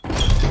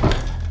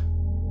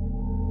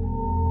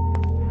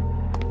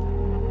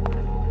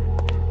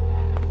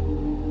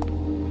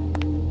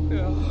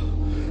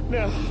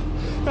No.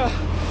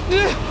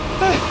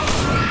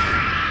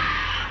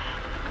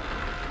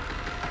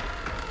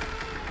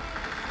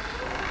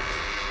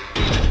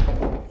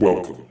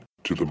 Welcome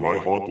to the My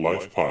Haunt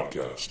Life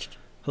podcast.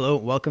 Hello,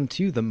 welcome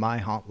to the My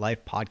Haunt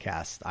Life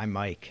podcast. I'm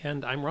Mike.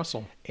 And I'm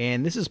Russell.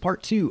 And this is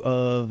part 2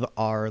 of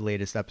our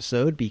latest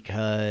episode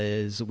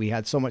because we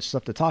had so much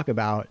stuff to talk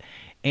about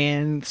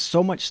and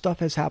so much stuff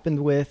has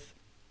happened with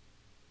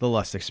the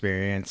Lust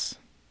Experience.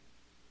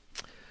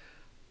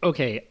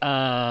 Okay,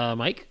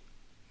 Mike.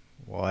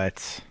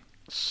 What?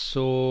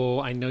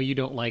 So I know you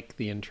don't like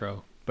the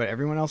intro. But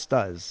everyone else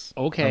does.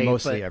 Okay. Or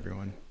mostly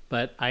everyone.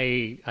 But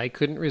I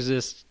couldn't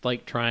resist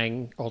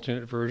trying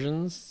alternate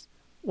versions.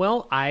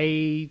 Well,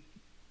 I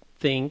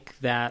think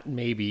that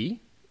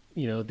maybe,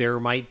 there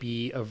might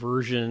be a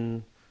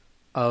version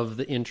of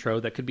the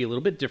intro that could be a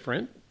little bit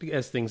different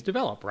as things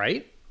develop,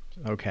 right?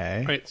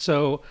 Okay. All right,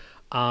 so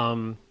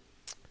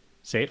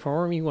say it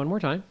for me one more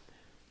time.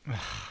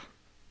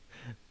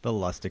 The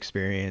Lust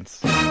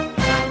Experience.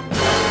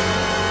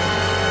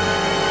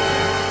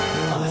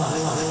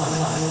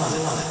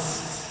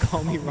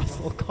 Call me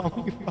Russell,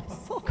 call me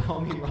Russell, call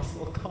me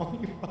Russell, call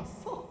me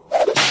Russell.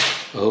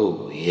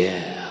 Oh,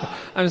 yeah.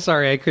 I'm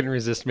sorry, I couldn't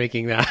resist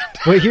making that.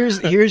 But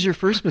here's your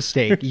first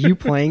mistake. You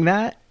playing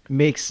that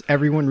makes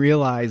everyone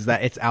realize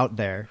that it's out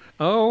there.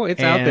 Oh,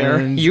 it's out there.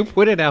 And You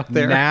put it out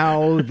there.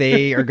 Now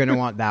they are going to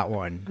want that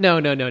one.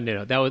 No.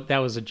 That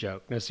was a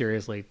joke. No,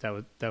 seriously,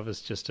 that was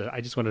just I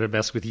just wanted to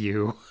mess with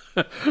you.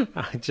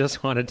 I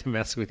just wanted to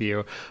mess with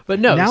you. But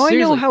no, now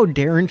seriously. I know how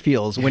Darren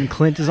feels when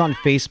Clint is on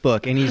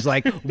Facebook and he's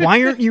like,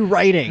 "Why aren't you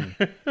writing?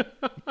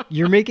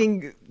 You're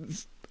making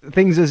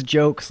things as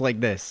jokes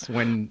like this."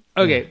 When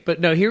Okay, but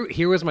no,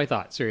 here was my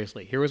thought.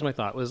 Seriously, here was my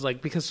thought. Was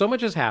because so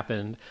much has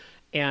happened.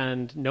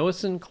 And Noah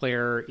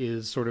Sinclair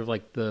is sort of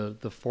like the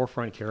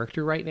forefront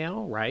character right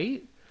now,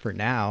 right? For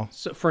now.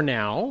 So for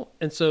now.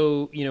 And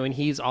so, and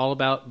he's all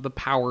about the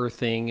power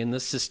thing and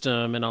the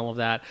system and all of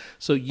that.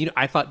 So,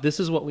 I thought this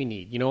is what we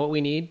need. You know what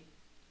we need?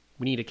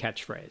 We need a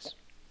catchphrase.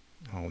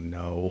 Oh,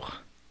 no.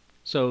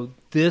 So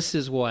this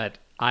is what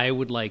I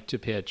would like to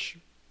pitch,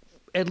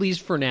 at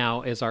least for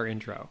now, as our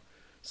intro.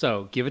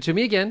 So give it to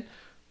me again.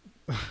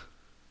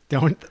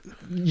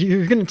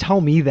 You're going to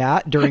tell me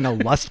that during a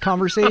lust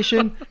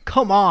conversation?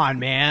 Come on,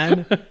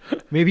 man.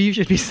 Maybe you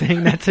should be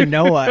saying that to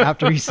Noah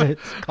after he said,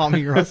 "Call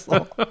me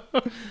Russell."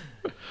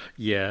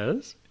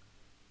 Yes.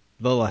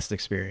 The Lust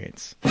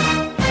Experience.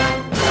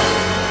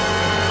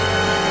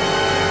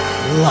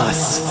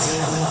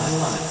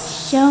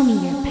 Lust. Show me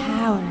your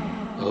power.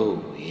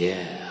 Oh,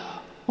 yeah.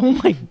 Oh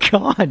my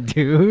God,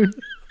 dude.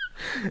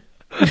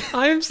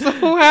 I'm so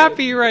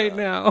happy right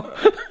now.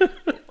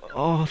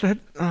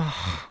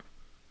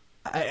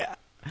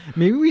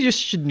 Maybe we just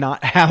should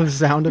not have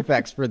sound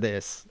effects for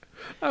this.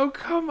 Oh,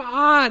 come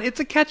on. It's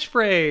a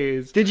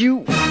catchphrase. Did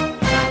you?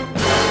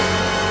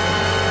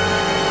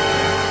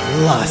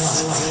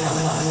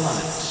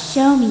 Lust.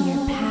 Show me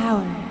your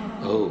power.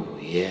 Oh,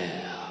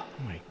 yeah.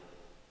 Oh my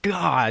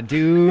God,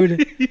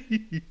 dude.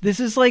 This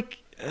is like...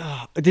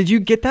 did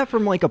you get that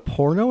from like a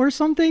porno or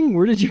something?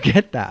 Where did you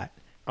get that?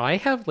 I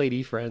have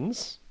lady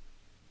friends.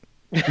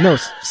 No,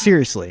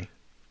 seriously.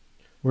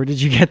 Where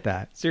did you get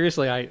that?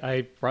 Seriously,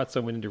 I brought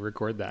someone in to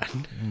record that.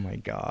 Oh my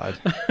God.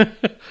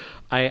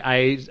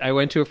 I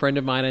went to a friend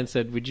of mine and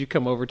said, "Would you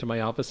come over to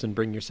my office and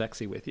bring your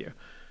sexy with you?"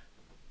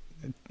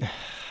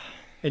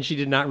 And she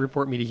did not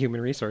report me to human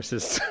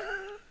resources.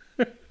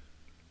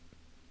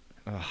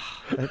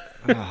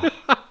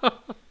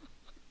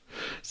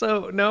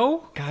 So,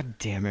 no? God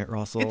damn it,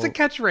 Russell. It's a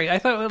catchphrase. I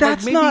thought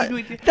That's maybe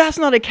not that's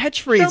not a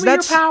catchphrase. Show me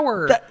That's your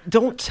power.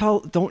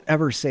 Don't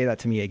ever say that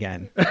to me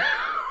again.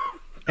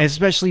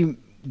 Especially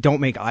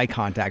don't make eye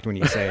contact when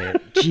you say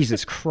it.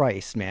 Jesus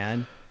Christ,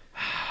 man.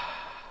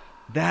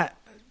 That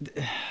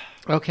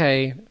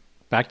Okay,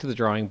 back to the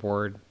drawing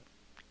board.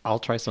 I'll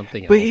try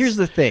something else. But here's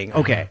the thing.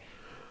 Okay.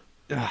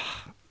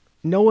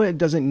 Noah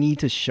doesn't need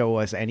to show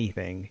us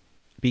anything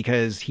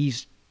because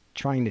he's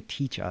trying to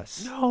teach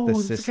us the it's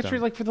a system.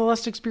 catchphrase for the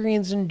Lust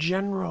Experience in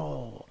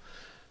general.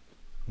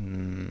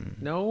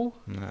 No?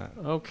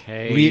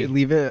 Okay.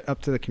 Leave it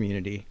up to the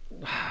community.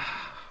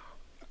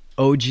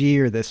 OG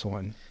or this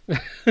one?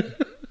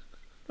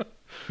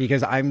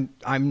 Because I'm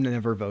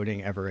never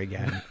voting ever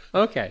again.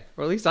 Okay.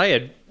 Well, at least I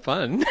had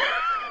fun.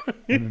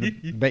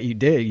 Bet you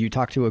did. You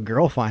talked to a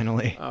girl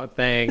finally. Oh,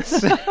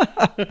 thanks.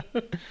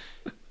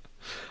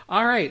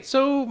 All right.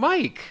 So,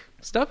 Mike,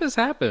 stuff has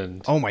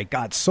happened. Oh my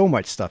God, so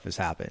much stuff has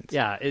happened.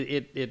 Yeah,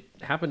 it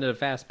happened at a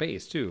fast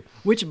pace, too.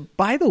 Which,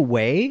 by the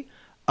way,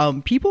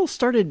 people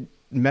started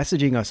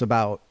messaging us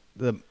about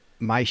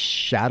my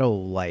shadow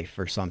life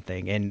or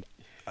something, and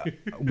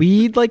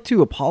we'd like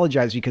to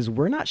apologize because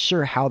we're not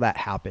sure how that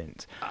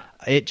happened.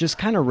 It just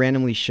kind of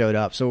randomly showed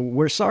up. So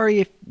we're sorry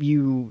if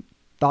you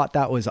thought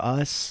that was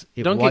us.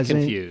 Don't get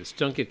confused.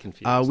 Don't get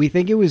confused. We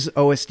think it was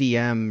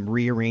OSDM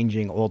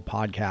rearranging old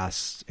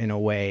podcasts in a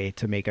way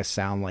to make us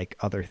sound like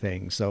other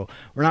things. So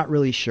we're not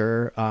really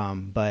sure.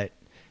 But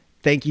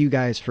thank you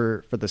guys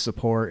for the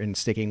support and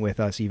sticking with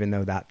us, even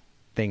though that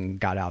thing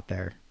got out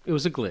there. It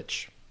was a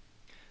glitch.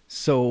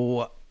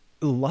 So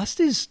Lust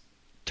is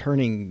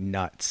turning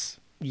nuts.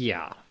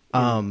 Yeah.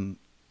 Um,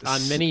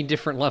 On many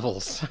different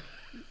levels.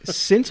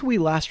 Since we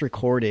last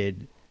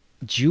recorded,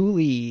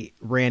 Julie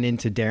ran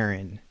into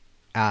Darren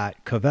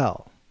at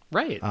Cavell,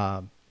 Right.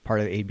 part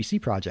of the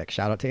ABC project.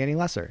 Shout out to Annie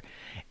Lesser.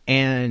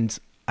 And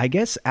I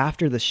guess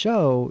after the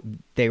show,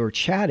 they were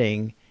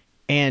chatting,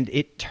 and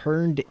it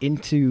turned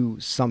into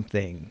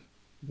something.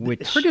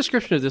 Which, Her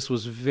description of this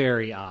was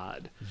very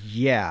odd.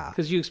 yeah,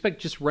 Because you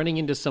expect just running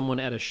into someone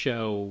at a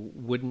show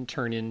wouldn't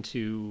turn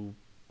into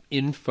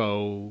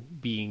info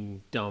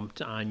being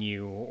dumped on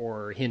you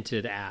or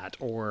hinted at.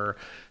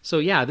 So,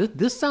 yeah,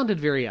 this sounded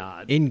very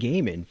odd.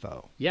 in-game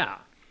info. Yeah.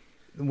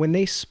 When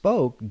they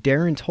spoke,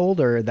 Darren told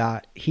her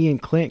that he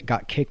and Clint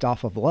got kicked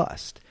off of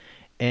Lust,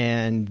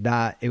 and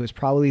that it was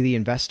probably the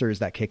investors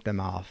that kicked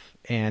them off,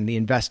 and the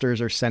investors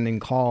are sending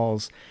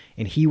calls,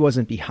 and he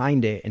wasn't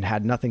behind it and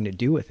had nothing to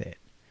do with it.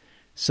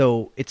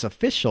 So it's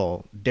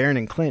official. Darren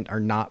and Clint are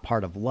not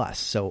part of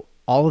Lust. So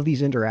all of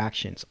these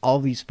interactions, all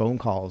of these phone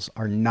calls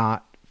are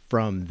not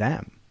from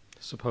them.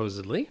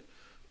 Supposedly.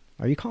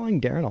 Are you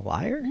calling Darren a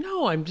liar?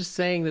 No, I'm just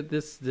saying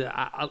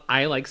that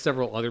I, like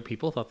several other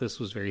people, thought this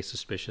was very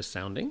suspicious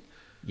sounding.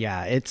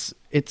 Yeah, it's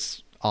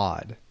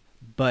odd.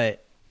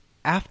 But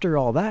after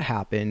all that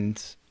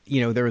happened,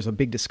 there was a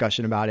big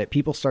discussion about it.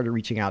 People started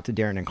reaching out to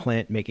Darren and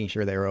Clint, making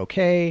sure they were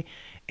okay.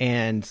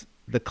 And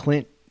the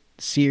Clint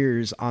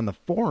Sears on the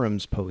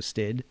forums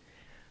posted,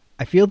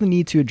 I feel the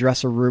need to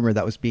address a rumor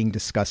that was being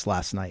discussed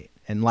last night.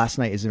 And last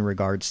night is in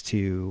regards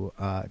to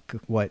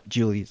what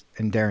Julie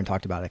and Darren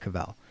talked about at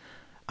Cavell.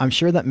 I'm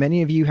sure that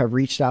many of you have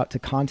reached out to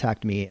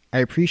contact me. I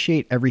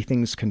appreciate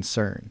everything's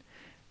concern.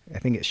 I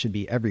think it should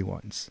be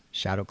everyone's.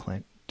 Shadow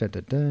Clint. Da, da,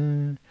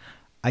 da.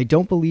 I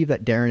don't believe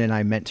that Darren and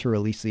I meant to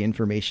release the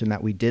information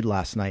that we did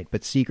last night,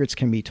 but secrets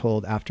can be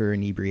told after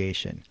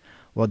inebriation.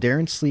 While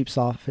Darren sleeps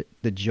off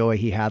the joy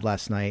he had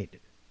last night,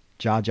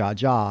 ja, ja,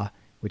 ja,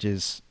 which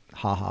is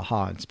ha, ha,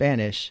 ha in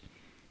Spanish,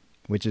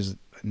 which is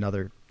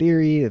another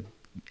theory.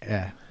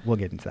 We'll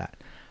get into that.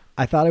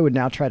 I thought I would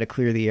now try to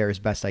clear the air as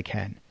best I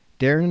can.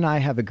 Darren and I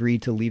have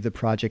agreed to leave the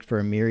project for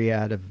a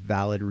myriad of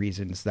valid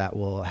reasons that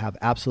will have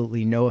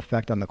absolutely no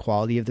effect on the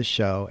quality of the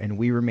show, and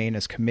we remain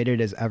as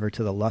committed as ever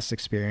to the Lust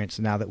experience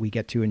now that we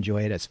get to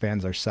enjoy it as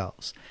fans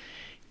ourselves.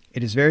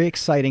 It is very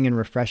exciting and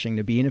refreshing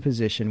to be in a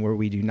position where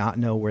we do not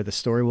know where the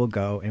story will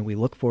go, and we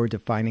look forward to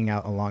finding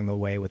out along the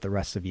way with the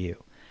rest of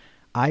you.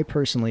 I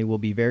personally will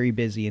be very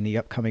busy in the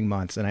upcoming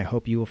months, and I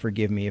hope you will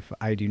forgive me if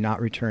I do not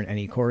return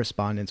any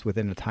correspondence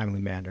within a timely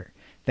manner.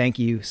 Thank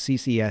you,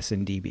 CCS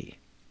and DB.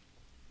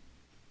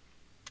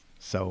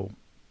 So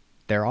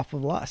they're off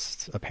of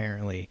Lust,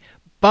 apparently.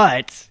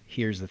 But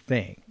here's the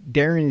thing.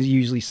 Darren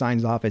usually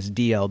signs off as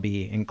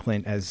DLB and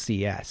Clint as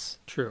CS.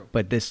 True.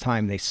 But this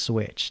time they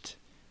switched.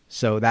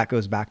 So that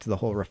goes back to the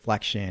whole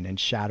reflection and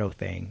shadow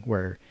thing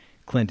where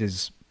Clint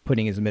is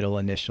putting his middle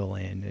initial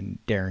in and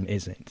Darren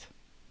isn't.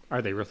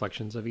 Are they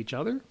reflections of each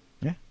other?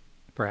 Yeah.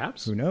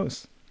 Perhaps. Who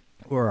knows?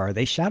 Or are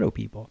they shadow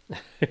people?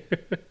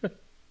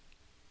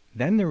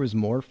 Then there was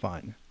more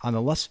fun. On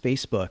the Lust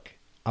Facebook,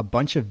 a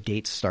bunch of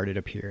dates started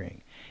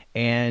appearing.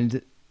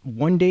 And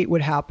one date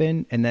would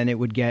happen, and then it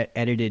would get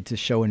edited to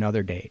show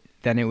another date.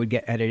 Then it would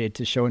get edited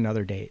to show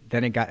another date.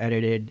 Then it got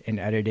edited, and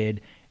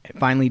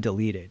finally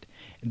deleted.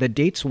 The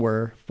dates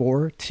were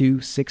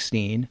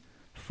 4/2/16,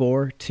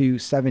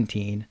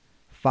 4/2/17,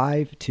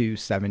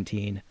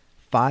 5/2/17,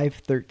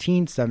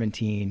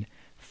 5/13/17,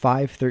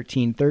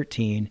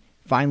 5/13/13,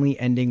 finally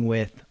ending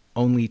with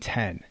only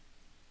 10.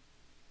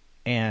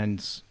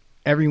 And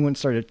everyone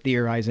started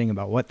theorizing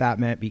about what that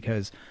meant,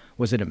 because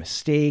was it a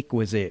mistake?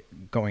 Was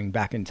it going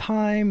back in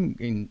time?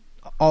 And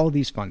all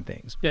these fun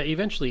things. Yeah,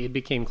 eventually it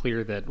became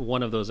clear that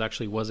one of those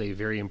actually was a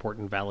very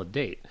important valid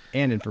date.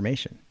 And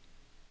information.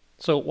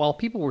 So while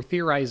people were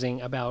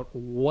theorizing about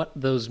what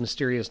those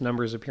mysterious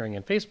numbers appearing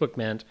in Facebook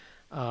meant,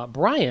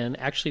 Brian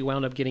actually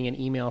wound up getting an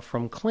email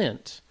from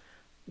Clint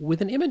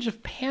with an image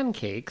of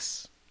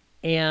pancakes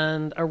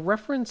and a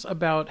reference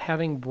about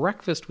having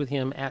breakfast with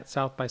him at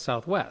South by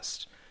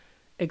Southwest.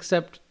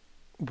 Except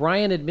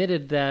Brian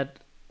admitted that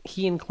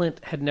he and Clint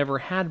had never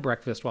had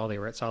breakfast while they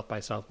were at South by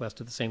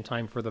Southwest at the same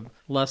time for the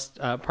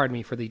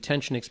for the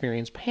Tension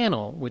Experience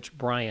panel, which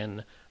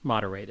Brian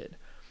moderated.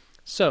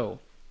 So,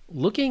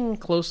 looking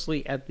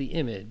closely at the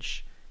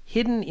image,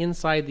 hidden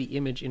inside the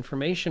image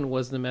information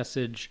was the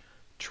message,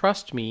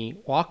 "Trust me,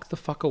 walk the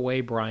fuck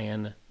away,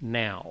 Brian,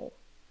 now."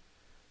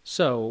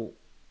 So,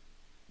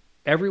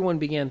 everyone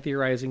began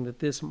theorizing that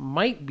this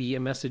might be a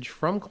message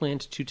from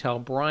Clint to tell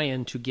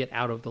Brian to get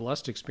out of the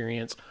Lust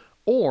experience,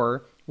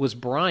 or was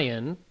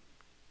Brian,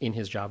 in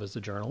his job as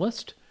a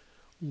journalist,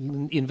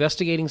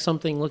 investigating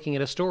something, looking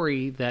at a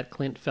story that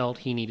Clint felt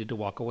he needed to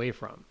walk away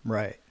from?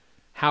 Right.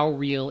 How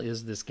real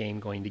is this game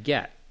going to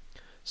get?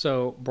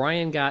 So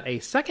Brian got a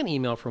second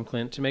email from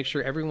Clint to make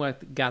sure everyone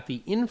got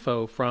the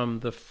info from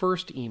the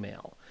first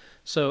email.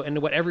 So,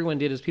 and what everyone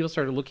did is people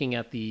started looking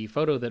at the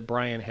photo that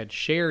Brian had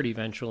shared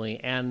eventually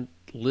and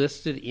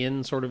listed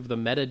in sort of the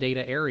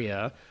metadata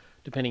area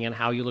depending on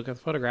how you look at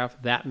the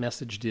photograph, that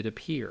message did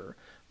appear.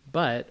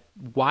 But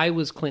why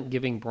was Clint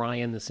giving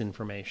Brian this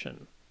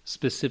information?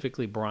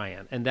 Specifically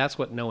Brian. And that's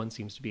what no one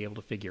seems to be able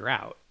to figure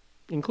out,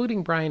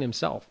 including Brian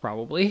himself,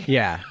 probably.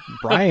 Yeah.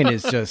 Brian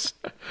is just,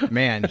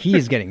 man, he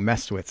is getting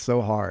messed with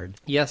so hard.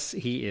 Yes,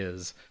 he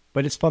is.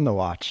 But it's fun to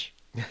watch.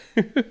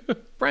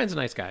 Brian's a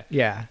nice guy.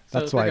 Yeah,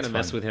 that's so why they're it's going to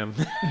mess fun. with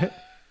him.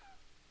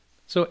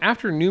 So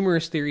after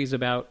numerous theories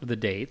about the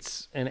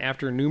dates and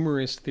after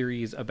numerous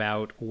theories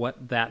about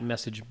what that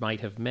message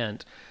might have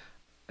meant,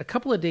 a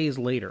couple of days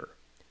later,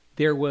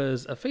 there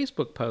was a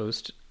Facebook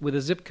post with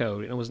a zip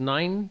code, and it was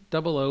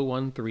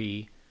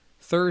 90013,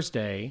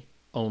 Thursday,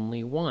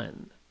 only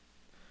one.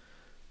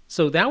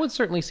 So that would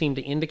certainly seem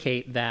to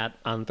indicate that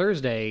on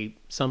Thursday,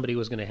 somebody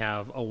was going to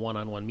have a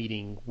one-on-one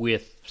meeting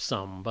with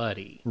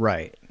somebody.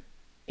 Right.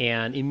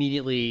 And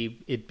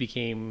immediately it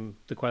became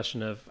the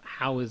question of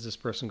how is this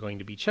person going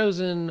to be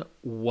chosen?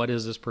 What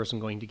is this person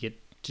going to get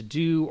to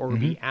do or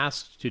be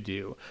asked to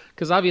do?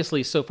 Because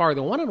obviously so far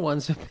the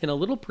one-on-ones have been a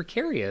little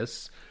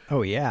precarious.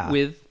 Oh, yeah.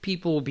 With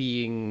people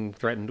being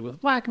threatened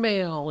with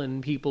blackmail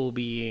and people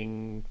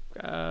being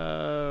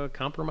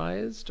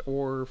compromised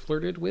or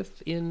flirted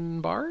with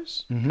in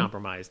bars.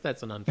 Compromised.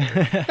 That's an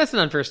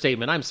unfair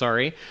statement. I'm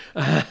sorry.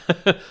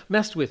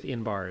 Messed with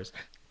in bars.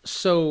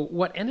 So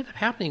what ended up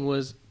happening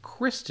was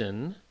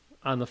Kristen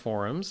on the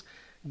forums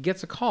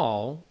gets a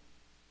call,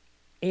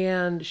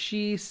 and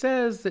she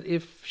says that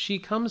if she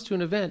comes to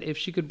an event, if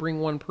she could bring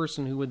one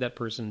person, who would that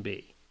person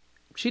be?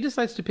 She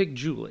decides to pick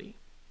Julie.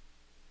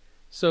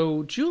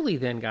 So Julie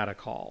then got a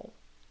call.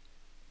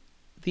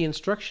 The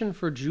instruction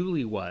for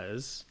Julie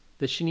was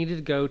that she needed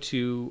to go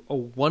to a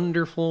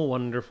wonderful,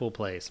 wonderful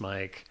place,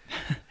 Mike.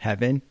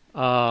 Heaven?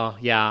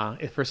 Yeah.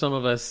 For some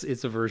of us,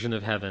 it's a version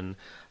of heaven.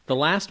 The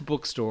Last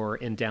Bookstore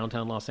in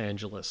downtown Los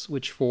Angeles,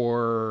 which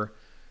for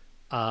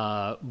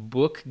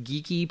book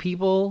geeky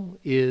people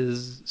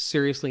is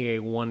seriously a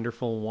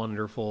wonderful,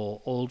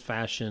 wonderful,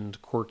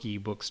 old-fashioned, quirky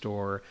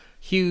bookstore.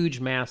 Huge,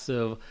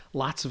 massive,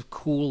 lots of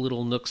cool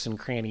little nooks and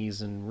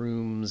crannies and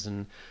rooms.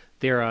 And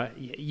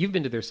you've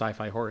been to their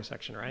sci-fi horror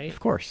section, right? Of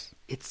course.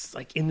 It's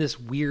like in this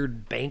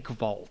weird bank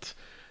vault,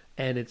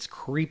 and it's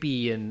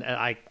creepy, and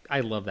I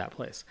love that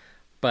place.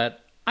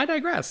 But I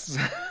digress.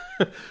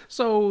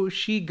 So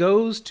she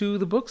goes to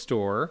the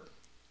bookstore,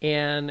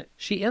 and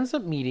she ends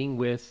up meeting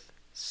with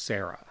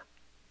Sarah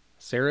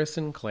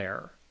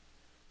Sinclair.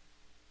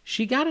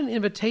 She got an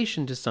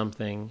invitation to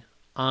something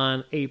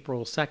on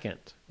April 2nd,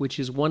 which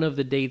is one of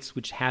the dates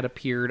which had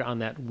appeared on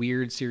that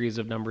weird series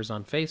of numbers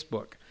on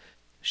Facebook.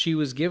 She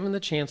was given the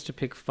chance to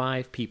pick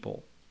 5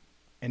 people.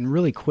 And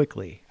really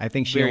quickly. I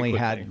think she Very only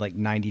quickly. had like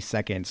 90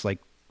 seconds, like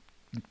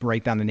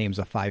write down the names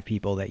of 5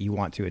 people that you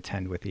want to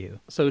attend with you.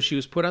 So she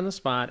was put on the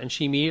spot, and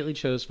she immediately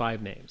chose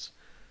 5 names.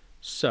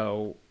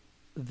 So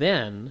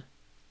then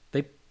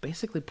they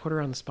basically put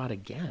her on the spot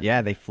again.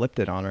 Yeah, they flipped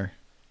it on her.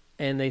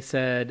 And they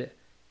said,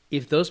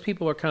 if those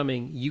people are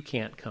coming, you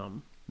can't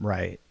come.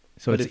 Right.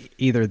 So But it's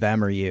either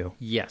them or you.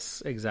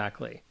 Yes,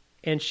 exactly.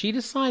 And she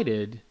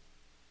decided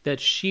that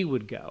she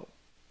would go.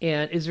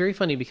 And it's very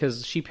funny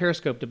because she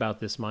periscoped about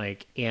this,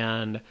 Mike,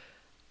 and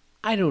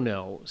I don't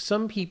know.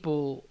 Some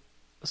people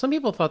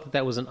thought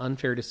that was an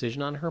unfair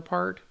decision on her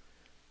part.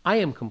 I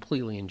am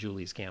completely in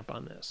Julie's camp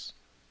on this.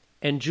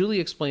 And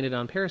Julie explained it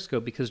on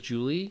Periscope because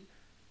Julie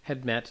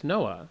had met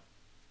Noah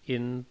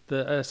in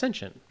the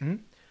Ascension.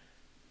 Mm-hmm.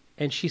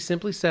 And she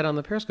simply said on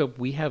the Periscope,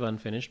 we have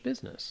unfinished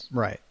business.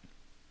 Right.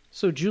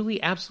 So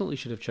Julie absolutely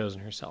should have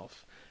chosen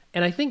herself.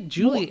 And I think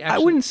Julie Well, I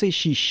wouldn't say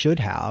she should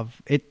have.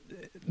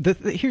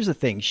 Here's the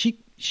thing.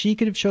 She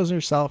could have chosen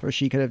herself, or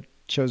she could have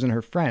chosen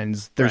her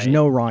friends. There's Right.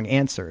 no wrong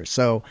answer.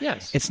 So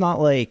Yes. it's not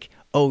like,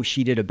 oh,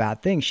 she did a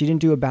bad thing. She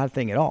didn't do a bad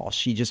thing at all.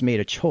 She just made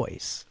a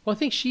choice. Well, I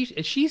think she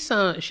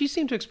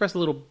seemed to express a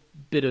little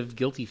bit of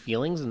guilty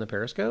feelings in the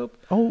Periscope.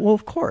 Oh, well,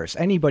 of course.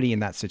 Anybody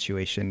in that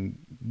situation,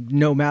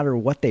 no matter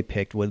what they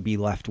picked, would be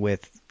left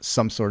with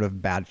some sort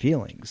of bad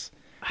feelings.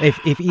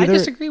 If either, I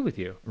disagree with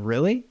you.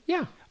 Really?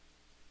 Yeah.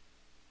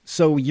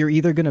 So you're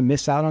either going to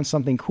miss out on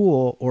something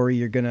cool, or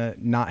you're going to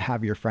not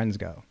have your friends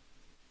go.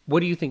 What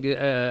do you think?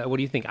 What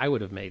do you think I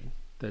would have made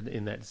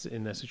in that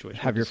situation?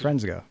 Have your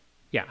friends go.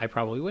 Yeah, I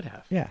probably would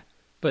have. Yeah.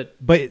 But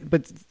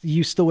But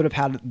you still would have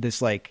had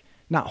this, like,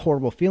 not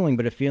horrible feeling,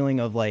 but a feeling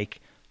of like,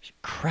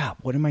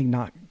 crap, what am I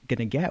not going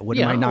to get? What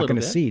am I Yeah, a not little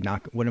going to bit. see?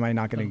 What am I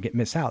not going to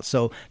miss out?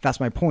 So that's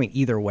my point.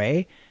 Either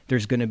way,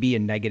 there's going to be a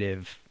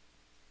negative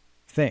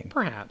thing.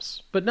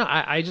 perhaps. But no,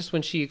 I just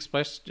when she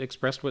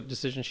expressed what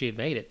decision she had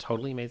made, it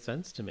totally made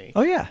sense to me.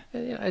 Oh, yeah.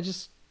 And I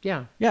just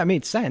yeah. Yeah, it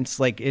made sense.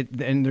 Like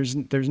it, and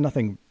there's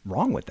nothing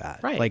wrong with that.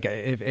 Right. Like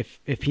if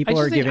I people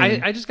just are think-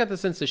 giving, I just got the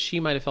sense that she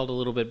might have felt a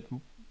little bit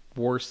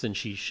worse than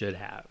she should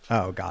have.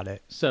 oh, got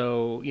it.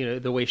 So,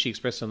 the way she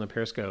expressed it on the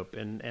Periscope,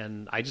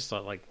 and I just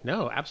thought, like,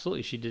 no,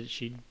 absolutely,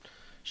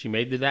 she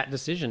made that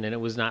decision, and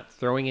it was not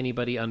throwing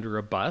anybody under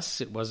a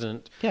bus. It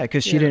wasn't... Yeah,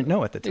 because she didn't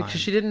know at the time.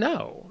 Because she didn't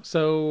know.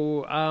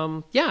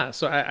 So, yeah,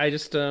 so I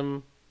just,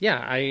 I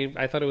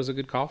thought it was a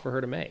good call for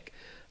her to make.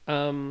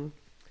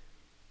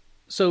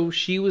 So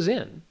she was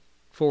in.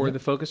 for the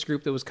focus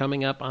group that was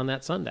coming up on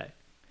that Sunday.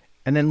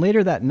 And then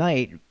later that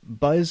night,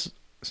 Buzz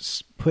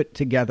put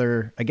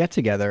together a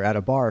get-together at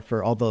a bar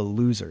for all the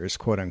losers,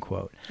 quote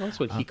unquote. That's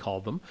what he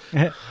called them.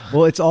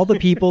 Well, it's all the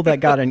people that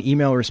got an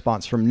email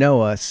response from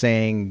Noah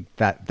saying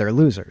that they're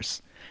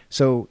losers.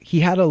 So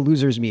he had a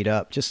losers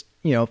meetup, just,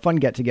 fun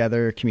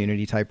get-together,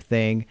 community type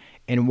thing.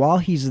 And while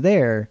he's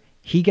there,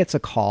 he gets a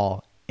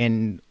call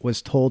and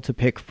was told to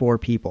pick 4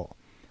 people.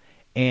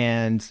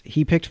 And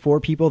he picked 4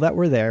 people that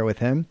were there with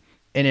him.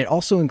 And it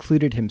also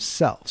included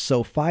himself.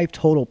 So 5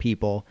 total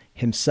people,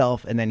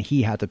 himself, and then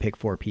he had to pick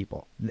 4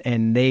 people.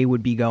 And they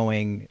would be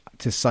going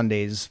to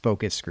Sunday's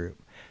focus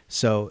group.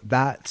 So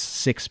that's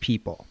 6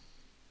 people.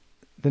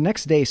 The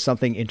next day,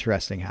 something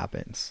interesting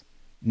happens.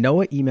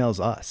 Noah emails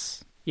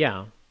us.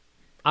 Yeah.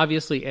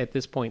 Obviously, at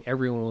this point,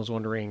 everyone was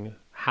wondering,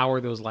 how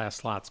are those last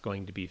slots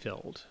going to be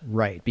filled?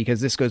 Right,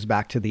 because this goes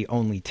back to the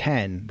only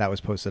 10 that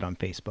was posted on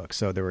Facebook.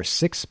 So there were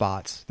 6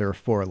 spots. There were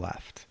 4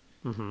 left.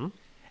 Mm-hmm.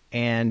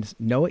 And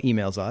Noah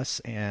emails us,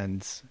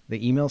 and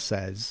the email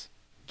says,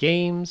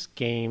 Games,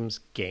 games,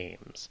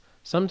 games.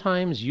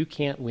 Sometimes you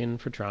can't win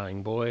for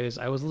trying, boys.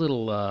 I was a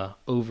little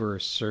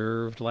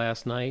overserved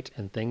last night,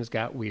 and things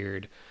got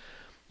weird.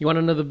 You want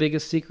to know the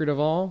biggest secret of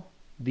all?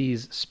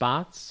 These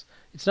spots?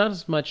 It's not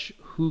as much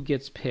who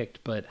gets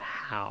picked, but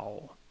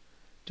how.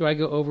 Do I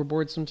go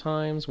overboard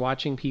sometimes,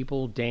 watching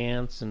people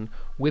dance and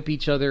whip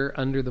each other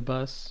under the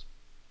bus?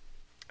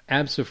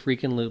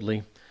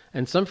 Abso-freaking-lutely.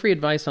 And some free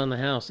advice on the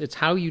house. It's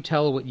how you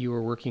tell what you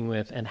are working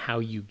with and how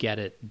you get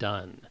it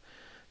done.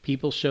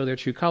 People show their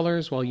true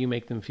colors while you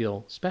make them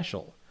feel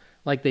special,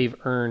 like they've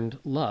earned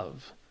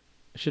love.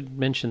 I should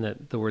mention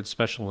that the words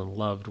special and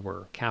loved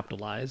were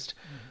capitalized.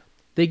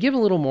 They give a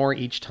little more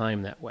each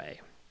time that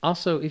way.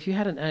 Also, if you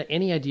had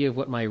any idea of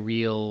what my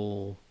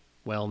real...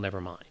 well, never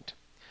mind.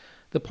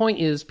 The point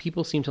is,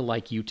 people seem to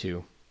like you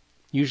too.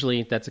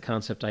 Usually, that's a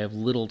concept I have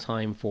little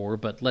time for,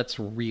 but let's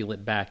reel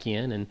it back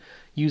in and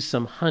use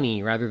some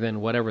honey rather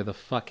than whatever the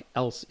fuck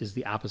else is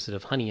the opposite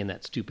of honey in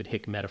that stupid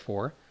hick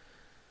metaphor.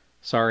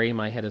 Sorry,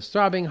 my head is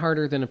throbbing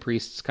harder than a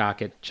priest's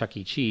cock at Chuck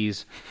E.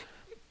 Cheese.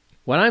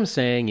 What I'm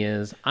saying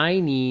is, I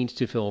need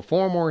to fill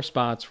 4 more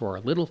spots for our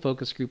little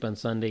focus group on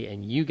Sunday,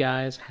 and you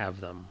guys have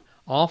them.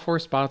 All 4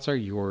 spots are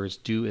yours,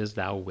 do as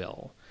thou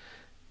will.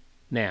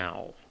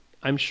 Now,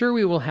 I'm sure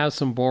we will have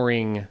some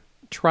boring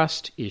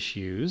trust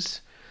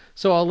issues,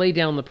 so I'll lay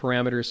down the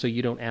parameters so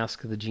you don't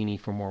ask the genie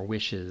for more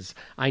wishes.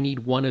 I need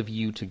one of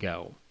you to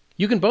go.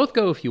 You can both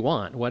go if you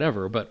want,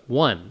 whatever, but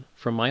one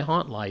from my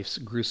haunt life's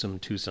gruesome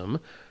twosome.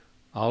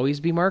 Always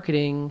be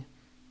marketing.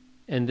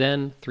 And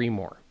then 3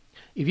 more.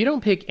 If you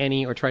don't pick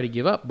any or try to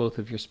give up both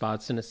of your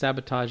spots, then it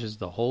sabotages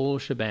the whole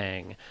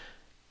shebang.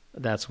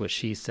 That's what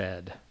she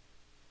said.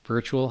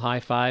 Virtual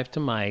high five to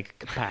Mike.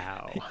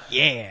 Kapow.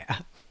 yeah,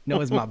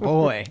 Noah's my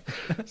boy.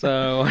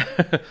 So,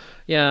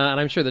 yeah, and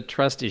I'm sure the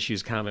trust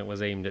issues comment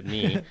was aimed at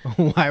me.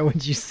 Why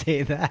would you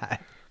say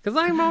that? Because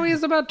I'm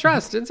always about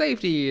trust and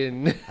safety.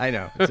 And I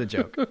know, it's a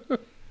joke.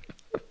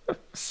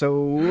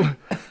 So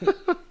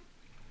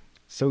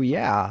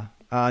yeah,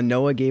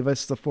 Noah gave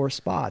us the 4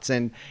 spots,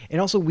 and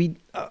also we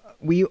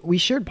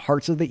shared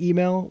parts of the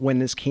email when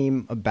this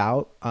came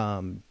about,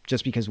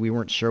 just because we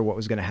weren't sure what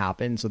was going to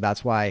happen. So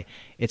that's why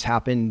it's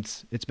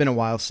happened. It's been a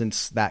while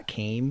since that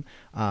came.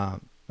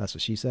 That's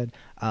what she said.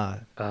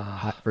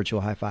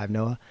 Virtual high five,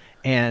 Noah.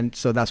 And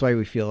so that's why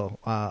we feel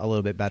a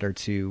little bit better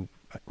to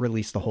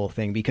release the whole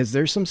thing, because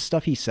there's some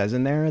stuff he says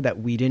in there that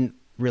we didn't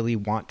really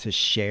want to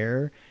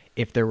share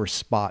if there were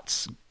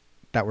spots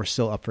that were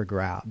still up for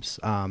grabs,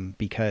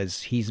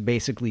 because he's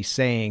basically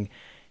saying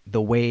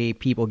the way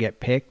people get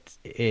picked,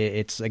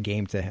 it's a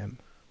game to him.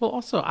 Well,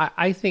 also,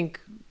 I think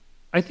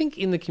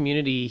in the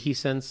community he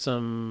sensed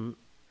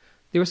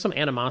there was some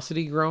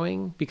animosity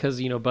growing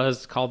because,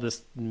 Buzz called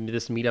this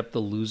meetup the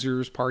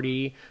losers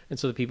party. And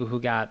so the people who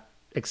got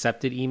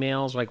accepted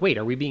emails were like, wait,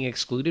 are we being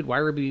excluded? Why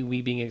are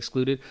we being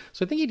excluded?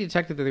 So I think he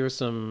detected that there was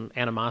some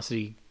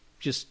animosity,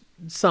 just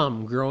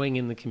some growing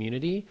in the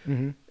community.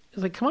 Mm-hmm.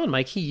 It's like, come on,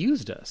 Mike, he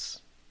used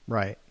us.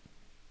 Right.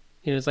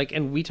 It's like,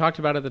 and we talked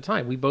about it at the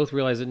time. We both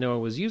realized that Noah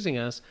was using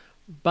us,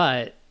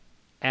 but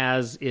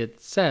as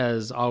it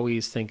says,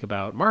 always think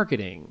about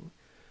marketing.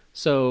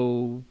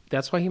 So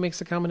that's why he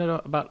makes a comment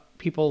about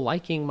people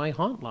liking my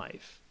haunt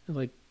life.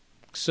 Like,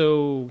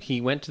 so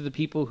he went to the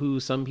people who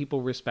some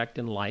people respect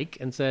and like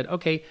and said,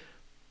 okay,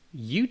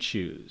 you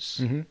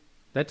choose. Mm-hmm.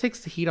 That takes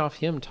the heat off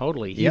him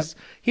totally.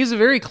 He's a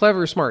very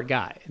clever, smart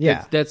guy.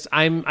 Yeah.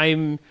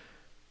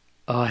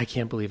 I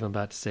can't believe I'm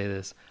about to say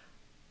this.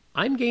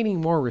 I'm gaining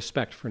more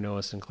respect for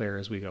Noah Sinclair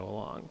as we go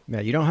along.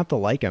 Yeah, you don't have to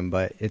like him,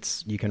 but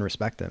you can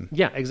respect him.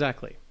 Yeah,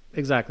 exactly.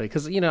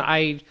 Because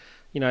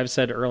I've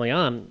said early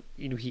on,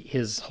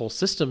 his whole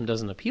system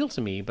doesn't appeal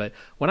to me. But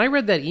when I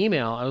read that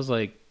email, I was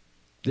like,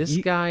 this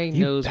guy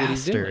knows what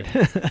he's doing.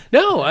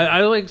 No,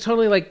 I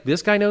totally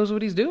this guy knows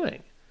what he's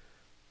doing.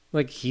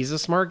 Like, he's a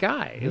smart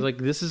guy. Mm-hmm. He's like,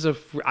 this is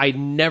I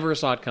never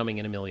saw it coming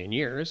in a million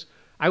years.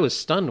 I was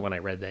stunned when I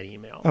read that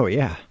email. Oh,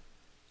 yeah.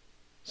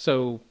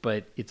 So,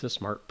 but it's a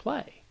smart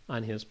play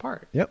on his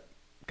part. Yep.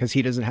 because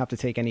he doesn't have to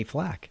take any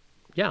flack.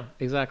 Yeah,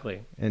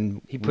 exactly.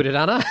 And He put it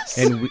on us.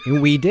 and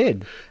we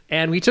did.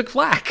 And we took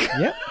flack.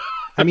 Yeah.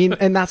 I mean,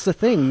 and that's the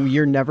thing.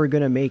 You're never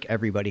going to make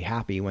everybody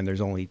happy when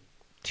there's only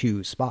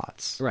 2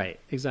 spots. Right,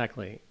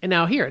 exactly. And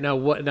now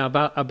what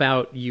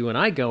about you and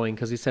I going,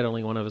 because he said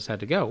only one of us had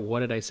to go. What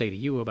did I say to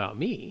you about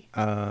me?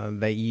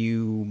 That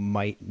you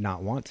might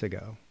not want to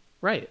go.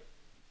 Right.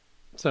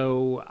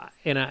 So,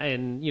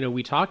 and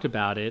we talked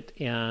about it,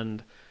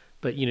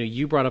 but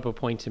you brought up a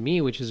point to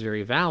me which is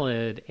very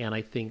valid, and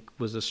I think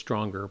was a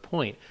stronger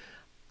point.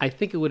 I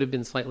think it would have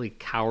been slightly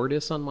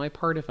cowardice on my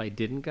part if I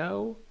didn't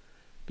go,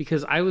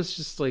 because I was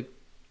just like,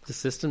 the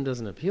system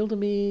doesn't appeal to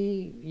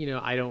me.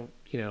 I don't,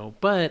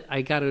 but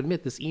I got to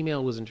admit, this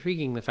email was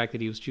intriguing, the fact that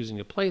he was choosing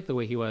to play it the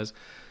way he was.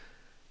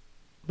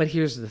 But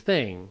here's the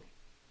thing.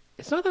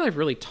 It's not that I've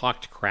really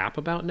talked crap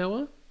about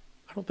Noah.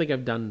 I don't think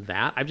I've done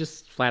that. I've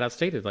just flat out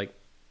stated, like,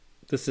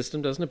 the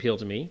system doesn't appeal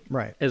to me.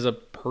 Right. As a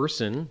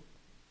person,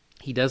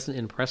 he doesn't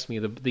impress me,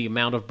 the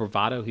amount of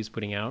bravado he's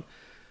putting out.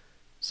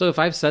 So if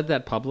I've said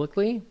that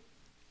publicly,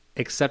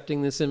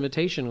 accepting this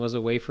invitation was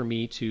a way for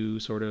me to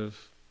sort of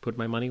put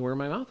my money where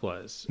my mouth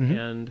was. Mm-hmm.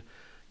 And,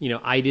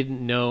 I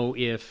didn't know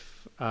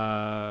if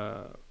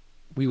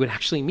we would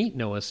actually meet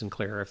Noah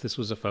Sinclair, if this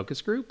was a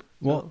focus group.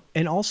 Well,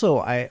 and also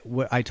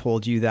I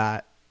told you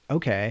that,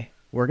 okay,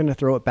 we're going to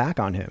throw it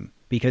back on him,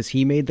 because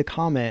he made the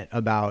comment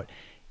about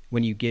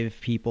when you give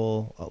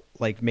people,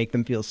 like, make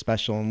them feel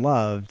special and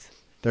loved,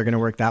 they're going to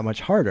work that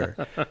much harder.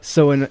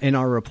 So in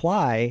our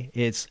reply,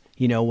 it's,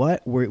 you know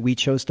what, we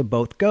chose to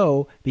both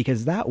go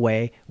because that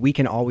way we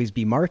can always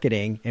be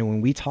marketing. And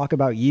when we talk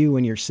about you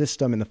and your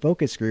system and the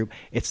focus group,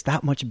 it's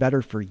that much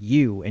better for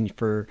you and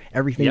for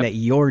everything that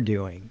you're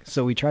doing.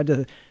 So we tried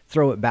to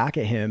throw it back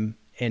at him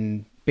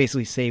and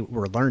basically say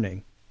we're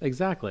learning.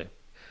 Exactly.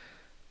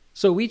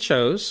 So we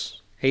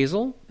chose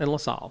Hazel and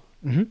LaSalle.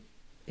 Mm-hmm.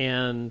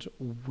 And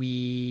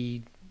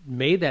we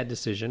made that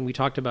decision. We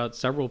talked about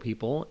several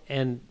people,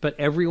 but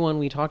everyone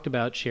we talked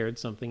about shared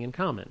something in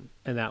common.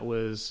 And that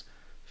was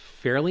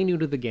fairly new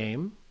to the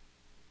game,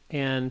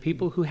 and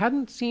people who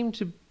hadn't seemed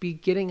to be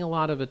getting a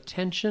lot of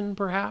attention,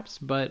 perhaps,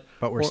 but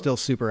we're still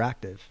super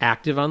active.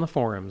 Active on the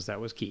forums. That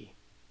was key.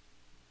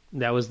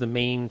 That was the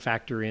main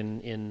factor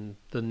in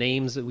the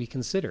names that we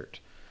considered.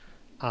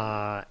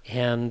 Yeah,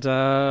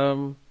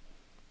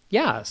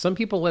 some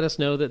people let us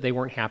know that they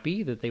weren't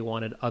happy, that they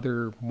wanted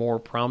other more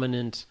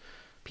prominent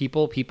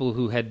people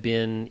who had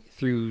been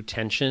through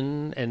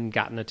tension and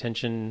gotten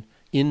attention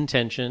in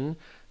tension,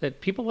 that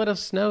people let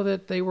us know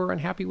that they were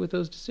unhappy with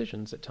those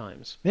decisions at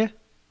times. Yeah.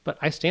 But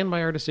I stand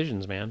by our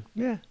decisions, man.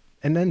 Yeah.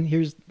 And then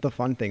here's the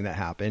fun thing that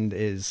happened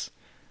is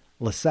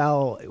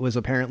LaSalle was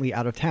apparently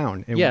out of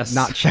town and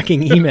not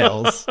checking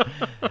emails.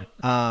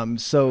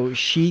 So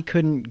she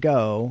couldn't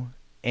go.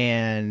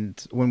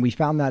 And when we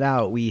found that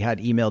out, we had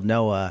emailed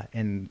Noah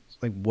and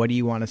like, what do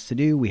you want us to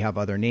do? We have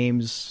other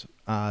names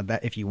that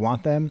if you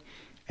want them.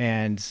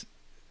 And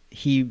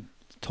he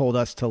told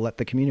us to let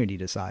the community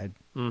decide.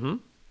 Mm-hmm.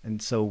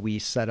 And so we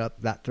set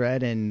up that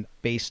thread, and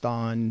based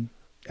on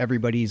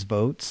everybody's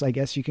votes, I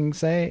guess you can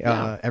say,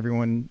 a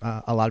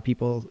lot of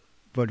people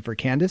voted for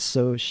Candace.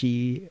 So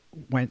she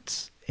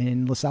went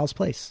in LaSalle's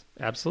place.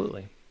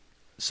 Absolutely.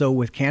 So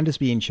with Candace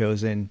being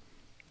chosen,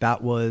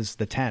 that was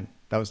the 10.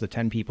 That was the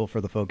 10 people for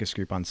the focus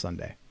group on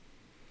Sunday.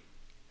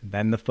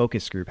 Then the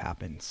focus group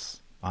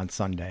happens on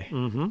Sunday.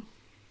 Mm-hmm.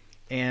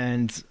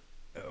 And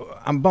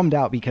I'm bummed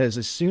out because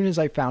as soon as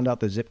I found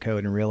out the zip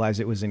code and realized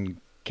it was in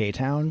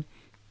K-Town,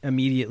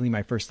 immediately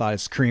my first thought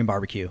is Korean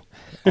barbecue.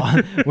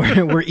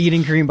 We're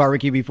eating Korean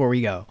barbecue before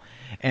we go.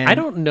 And I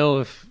don't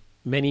know if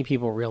many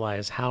people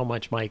realize how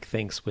much Mike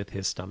thinks with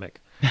his stomach.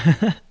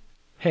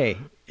 Hey,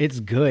 it's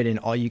good and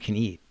all you can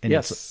eat. And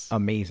yes. It's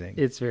amazing.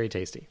 It's very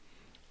tasty.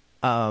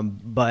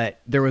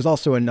 But there was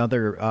also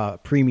another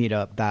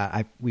pre-meetup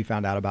that we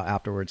found out about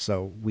afterwards,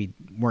 so we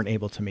weren't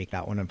able to make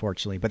that one,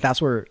 unfortunately. But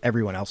that's where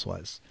everyone else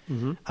was.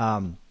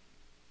 Mm-hmm.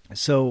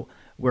 So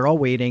we're all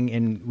waiting,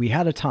 and we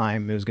had a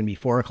time. It was going to be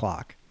 4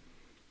 o'clock.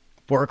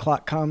 4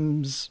 o'clock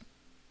comes,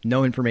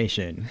 no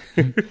information.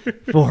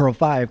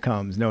 4:05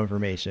 comes, no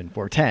information.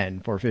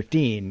 4:10,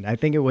 4:15. I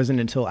think it wasn't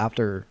until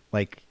after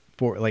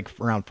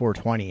around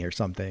 4:20 or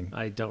something.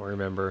 I don't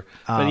remember,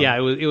 but yeah,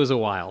 it was a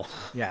while.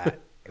 Yeah.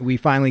 We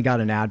finally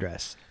got an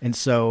address. And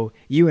so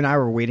you and I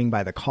were waiting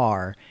by the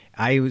car.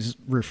 I was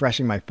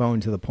refreshing my phone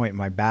to the point of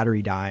my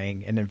battery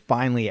dying. And then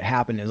finally it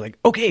happened. It was like,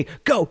 okay,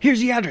 go. Here's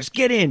the address.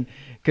 Get in.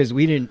 Because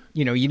we didn't,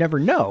 you never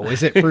know.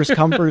 Is it first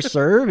come, first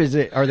serve?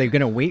 Are they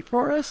going to wait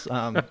for us?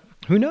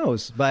 Who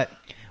knows? But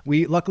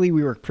luckily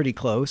we were pretty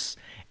close.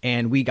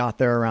 And we got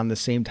there around the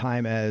same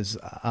time as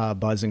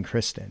Buzz and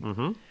Kristen.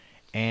 Mm-hmm.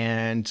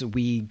 And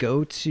we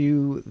go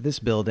to this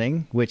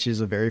building, which is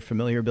a very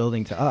familiar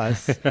building to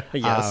us.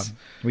 Yes.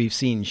 We've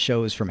seen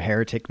shows from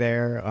Heretic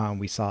there.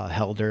 We saw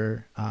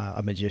Helder,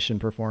 a magician,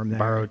 perform there.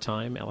 Borrowed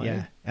Time, LA.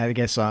 Yeah. I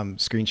guess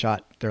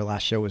Screenshot, their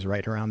last show was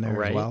right around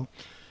there as well.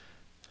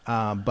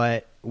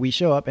 But we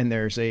show up and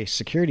there's a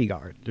security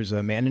guard. There's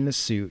a man in a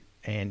suit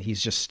and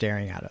he's just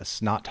staring at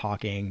us, not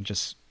talking,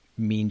 just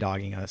mean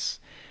dogging us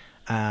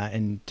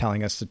and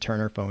telling us to turn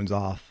our phones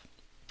off.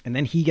 And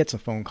then he gets a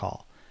phone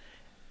call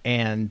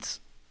and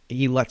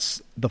he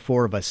lets the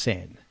 4 of us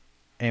in.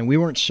 And we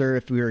weren't sure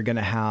if we were going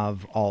to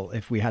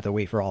if we had to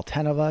wait for all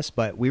 10 of us,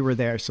 but we were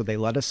there. So they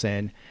let us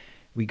in.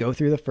 We go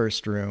through the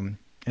first room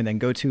and then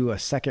go to a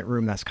second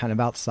room that's kind of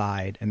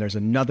outside. And there's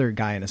another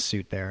guy in a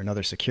suit there,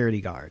 another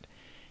security guard.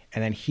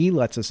 And then he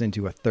lets us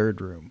into a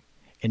third room.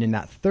 And in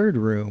that third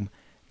room,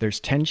 there's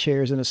 10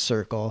 chairs in a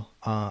circle.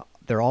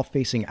 They're all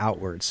facing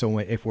outward. So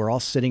if we're all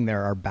sitting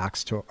there, our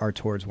backs are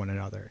towards one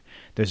another.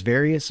 There's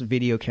various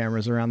video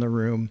cameras around the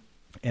room.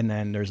 And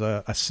then there's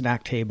a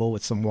snack table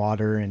with some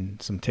water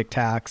and some Tic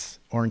Tacs,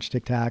 orange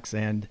Tic Tacs,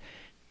 and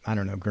I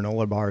don't know,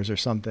 granola bars or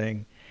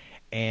something.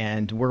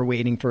 And we're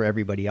waiting for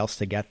everybody else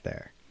to get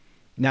there.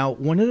 Now,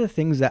 one of the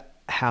things that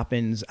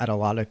happens at a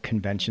lot of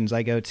conventions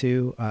I go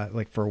to,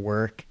 like for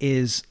work,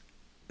 is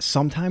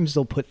sometimes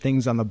they'll put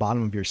things on the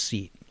bottom of your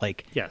seat,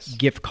 like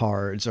gift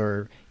cards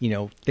or,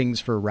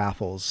 things for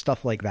raffles,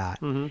 stuff like that.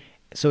 Mm-hmm.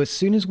 So as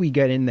soon as we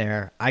get in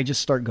there, I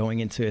just start going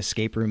into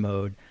escape room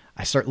mode.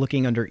 I start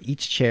looking under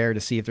each chair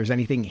to see if there's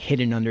anything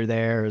hidden under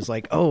there. It's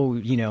like,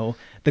 the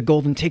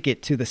golden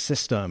ticket to the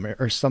system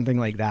or something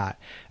like that.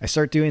 I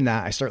start doing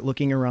that. I start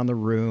looking around the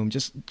room,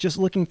 just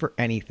looking for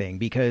anything,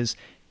 because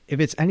if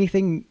it's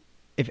anything,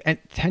 if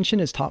tension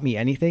has taught me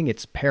anything,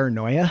 it's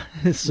paranoia.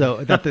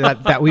 So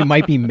that we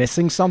might be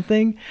missing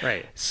something.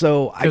 Right.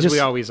 So because we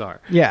always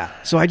are. Yeah.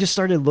 So I just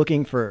started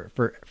looking for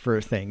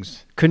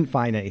things. Couldn't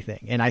find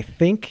anything. And I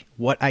think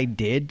what I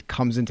did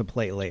comes into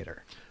play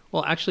later.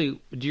 Well, actually,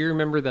 do you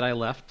remember that I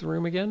left the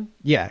room again?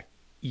 Yeah.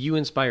 You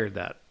inspired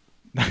that.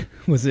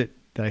 Did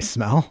I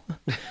smell?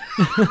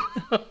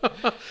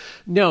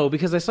 No,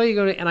 because I saw you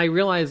go and I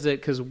realized that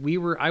because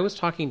I was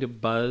talking to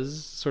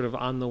Buzz sort of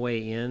on the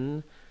way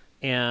in,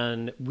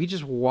 and we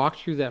just walked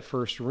through that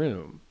first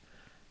room.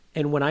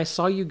 And when I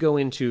saw you go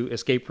into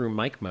escape room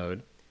Mike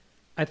mode,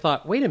 I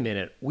thought, wait a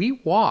minute, we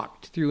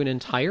walked through an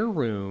entire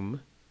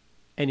room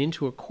and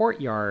into a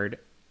courtyard,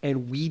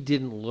 and we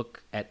didn't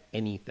look at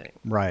anything.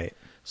 Right.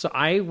 So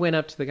I went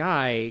up to the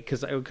guy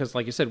because,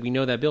 like you said, we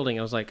know that building.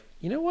 I was like,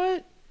 you know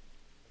what?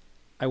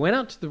 I went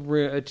out to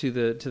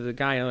the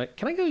guy. I'm like,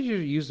 can I go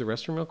use the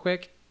restroom real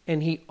quick?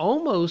 And he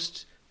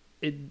almost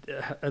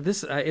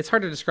it's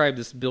hard to describe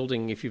this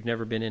building if you've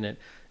never been in it.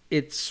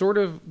 It's sort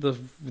of the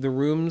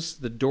rooms,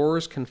 the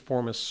doors can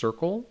form a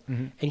circle,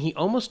 mm-hmm. and he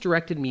almost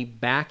directed me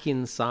back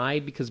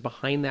inside because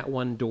behind that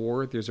one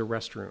door there's a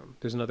restroom.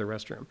 There's another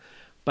restroom,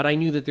 but I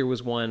knew that there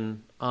was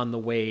one on the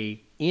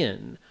way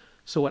in.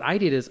 So what I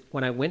did is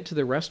when I went to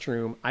the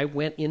restroom, I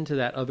went into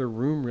that other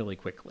room really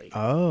quickly.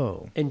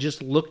 Oh. And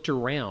just looked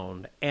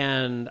around.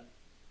 And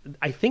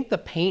I think the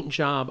paint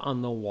job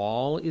on the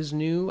wall is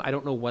new. I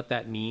don't know what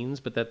that means,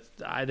 but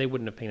they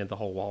wouldn't have painted the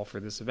whole wall for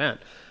this event.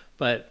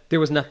 But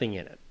there was nothing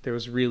in it. There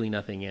was really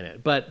nothing in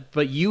it.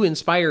 But you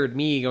inspired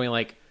me going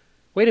like,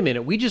 wait a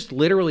minute, we just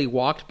literally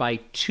walked by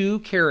 2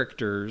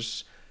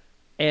 characters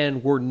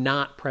and were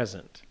not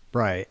present.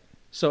 Right.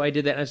 So I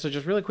did that. And so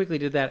just really quickly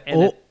did that.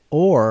 And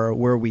or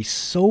were we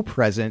so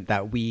present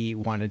that we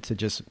wanted to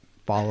just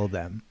follow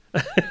them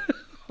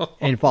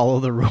and follow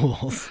the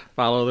rules?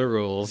 Follow the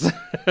rules.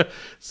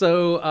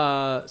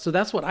 So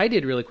that's what I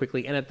did really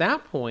quickly. And at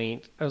that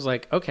point, I was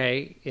like,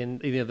 okay.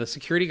 And the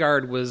security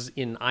guard was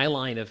in eye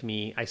line of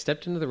me. I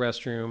stepped into the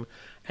restroom.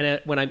 And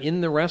when I'm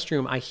in the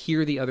restroom, I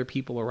hear the other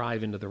people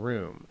arrive into the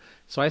room.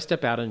 So I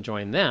step out and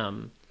join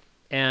them.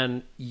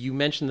 And you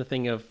mentioned the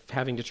thing of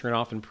having to turn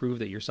off and prove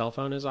that your cell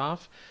phone is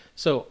off.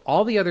 So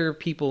all the other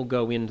people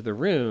go into the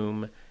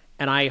room,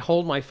 and I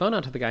hold my phone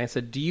out to the guy and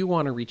said, do you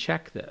want to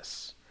recheck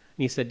this?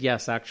 And he said,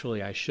 yes,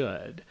 actually, I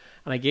should.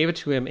 And I gave it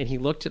to him, and he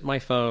looked at my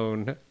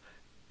phone,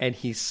 and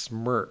he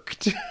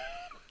smirked.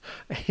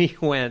 And he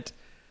went,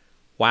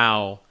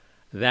 wow,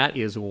 that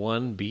is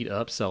one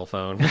beat-up cell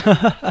phone.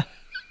 I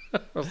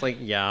was like,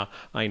 yeah,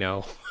 I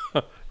know.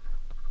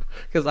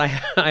 Because I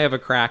have a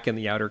crack in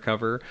the outer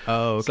cover.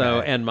 Oh, okay.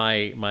 So and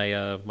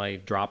my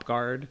drop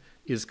guard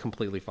is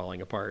completely falling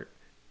apart,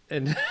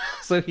 and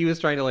so he was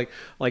trying to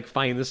like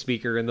find the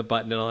speaker and the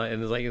button and all that,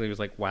 and he was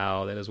like,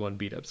 "Wow, that is one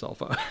beat up cell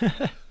phone."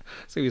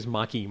 So he was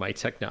mocking my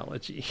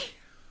technology.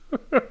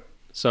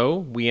 So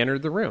we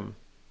entered the room,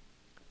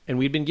 and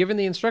we'd been given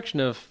the instruction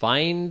of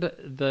find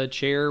the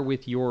chair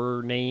with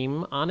your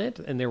name on it,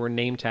 and there were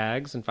name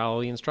tags, and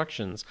follow the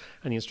instructions.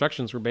 And the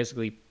instructions were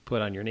basically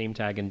put on your name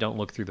tag and don't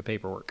look through the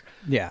paperwork.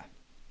 Yeah,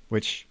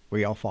 which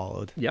we all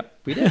followed.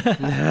 Yep, we did.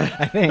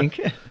 I think.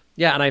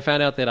 Yeah, and I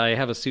found out that I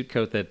have a suit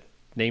coat that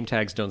name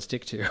tags don't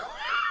stick to.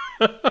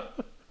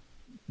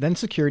 Then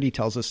security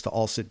tells us to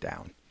all sit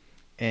down.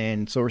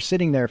 And so we're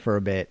sitting there for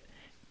a bit.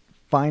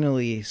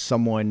 Finally,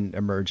 someone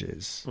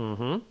emerges.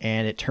 Mm-hmm.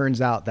 And it turns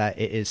out that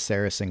it is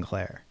Sarah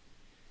Sinclair.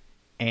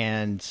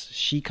 And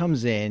she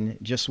comes in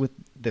just with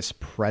this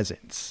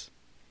presence.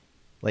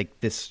 Like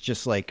this,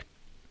 just like,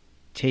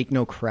 take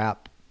no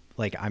crap.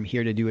 Like, I'm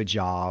here to do a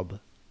job.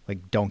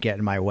 Like, don't get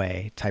in my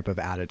way type of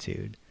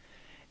attitude.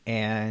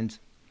 And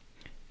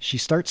she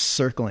starts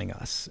circling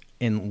us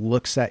and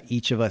looks at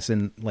each of us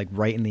in like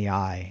right in the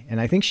eye.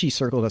 And I think she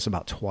circled us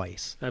about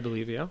twice. I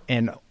believe, yeah.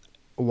 And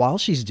while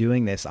she's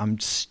doing this, I'm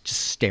just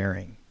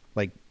staring,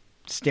 like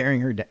staring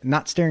her,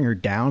 not staring her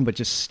down, but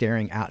just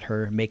staring at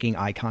her, making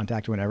eye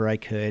contact whenever I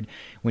could.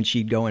 When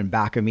she'd go in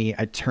back of me,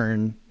 I'd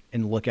turn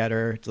and look at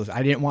her.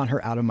 I didn't want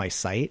her out of my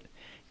sight.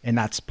 And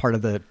that's part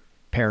of the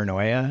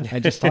paranoia I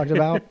just talked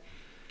about.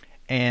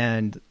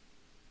 And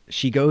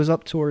she goes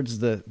up towards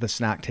the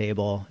snack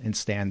table and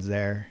stands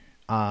there.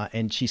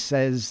 And she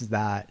says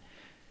that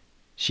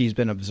she's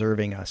been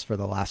observing us for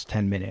the last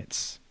 10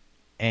 minutes.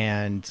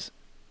 And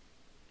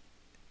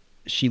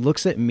she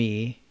looks at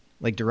me,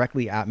 like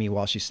directly at me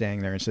while she's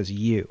standing there and says,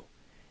 "You."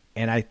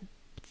 And I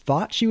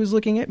thought she was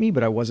looking at me,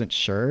 but I wasn't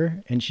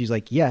sure. And she's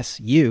like, "Yes,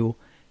 you."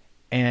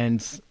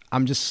 And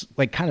I'm just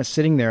like kind of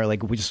sitting there,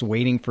 like we're just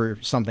waiting for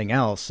something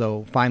else.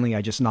 So finally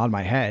I just nod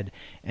my head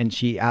and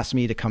she asked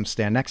me to come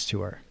stand next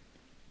to her.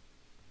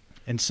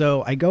 And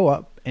so I go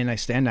up and I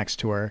stand next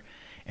to her,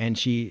 and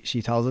she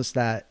tells us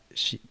that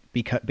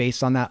because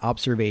based on that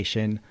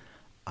observation,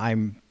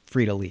 I'm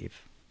free to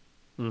leave.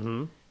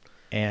 Mm-hmm.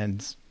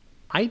 And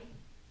I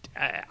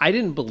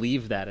didn't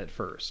believe that at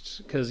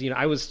first because,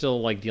 I was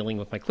still like dealing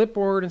with my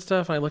clipboard and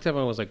stuff. And I looked up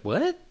and I was like,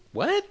 what?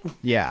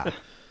 yeah.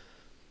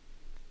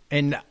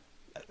 And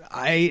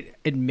I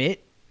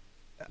admit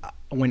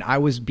when I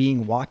was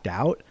being walked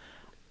out,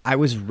 I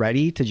was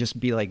ready to just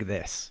be like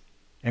this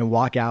and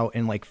walk out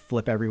and like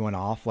flip everyone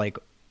off, like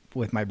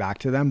with my back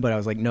to them. But I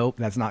was like, nope,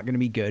 that's not going to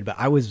be good. But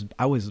I was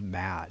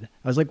mad.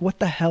 I was like, what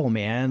the hell,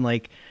 man?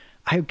 Like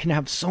I can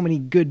have so many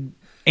good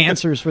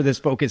answers for this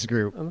focus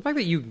group. And the fact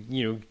that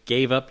you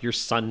gave up your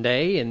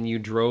Sunday and you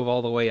drove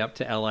all the way up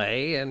to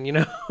LA and,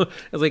 I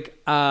was like,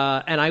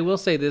 and I will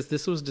say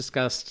this was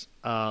discussed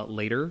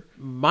later.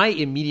 My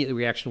immediate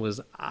reaction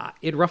was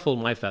it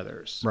ruffled my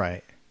feathers.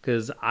 Right.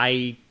 Because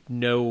I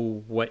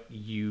know what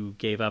you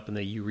gave up and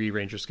that you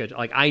rearranged your schedule.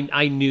 Like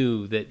I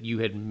knew that you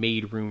had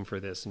made room for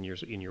this in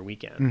your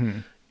weekend. Mm-hmm.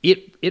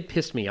 It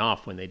pissed me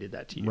off when they did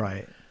that to you.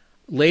 Right.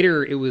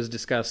 Later, it was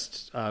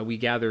discussed. We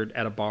gathered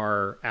at a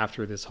bar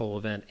after this whole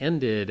event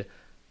ended.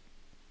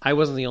 I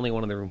wasn't the only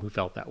one in the room who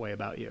felt that way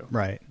about you.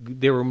 Right.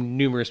 There were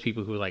numerous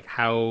people who were like,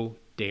 "How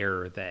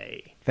dare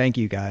they?" Thank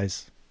you,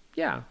 guys.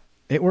 Yeah.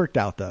 It worked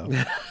out though.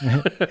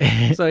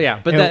 So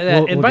yeah,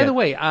 but by the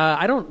way,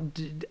 I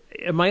don't.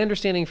 My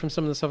understanding from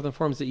some of the stuff in the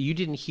forums that you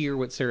didn't hear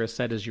what Sarah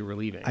said as you were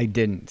leaving. I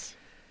didn't.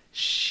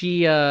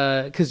 She,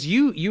 because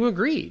you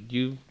agreed,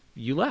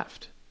 you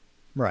left.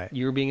 Right.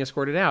 You were being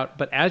escorted out,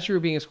 but as you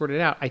were being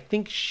escorted out, I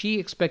think she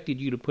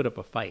expected you to put up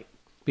a fight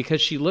because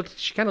she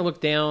kind of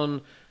looked down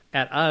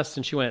at us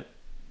and she went,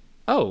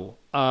 "Oh,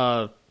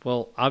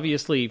 well,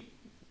 obviously,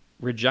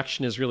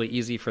 rejection is really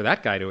easy for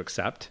that guy to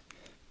accept."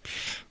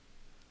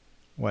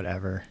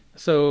 Whatever.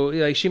 So,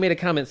 like, she made a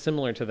comment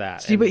similar to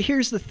that. See, but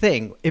here's the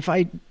thing: if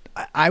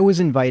I was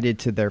invited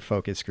to their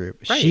focus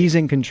group, Right. She's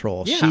in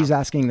control. Yeah. She's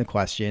asking the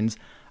questions.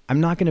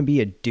 I'm not going to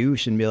be a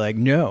douche and be like,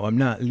 "No, I'm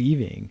not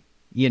leaving."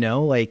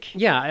 Like.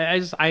 Yeah,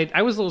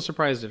 I was a little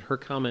surprised at her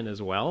comment as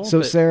well. So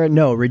but... Sarah,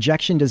 no,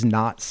 rejection does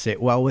not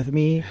sit well with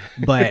me,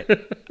 but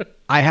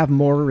I have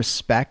more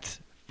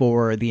respect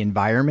for the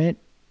environment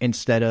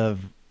instead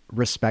of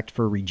respect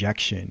for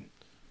rejection.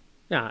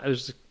 Yeah, it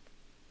was.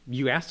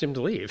 You asked him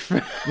to leave.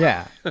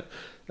 Yeah.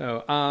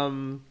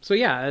 So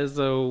yeah, as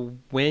though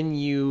when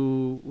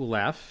you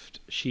left,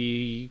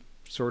 she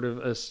sort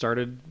of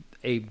started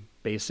a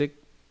basic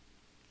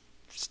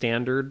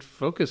standard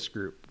focus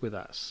group with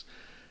us,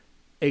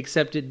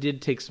 except it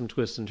did take some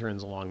twists and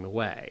turns along the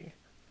way.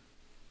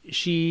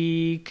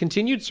 She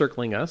continued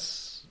circling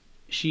us.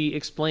 She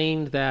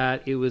explained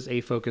that it was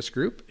a focus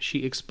group.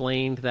 She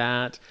explained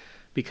that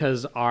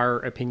because our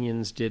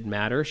opinions did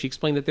matter, she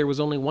explained that there was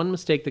only one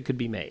mistake that could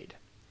be made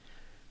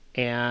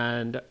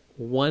and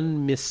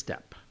one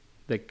misstep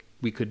that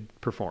we could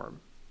perform.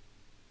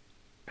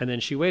 And then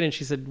she waited and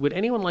she said, "Would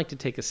anyone like to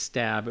take a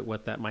stab at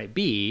what that might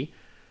be?"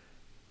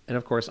 And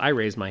of course, I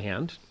raised my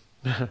hand.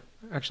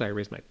 Actually, I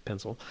raised my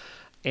pencil.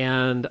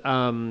 And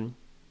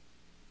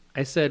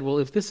I said, well,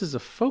 if this is a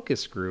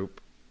focus group,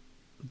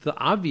 the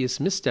obvious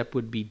misstep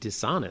would be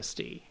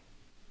dishonesty.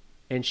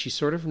 And she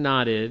sort of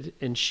nodded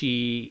and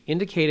she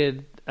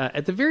indicated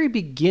at the very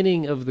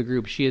beginning of the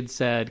group, she had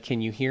said,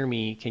 "Can you hear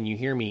me? Can you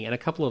hear me?" And a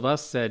couple of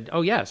us said,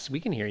 "Oh, yes, we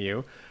can hear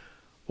you."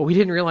 What we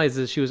didn't realize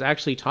is she was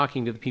actually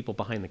talking to the people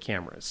behind the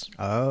cameras.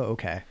 Oh,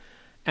 okay.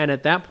 And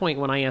at that point,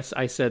 when I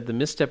said the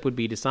misstep would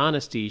be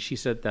dishonesty, she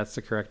said that's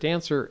the correct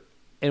answer.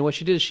 And what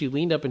she did is she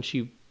leaned up and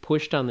she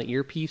pushed on the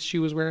earpiece she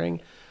was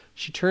wearing.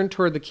 She turned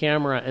toward the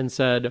camera and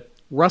said,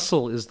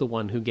 "Russell is the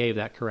one who gave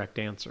that correct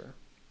answer."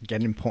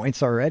 Getting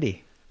points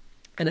already.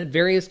 And at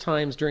various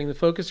times during the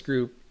focus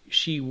group,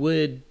 she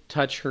would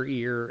touch her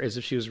ear as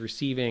if she was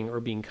receiving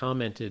or being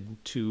commented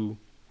to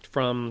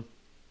from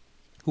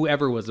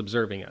whoever was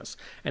observing us.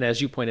 And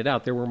as you pointed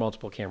out, there were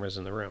multiple cameras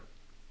in the room.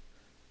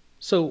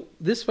 So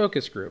this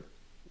focus group,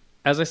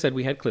 as I said,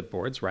 we had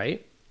clipboards,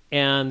 right?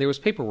 and there was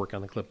paperwork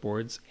on the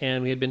clipboards,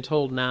 and we had been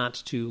told not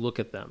to look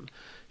at them.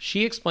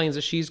 She explains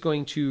that she's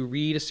going to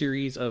read a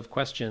series of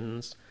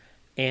questions,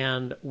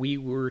 and we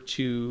were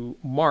to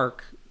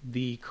mark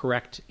the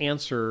correct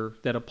answer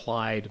that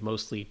applied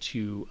mostly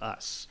to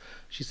us.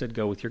 She said,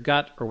 go with your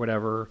gut or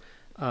whatever,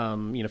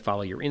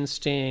 follow your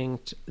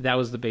instinct. That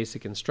was the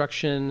basic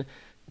instruction.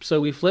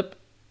 So we flip,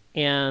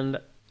 and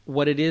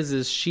what it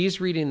is she's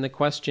reading the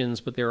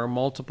questions, but there are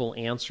multiple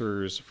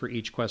answers for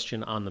each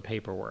question on the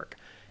paperwork.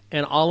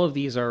 And all of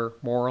these are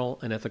moral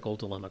and ethical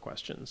dilemma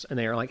questions. And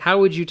they are like, how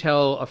would you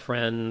tell a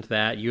friend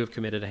that you have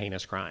committed a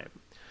heinous crime?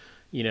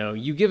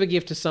 You give a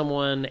gift to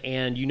someone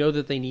and you know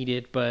that they need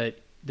it, but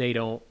they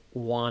don't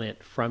want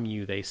it from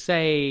you, they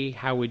say.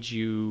 How would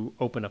you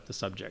open up the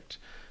subject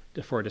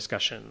for a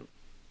discussion?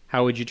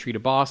 How would you treat a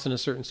boss in a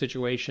certain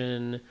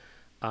situation?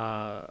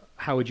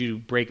 How would you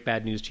break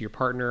bad news to your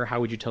partner?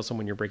 How would you tell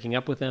someone you're breaking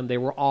up with them? They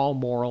were all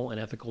moral and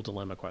ethical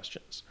dilemma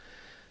questions.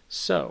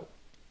 So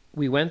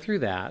we went through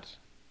that,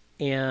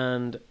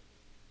 and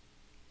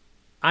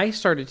I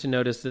started to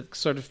notice that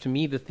sort of to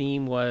me the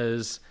theme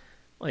was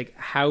like,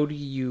 how do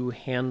you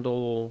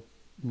handle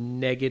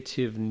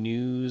negative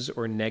news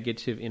or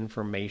negative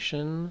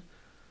information?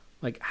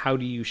 Like, how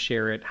do you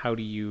share it? How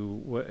do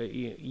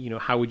you,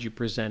 how would you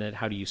present it?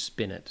 How do you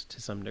spin it to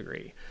some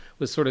degree?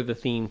 Was sort of the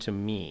theme to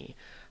me.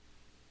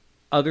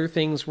 Other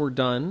things were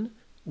done.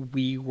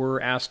 We were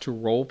asked to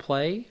role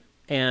play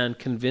and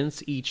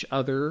convince each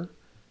other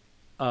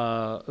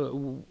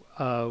how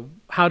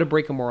to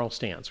break a moral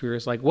stance. We were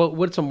just like,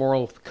 what's a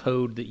moral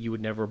code that you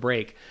would never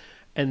break?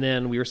 And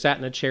then we were sat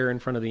in a chair in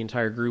front of the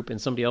entire group,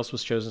 and somebody else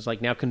was chosen. It's like,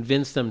 now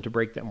convince them to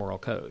break that moral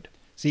code.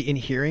 See, in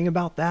hearing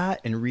about that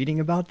and reading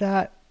about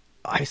that,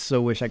 I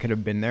so wish I could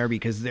have been there,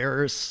 because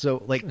there are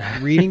so, like,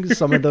 reading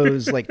some of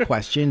those like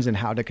questions and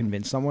how to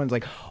convince someone, it's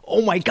like,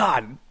 oh my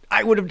God,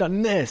 I would have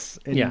done this.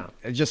 And yeah.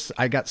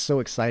 I got so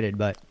excited,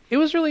 but it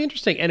was really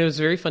interesting. And it was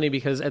very funny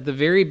because at the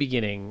very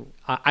beginning,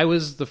 I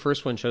was the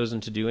first one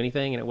chosen to do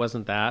anything, and it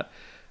wasn't that.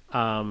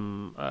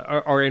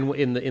 Or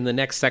in the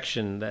next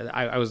section, that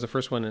I was the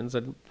first one, and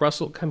said,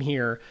 Russell, come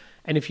here.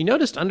 And if you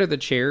noticed under the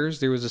chairs,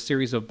 there was a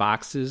series of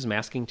boxes,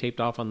 masking taped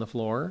off on the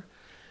floor.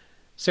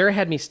 Sarah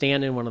had me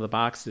stand in one of the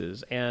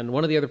boxes, and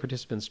one of the other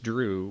participants,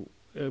 Drew,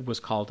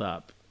 was called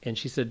up. And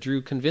she said,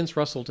 Drew, convince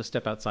Russell to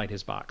step outside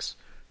his box.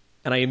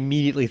 And I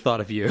immediately thought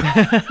of you.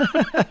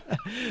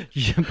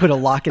 You should put a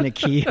lock and a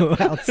key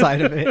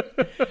outside of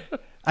it.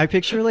 I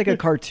picture like a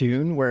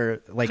cartoon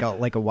where like a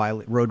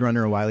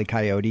Roadrunner or Wile E.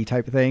 Coyote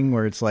type of thing,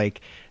 where it's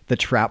like the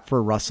trap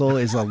for Russell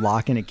is a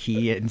lock and a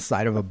key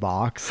inside of a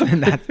box.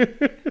 And that's...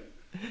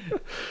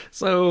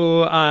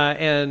 So,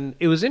 and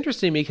it was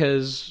interesting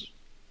because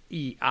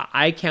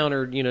I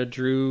countered,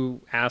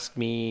 Drew asked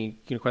me,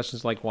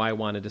 questions like why I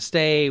wanted to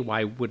stay,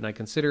 why wouldn't I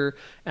consider?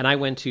 And I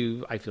went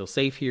to, I feel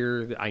safe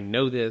here. I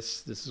know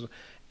this is,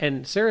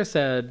 and Sarah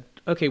said,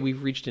 okay,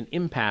 we've reached an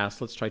impasse.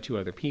 Let's try 2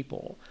 other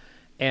people.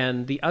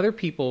 And the other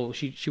people,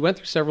 she went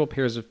through several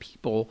pairs of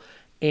people,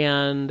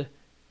 and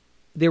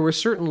there were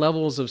certain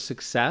levels of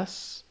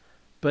success,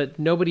 but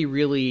nobody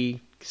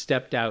really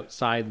stepped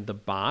outside the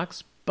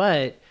box.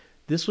 But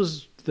this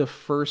was the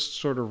first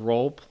sort of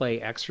role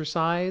play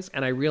exercise,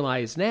 and I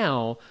realize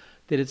now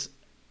that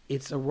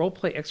it's a role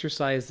play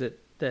exercise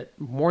that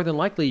more than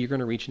likely you're going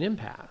to reach an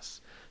impasse.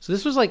 So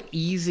this was like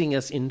easing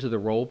us into the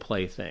role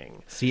play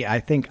thing. See, I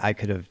think I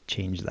could have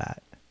changed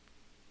that.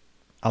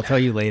 I'll tell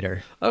you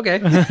later. Okay.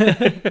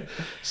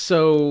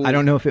 So I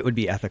don't know if it would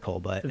be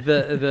ethical, but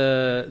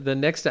the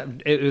next step,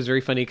 it was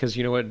very funny because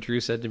you know what Drew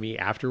said to me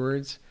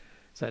afterwards?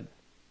 He said,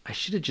 I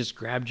should have just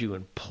grabbed you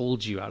and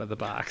pulled you out of the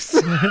box.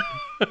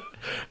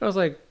 I was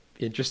like,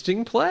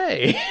 interesting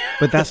play.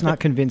 But that's not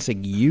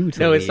convincing you to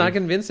No, leave. it's not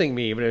convincing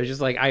me, but it was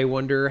just like, I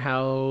wonder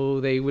how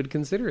they would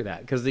consider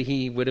that, because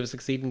he would have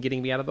succeeded in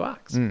getting me out of the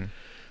box.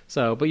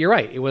 So, but you're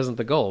right, it wasn't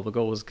the goal. The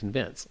goal was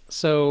convince.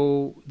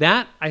 So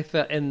that I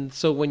thought, and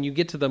so when you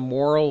get to the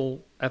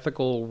moral,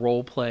 ethical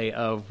role play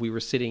of we were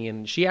sitting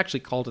in, she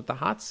actually called it the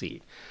hot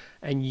seat,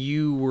 and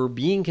you were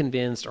being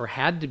convinced or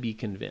had to be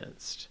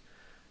convinced.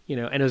 And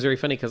it was very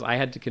funny because I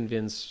had to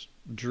convince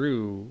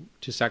Drew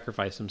to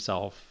sacrifice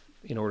himself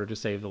in order to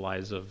save the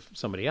lives of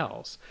somebody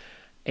else.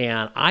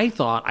 And I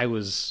thought I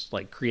was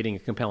like creating a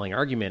compelling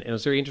argument. And it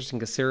was very interesting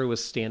because Sarah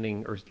was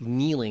standing or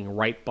kneeling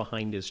right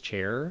behind his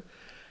chair.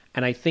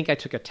 And I think I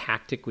took a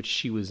tactic which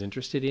she was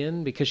interested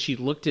in, because she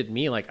looked at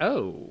me like,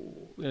 oh,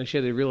 she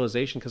had the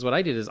realization, because what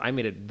I did is I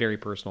made it very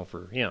personal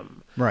for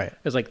him. Right.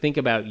 It's like, think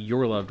about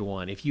your loved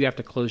one. If you have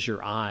to close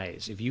your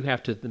eyes, if you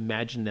have to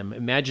imagine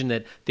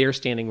that they're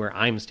standing where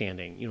I'm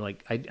standing,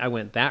 I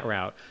went that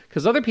route.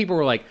 Because other people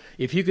were like,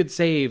 if you could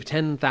save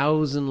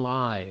 10,000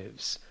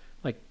 lives,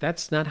 like,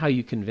 that's not how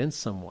you convince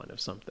someone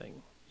of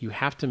something. You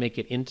have to make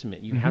it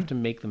intimate. You have to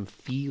make them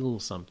feel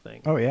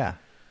something. Oh, yeah.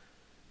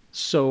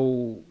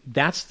 So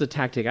that's the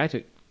tactic I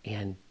took,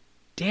 and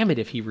damn it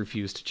if he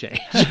refused to change.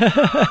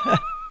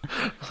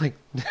 Like,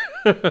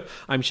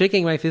 I'm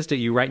shaking my fist at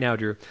you right now,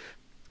 Drew.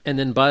 And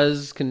then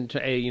Buzz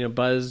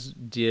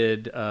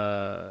did,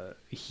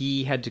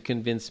 he had to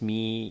convince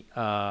me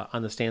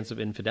on the stance of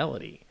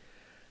infidelity.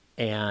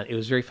 And it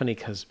was very funny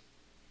because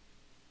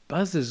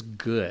Buzz is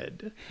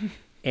good.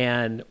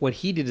 And what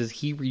he did is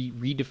he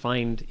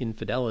redefined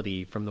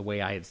infidelity from the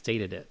way I had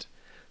stated it.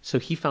 So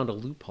he found a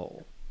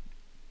loophole.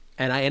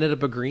 And I ended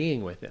up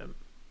agreeing with him.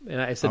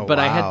 And I said,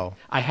 wow.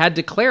 I had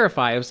to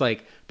clarify. I was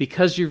like,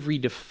 because you've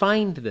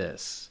redefined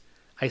this,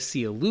 I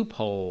see a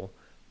loophole,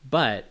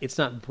 but it's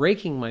not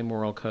breaking my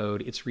moral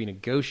code, it's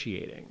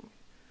renegotiating. It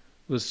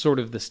was sort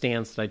of the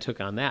stance that I took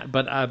on that.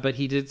 But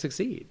he did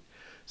succeed.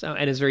 So,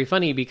 and it's very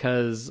funny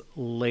because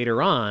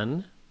later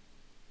on,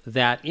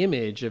 that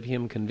image of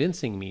him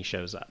convincing me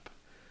shows up.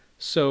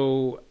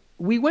 So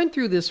we went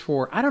through this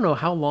for, I don't know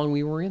how long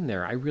we were in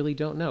there. I really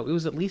don't know. It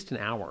was at least an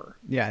hour.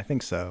 Yeah, I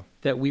think so.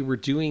 That we were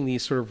doing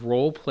these sort of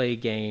role play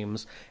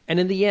games. And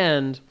in the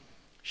end,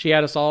 she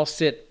had us all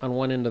sit on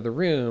one end of the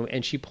room,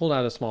 and she pulled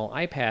out a small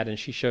iPad and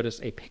she showed us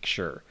a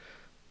picture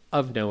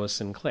of Noah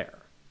Sinclair.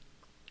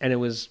 And it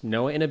was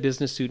Noah in a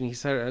business suit, and he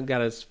sort of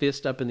got his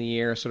fist up in the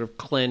air, sort of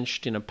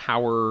clenched in a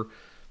power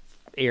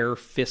air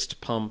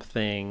fist pump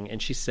thing.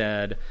 And she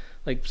said,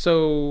 like,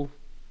 so,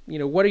 you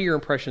know, what are your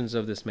impressions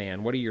of this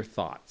man? What are your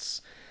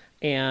thoughts?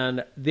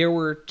 And there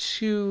were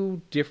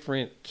two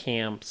different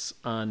camps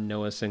on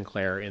Noah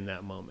Sinclair in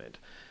that moment.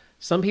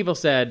 Some people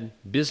said,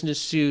 business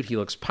suit, he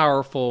looks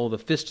powerful. The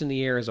fist in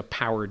the air is a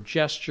power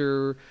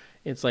gesture.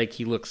 It's like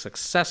he looks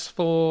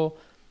successful.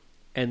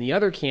 And the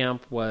other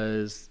camp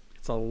was,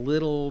 it's a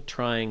little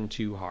trying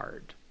too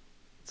hard.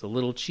 It's a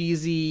little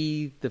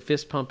cheesy. The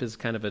fist pump is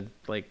kind of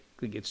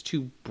it's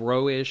too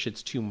bro-ish.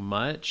 It's too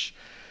much.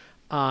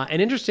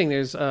 And interesting,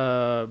 there's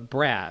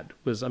Brad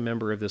was a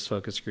member of this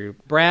focus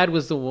group. Brad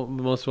was the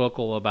most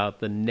vocal about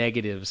the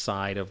negative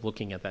side of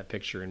looking at that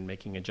picture and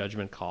making a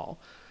judgment call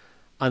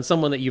on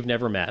someone that you've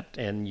never met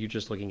and you're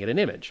just looking at an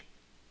image.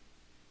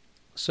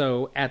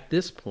 So at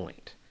this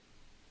point,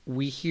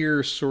 we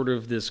hear sort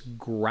of this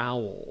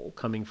growl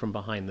coming from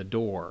behind the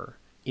door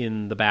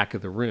in the back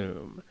of the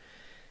room.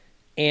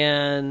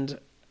 And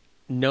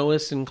Noah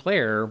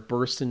Sinclair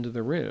bursts into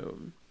the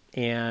room,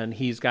 and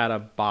he's got a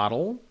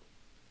bottle,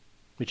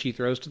 which he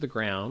throws to the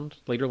ground.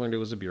 Later learned it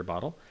was a beer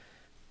bottle.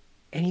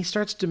 And he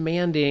starts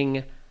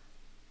demanding,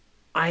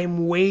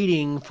 I'm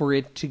waiting for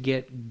it to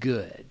get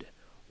good.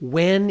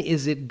 When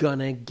is it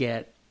gonna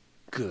get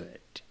good?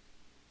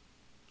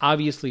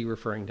 Obviously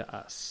referring to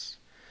us.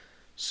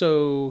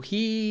 So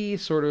he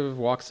sort of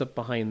walks up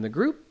behind the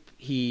group.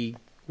 He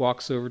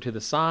walks over to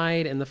the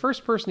side, and the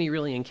first person he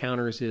really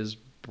encounters is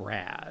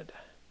Brad,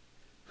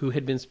 who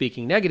had been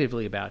speaking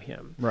negatively about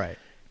him. Right.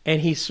 And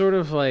he sort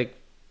of like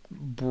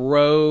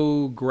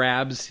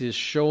grabs his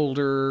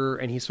shoulder,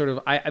 and he sort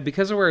of,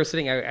 because of where I was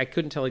sitting, I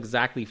couldn't tell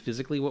exactly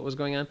physically what was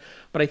going on,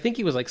 but I think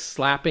he was like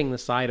slapping the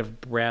side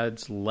of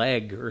Brad's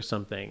leg or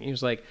something. He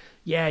was like,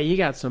 yeah, you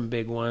got some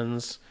big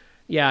ones.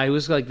 Yeah, it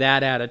was like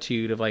that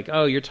attitude of like,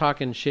 oh, you're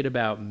talking shit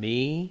about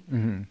me?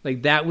 Mm-hmm.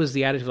 Like that was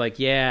the attitude of like,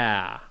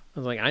 yeah. I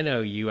was like, I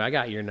know you. I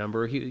got your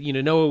number.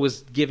 Noah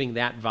was giving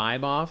that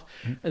vibe off.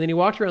 Mm-hmm. And then he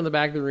walked around the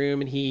back of the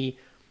room, and he,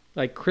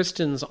 like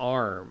Kristen's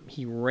arm,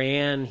 he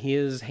ran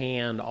his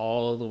hand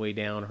all the way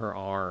down her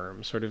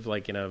arm, sort of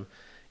like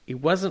it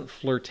wasn't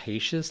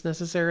flirtatious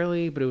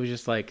necessarily, but it was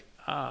just like,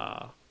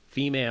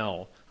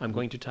 female, I'm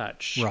going to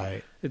touch.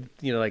 Right.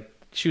 Like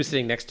she was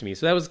sitting next to me.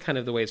 So that was kind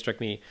of the way it struck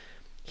me.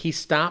 He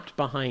stopped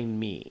behind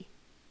me,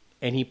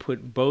 and he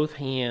put both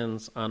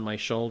hands on my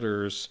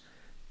shoulders,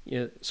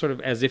 sort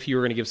of as if you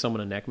were going to give someone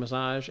a neck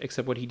massage,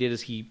 except what he did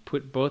is he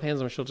put both hands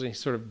on my shoulders and he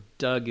sort of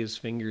dug his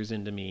fingers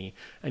into me,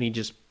 and he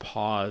just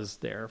paused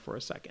there for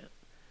a second.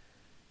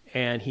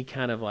 And he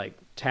kind of like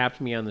tapped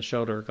me on the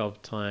shoulder a couple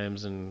of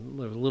times, and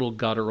a little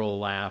guttural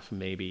laugh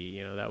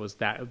maybe. That was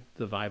the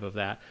vibe of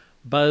that.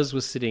 Buzz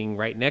was sitting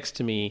right next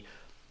to me.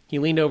 He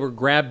leaned over,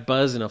 grabbed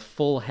Buzz in a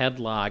full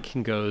headlock,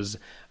 and goes,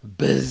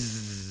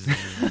 buzz,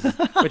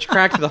 which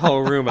cracked the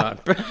whole room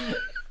up.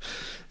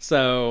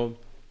 So...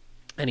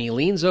 And he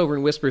leans over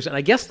and whispers, and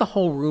I guess the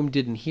whole room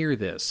didn't hear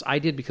this. I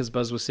did because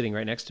Buzz was sitting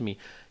right next to me.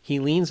 He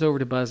leans over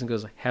to Buzz and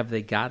goes, have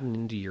they gotten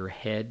into your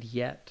head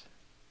yet?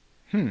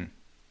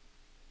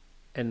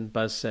 And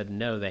Buzz said,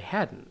 no, they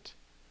hadn't.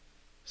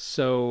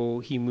 So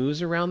he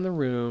moves around the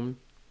room,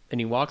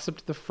 and he walks up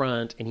to the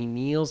front, and he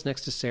kneels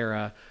next to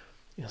Sarah.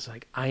 And he's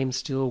like, I'm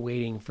still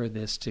waiting for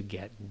this to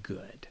get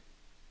good.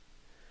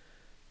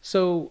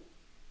 So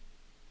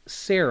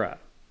Sarah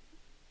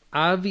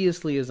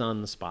obviously is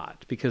on the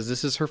spot because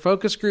this is her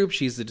focus group.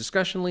 She's the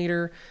discussion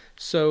leader.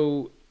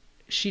 So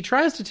she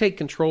tries to take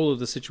control of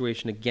the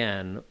situation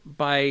again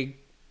by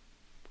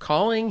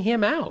calling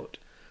him out.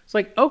 It's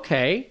like,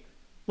 okay,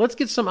 let's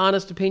get some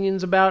honest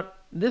opinions about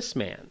this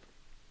man.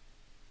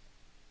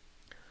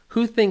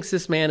 Who thinks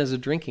this man has a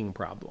drinking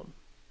problem?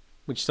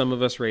 Which some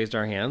of us raised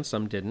our hands,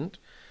 some didn't.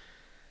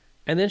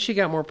 And then she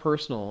got more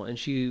personal, and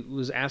she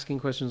was asking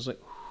questions like,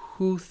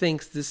 who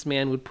thinks this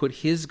man would put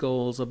his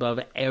goals above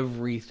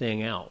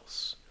everything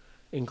else,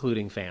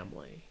 including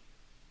family?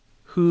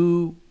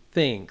 Who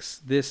thinks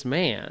this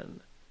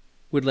man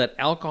would let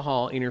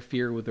alcohol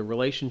interfere with the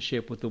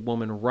relationship with the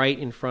woman right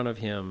in front of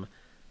him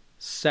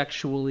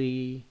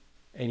sexually,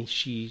 and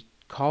she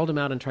called him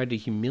out and tried to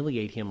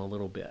humiliate him a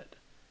little bit.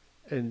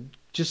 And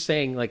just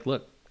saying, like,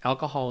 look,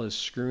 alcohol is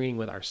screwing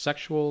with our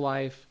sexual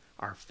life,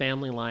 our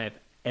family life,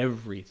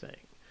 everything.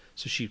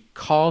 So she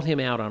called him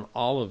out on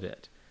all of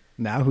it.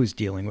 Now who's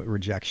dealing with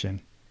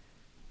rejection?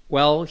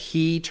 Well,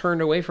 he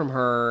turned away from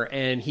her,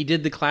 and he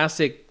did the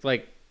classic,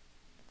 like,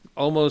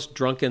 almost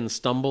drunken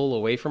stumble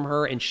away from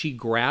her, and she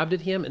grabbed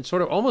at him and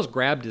sort of almost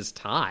grabbed his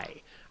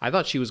tie. I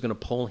thought she was going to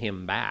pull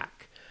him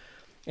back.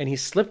 And he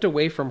slipped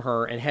away from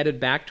her and headed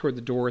back toward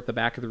the door at the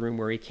back of the room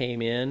where he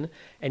came in,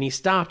 and he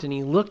stopped and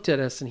he looked at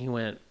us and he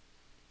went,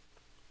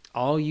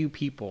 "All you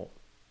people,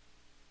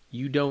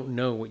 you don't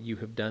know what you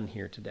have done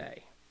here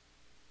today."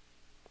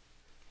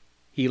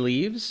 He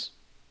leaves,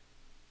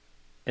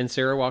 and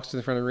Sarah walks to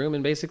the front of the room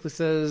and basically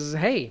says,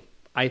 "Hey,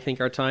 I think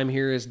our time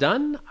here is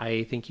done.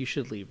 I think you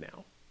should leave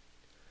now."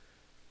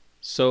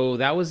 So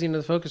that was the end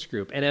of the focus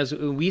group. And as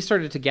we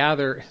started to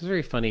gather, it was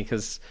very funny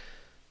because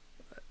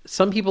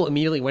some people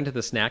immediately went to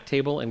the snack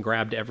table and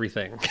grabbed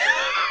everything.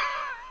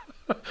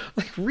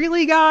 Like,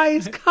 really,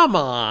 guys? Come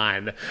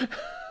on.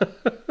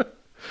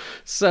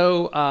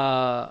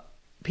 So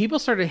people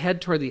started to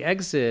head toward the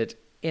exit,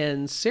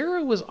 and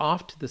Sarah was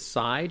off to the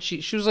side.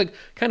 She was like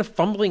kind of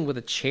fumbling with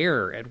a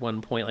chair at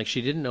one point, like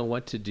she didn't know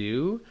what to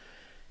do.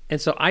 And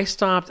so I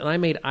stopped and I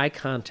made eye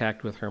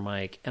contact with her,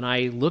 Mike, and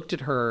I looked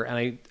at her,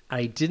 and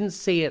I didn't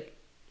say it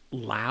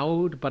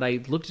loud, but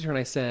I looked at her and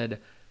I said,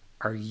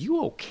 "Are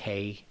you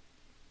okay?"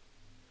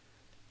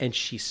 And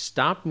she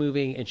stopped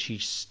moving and she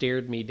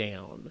stared me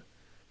down.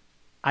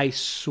 I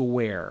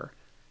swear,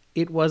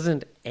 it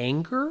wasn't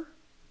anger.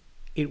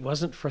 It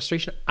wasn't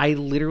frustration. I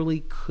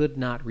literally could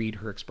not read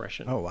her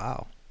expression. Oh,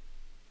 wow.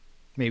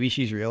 Maybe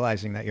she's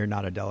realizing that you're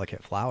not a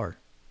delicate flower.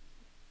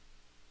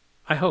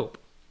 I hope.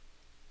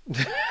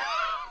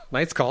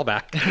 Nice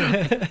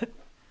callback.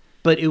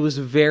 But it was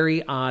a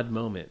very odd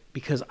moment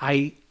because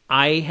I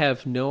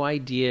have no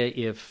idea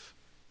if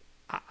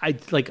I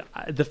like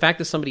the fact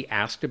that somebody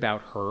asked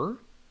about her.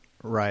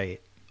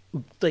 Right.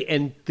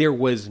 And there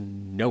was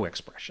no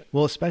expression.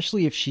 Well,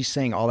 especially if she's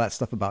saying all that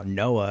stuff about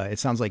Noah, it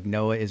sounds like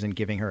Noah isn't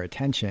giving her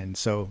attention.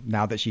 So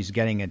now that she's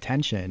getting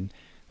attention,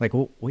 like,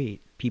 well,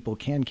 wait, people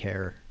can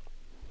care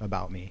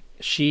about me.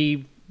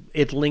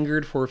 It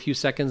lingered for a few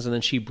seconds, and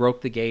then she broke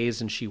the gaze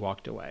and she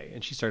walked away,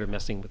 and she started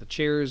messing with the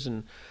chairs,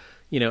 and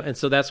and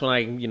so that's when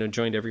I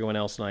joined everyone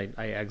else, and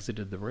I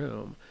exited the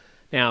room.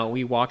 Now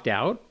we walked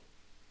out,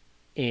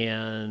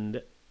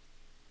 and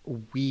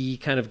we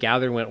kind of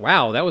gathered and went,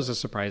 wow, that was a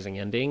surprising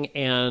ending.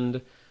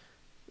 And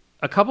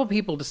a couple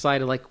people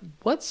decided, like,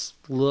 let's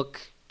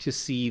look to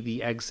see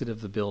the exit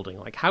of the building.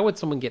 Like, how would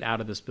someone get out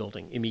of this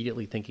building?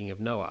 Immediately thinking of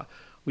Noah.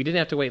 We didn't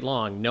have to wait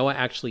long. Noah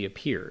actually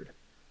appeared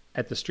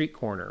at the street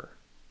corner,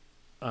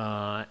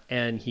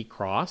 and he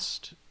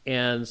crossed.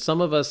 And some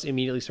of us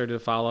immediately started to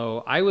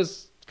follow. I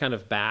was kind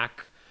of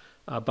back.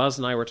 Buzz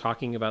and I were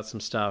talking about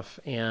some stuff,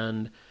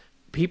 and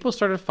people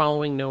started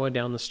following Noah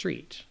down the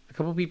street. A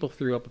couple people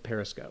threw up a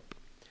periscope,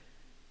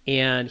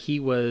 and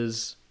he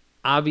was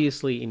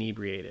obviously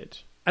inebriated.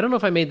 I don't know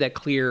if I made that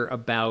clear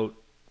about,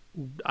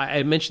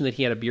 I mentioned that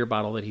he had a beer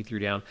bottle that he threw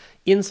down.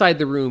 Inside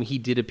the room, he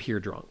did appear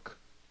drunk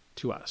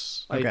to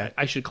us. Okay.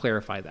 I should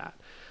clarify that.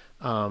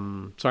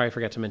 Sorry, I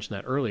forgot to mention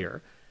that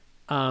earlier.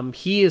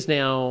 He is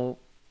now,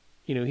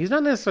 he's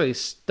not necessarily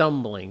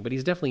stumbling, but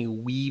he's definitely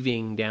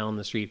weaving down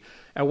the street.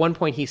 At one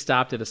point, he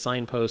stopped at a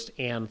signpost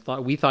and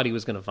we thought he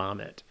was going to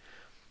vomit.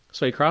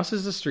 So he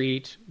crosses the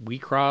street, we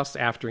cross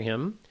after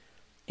him,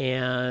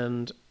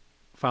 and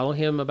follow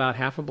him about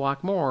half a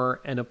block more,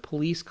 and a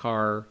police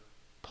car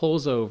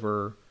pulls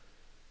over,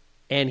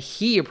 and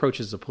he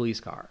approaches the police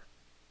car.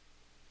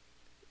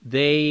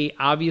 They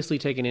obviously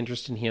take an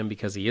interest in him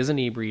because he is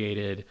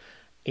inebriated,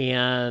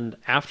 and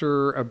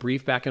after a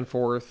brief back and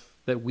forth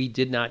that we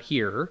did not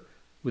hear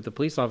with the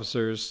police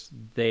officers,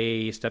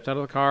 they stepped out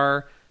of the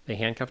car, they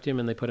handcuffed him,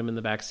 and they put him in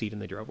the back seat, and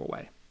they drove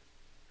away.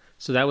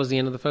 So that was the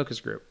end of the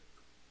focus group.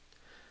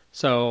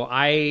 So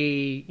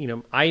I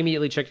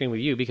immediately checked in with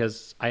you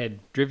because I had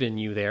driven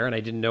you there and I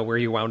didn't know where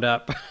you wound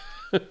up.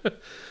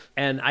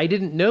 And I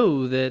didn't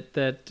know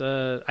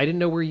that I didn't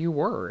know where you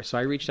were. So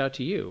I reached out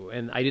to you,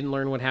 and I didn't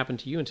learn what happened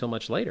to you until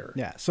much later.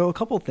 Yeah. So a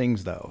couple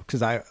things though,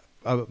 because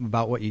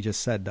about what you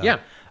just said though. Yeah.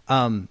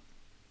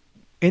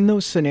 In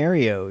those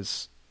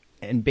scenarios,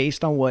 and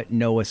based on what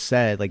Noah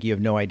said, like, you have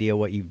no idea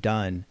what you've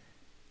done.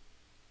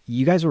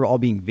 You guys were all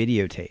being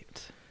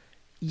videotaped.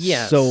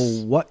 Yes. So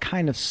what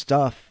kind of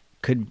stuff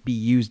could be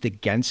used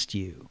against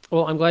you?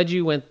 Well, I'm glad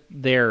you went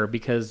there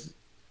because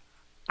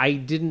I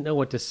didn't know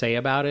what to say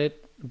about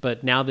it.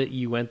 But now that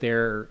you went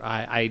there,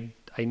 I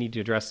need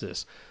to address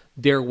this.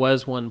 There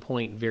was one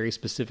point very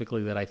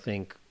specifically that I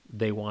think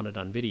they wanted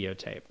on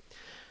videotape.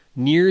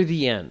 Near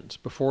the end,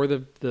 before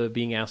the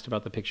being asked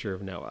about the picture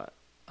of Noah,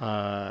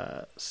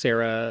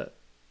 Sarah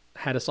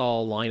had us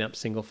all line up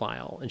single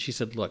file. And she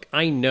said, look,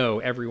 I know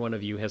every one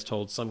of you has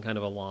told some kind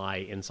of a lie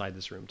inside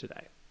this room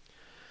today.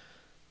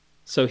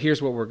 So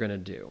here's what we're going to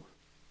do.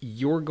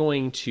 you're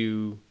going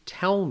to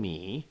tell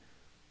me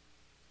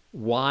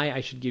why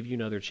I should give you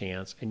another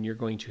chance, and you're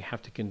going to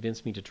have to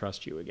convince me to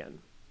trust you again.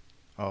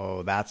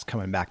 Oh, that's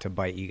coming back to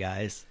bite you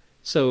guys.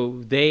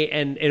 So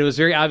and it was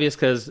very obvious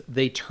because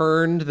they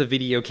turned the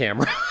video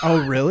camera.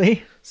 Oh,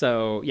 really?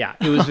 So yeah,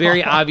 it was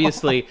very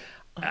obviously.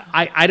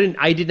 I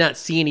did not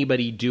see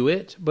anybody do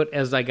it, but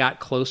as I got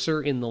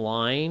closer in the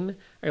line,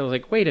 I was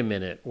like, wait a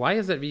minute, why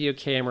is that video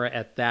camera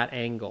at that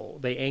angle?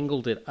 They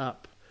angled it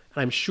up,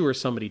 and I'm sure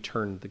somebody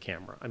turned the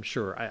camera. I'm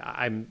sure.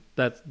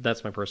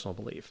 That's my personal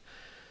belief.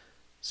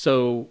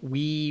 So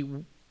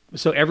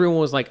everyone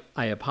was like,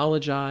 I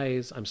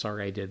apologize. I'm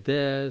sorry I did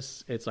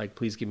this. It's like,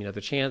 please give me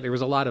another chance. There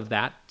was a lot of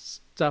that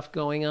stuff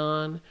going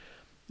on.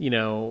 You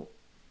know,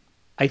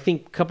 I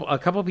think a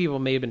couple of people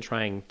may have been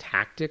trying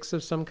tactics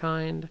of some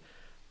kind.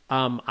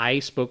 I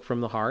spoke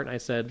from the heart. I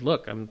said,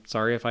 look, I'm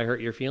sorry if I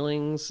hurt your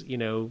feelings. You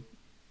know,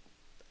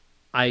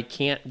 I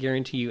can't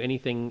guarantee you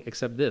anything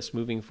except this.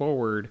 Moving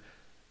forward,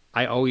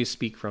 I always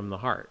speak from the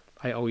heart.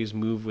 I always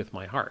move with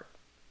my heart.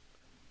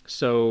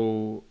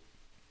 So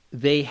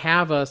they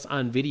have us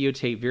on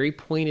videotape very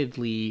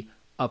pointedly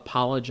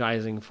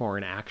apologizing for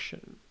an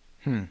action.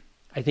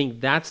 I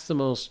think that's the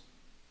most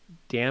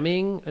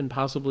damning and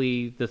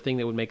possibly the thing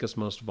that would make us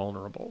most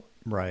vulnerable.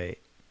 Right.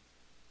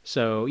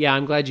 So, yeah,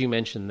 I'm glad you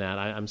mentioned that.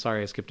 I'm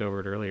sorry I skipped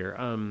over it earlier.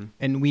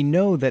 And we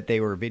know that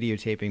they were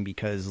videotaping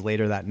because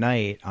later that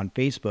night on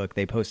Facebook,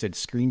 they posted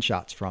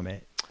screenshots from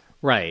it.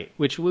 Right,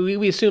 which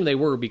we assume they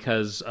were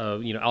because,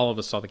 all of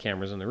us saw the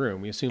cameras in the room.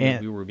 We assumed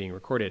that we were being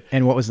recorded.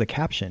 And what was the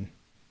caption?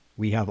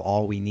 We have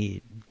all we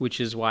need. Which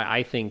is why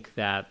I think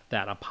that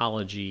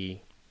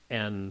apology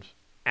and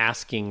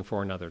asking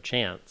for another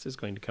chance is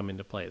going to come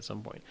into play at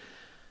some point.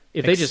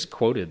 If they just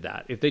quoted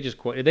that,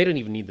 they don't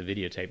even need the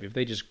videotape. If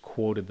they just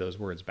quoted those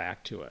words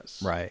back to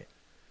us. Right.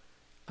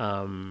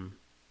 And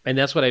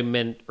that's what I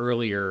meant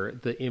earlier.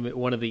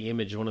 One of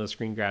the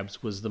screen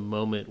grabs was the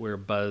moment where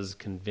Buzz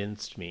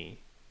convinced me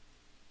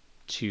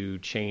to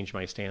change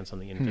my stance on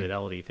the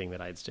infidelity thing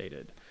that I'd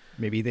stated.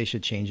 Maybe they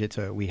should change it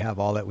to we have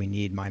all that we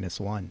need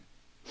 -1.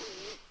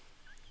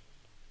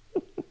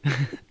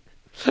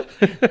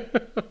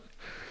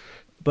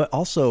 But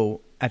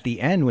also at the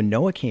end when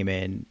Noah came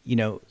in,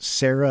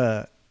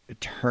 Sarah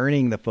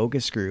turning the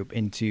focus group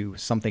into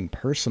something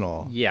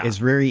personal is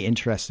very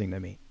interesting to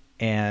me.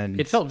 And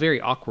it felt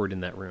very awkward in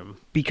that room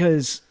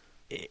because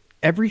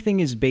everything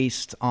is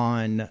based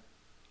on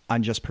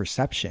just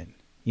perception.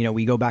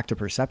 We go back to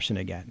perception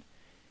again.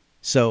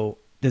 So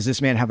does this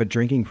man have a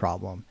drinking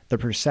problem? The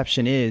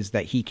perception is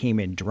that he came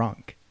in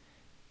drunk.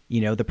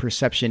 The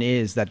perception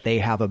is that they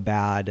have a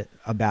bad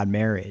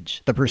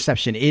marriage. The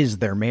perception is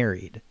they're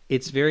married.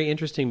 It's very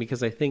interesting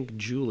because I think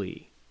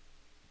Julie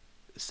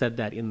said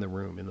that in the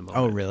room in the moment.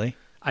 Oh, really?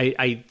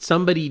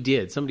 Somebody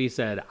did. Somebody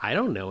said, I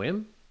don't know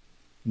him.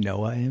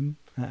 Noah him?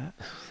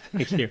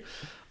 Thank you.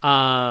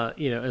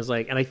 It was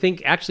like, and I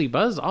think actually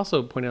Buzz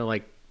also pointed out,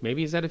 like,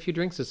 maybe he's had a few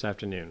drinks this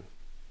afternoon.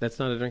 That's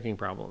not a drinking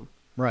problem.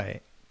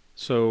 Right.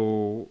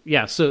 So,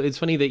 yeah, so it's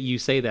funny that you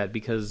say that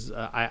because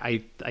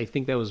I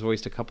think that was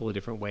voiced a couple of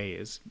different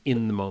ways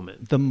in the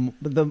moment.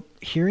 The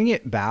hearing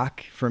it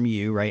back from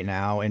you right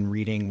now and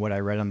reading what I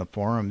read on the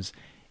forums,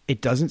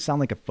 it doesn't sound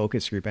like a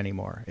focus group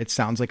anymore. It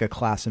sounds like a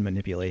class in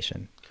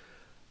manipulation.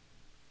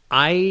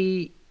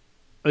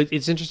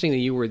 It's interesting that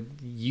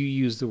you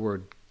used the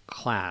word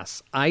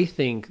class. I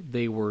think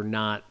they were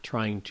not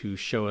trying to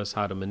show us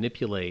how to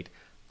manipulate.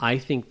 I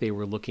think they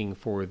were looking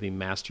for the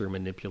master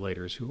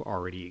manipulators who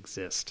already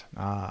exist.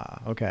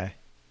 Ah, okay.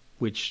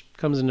 Which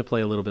comes into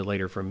play a little bit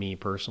later for me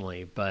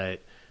personally,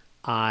 but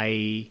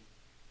I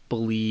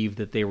believe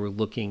that they were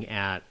looking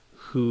at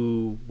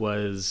who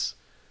was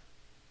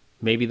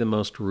maybe the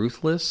most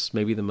ruthless,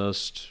 maybe the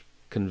most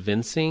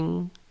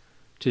convincing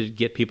to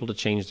get people to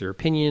change their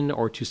opinion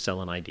or to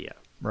sell an idea.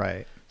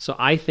 Right. So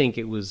I think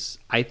it was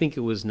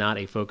not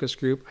a focus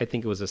group. I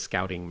think it was a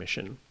scouting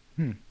mission.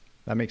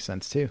 That makes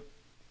sense too.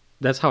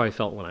 That's how I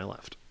felt when I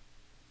left.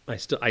 I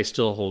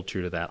still hold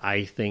true to that.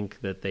 I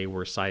think that they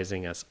were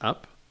sizing us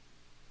up,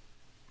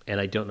 and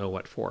I don't know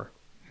what for.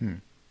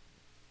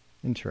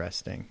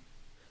 Interesting.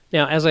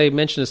 Now, as I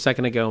mentioned a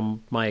second ago,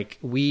 Mike,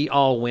 we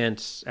all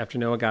went, after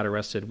Noah got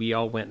arrested, we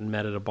all went and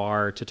met at a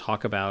bar to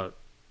talk about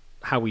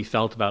how we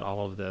felt about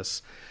all of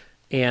this.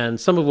 And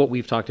some of what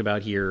we've talked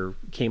about here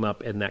came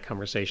up in that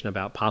conversation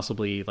about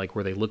possibly, like,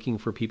 were they looking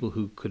for people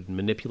who could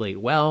manipulate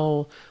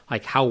well?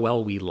 Like, how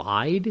well we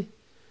lied?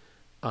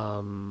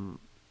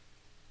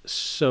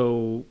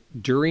 So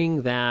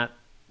during that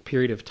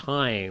period of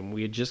time,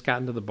 we had just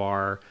gotten to the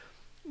bar,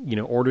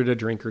 ordered a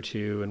drink or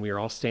two, and we were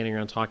all standing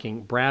around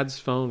talking. Brad's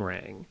phone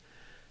rang,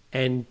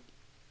 and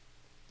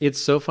it's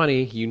so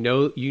funny. You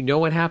know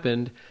what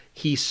happened.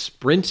 He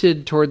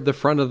sprinted toward the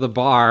front of the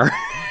bar.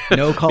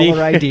 No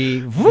caller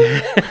ID.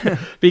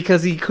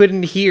 Because he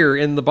couldn't hear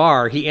in the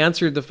bar. He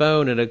answered the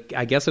phone, and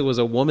I guess it was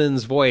a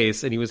woman's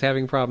voice, and he was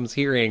having problems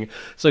hearing.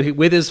 So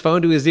with his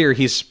phone to his ear,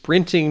 he's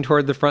sprinting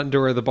toward the front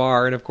door of the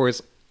bar. And, of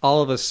course,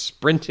 all of us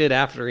sprinted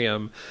after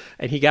him,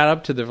 and he got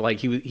up to the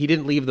he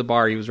didn't leave the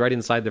bar. He was right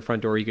inside the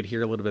front door. You could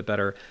hear a little bit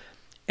better.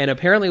 And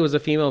apparently it was a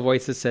female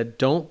voice that said,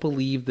 "Don't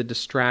believe the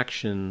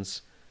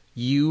distractions.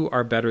 You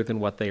are better than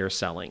what they are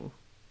selling."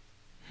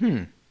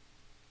 And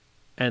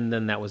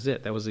then that was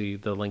it. That was the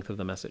length of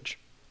the message.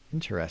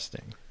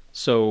 Interesting.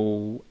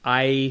 So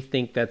I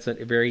think that's a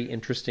very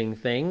interesting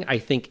thing. I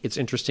think it's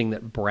interesting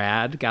that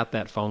Brad got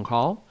that phone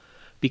call,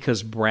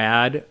 because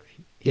Brad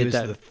He was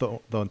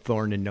the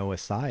thorn in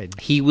Noah's side.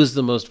 He was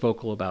the most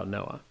vocal about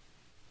Noah.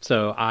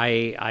 So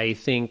I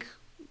think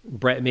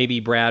maybe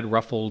Brad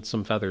ruffled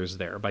some feathers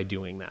there by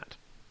doing that.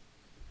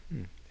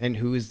 And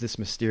who is this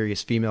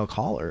mysterious female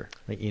caller?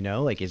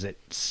 Is it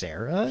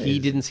Sarah? He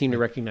didn't seem to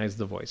recognize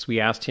the voice. We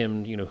asked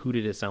him, who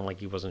did it sound like?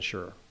 He wasn't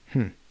sure.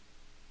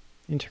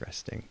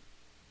 Interesting.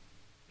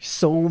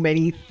 So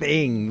many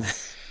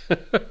things.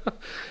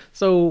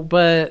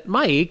 But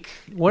Mike,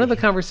 one of the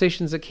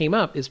conversations that came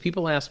up is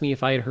people asked me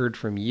if I had heard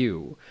from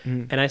you.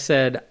 And I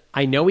said,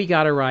 I know he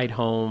got a ride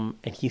home,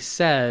 and he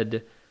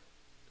said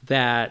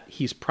that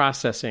he's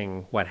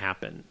processing what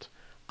happened.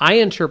 I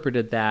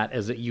interpreted that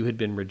as that you had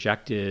been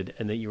rejected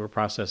and that you were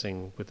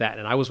processing with that.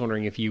 And I was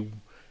wondering if you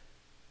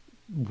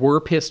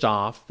were pissed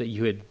off that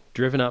you had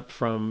driven up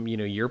from,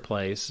 your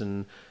place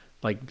and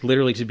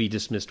literally to be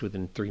dismissed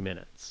within 3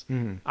 minutes.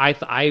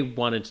 I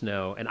wanted to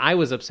know, and I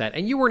was upset,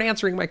 and you weren't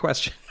answering my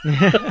question.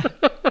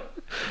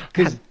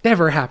 Because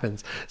never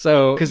happens.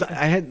 So because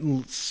I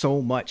had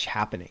so much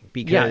happening.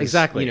 Because yeah,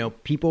 exactly.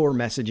 People were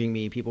messaging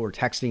me, people were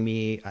texting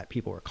me,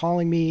 people were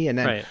calling me, and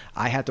then Right.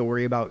 I had to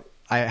worry about.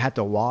 I had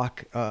to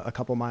walk a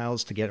couple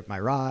miles to get my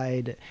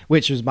ride,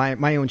 which was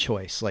my own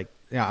choice.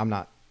 I'm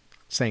not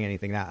saying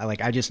anything that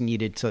I just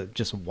needed to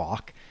just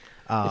walk.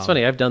 It's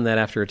funny. I've done that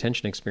after a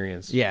tension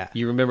experience. Yeah.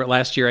 You remember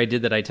last year I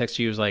did that. I texted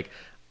you. It was like,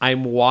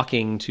 I'm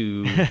walking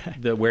to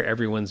where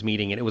everyone's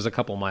meeting, and it was a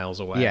couple miles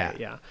away.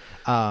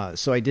 Yeah.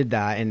 So I did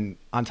that. And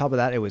on top of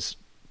that, it was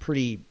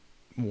pretty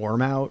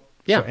warm out.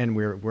 Yeah. And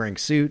we were wearing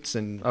suits.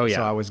 And Oh, yeah.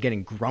 so I was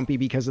getting grumpy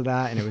because of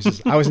that. And it was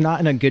just, I was not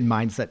in a good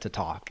mindset to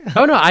talk.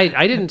 Oh, no,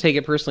 I didn't take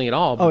it personally at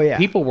all. But Oh, yeah.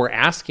 People were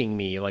asking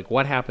me,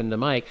 what happened to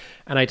Mike?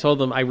 And I told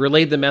them, I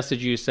relayed the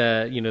message you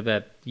said,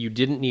 that you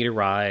didn't need a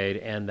ride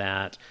and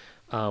that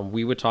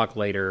we would talk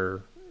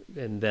later.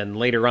 And then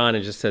later on,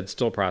 it just said,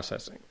 still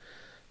processing.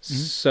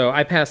 So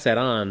I passed that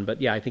on.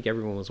 But yeah, I think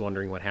everyone was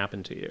wondering what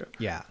happened to you.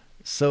 Yeah.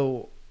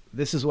 So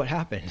this is what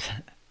happened.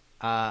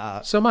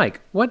 So,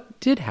 Mike, what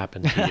did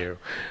happen to you?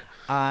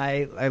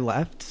 I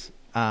left,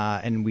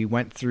 and we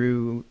went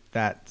through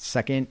that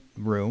second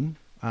room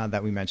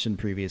that we mentioned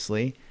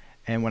previously.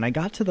 And when I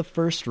got to the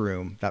first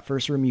room, that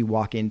first room you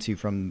walk into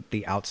from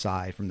the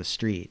outside, from the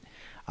street,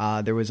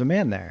 there was a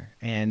man there,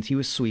 and he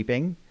was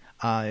sweeping,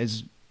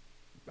 is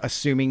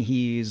assuming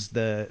he's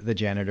the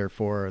janitor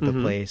for the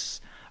place.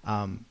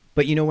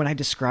 But when I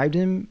described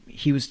him,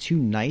 he was too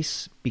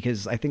nice,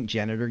 because I think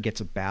janitor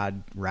gets a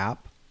bad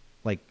rap.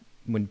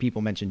 When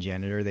people mention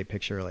janitor, they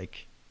picture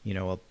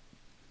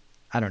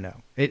I don't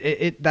know.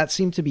 That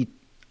seemed to be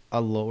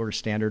a lower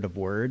standard of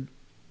word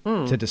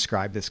to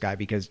describe this guy,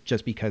 because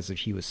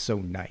he was so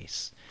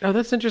nice. Oh,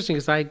 that's interesting,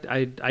 because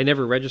I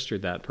never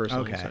registered that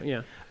personally. Okay. So,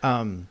 yeah. I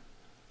don't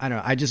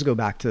know. I just go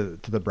back to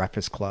the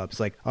breakfast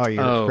clubs.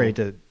 You're afraid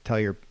to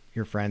tell your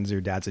friends your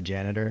dad's a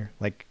janitor.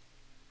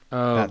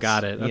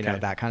 Got it. Okay.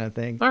 That kind of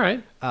thing. All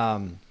right.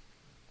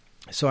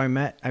 So I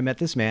met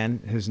this man.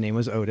 His name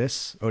was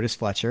Otis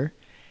Fletcher,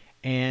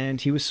 and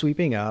he was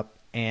sweeping up.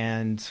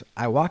 And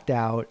I walked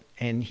out,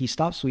 and he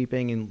stopped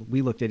sweeping, and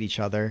we looked at each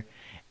other,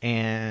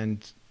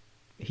 and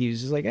he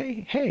was just like,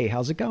 hey,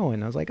 how's it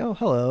going? I was like, oh,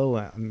 hello.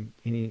 And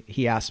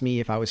he asked me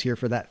if I was here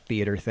for that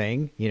theater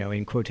thing,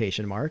 in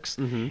quotation marks.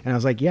 And I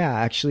was like, yeah,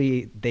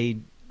 actually,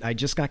 I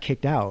just got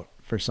kicked out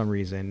for some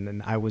reason,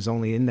 and I was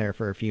only in there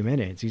for a few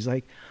minutes. He's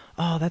like,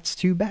 oh, that's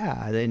too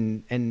bad.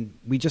 And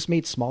we just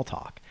made small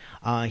talk.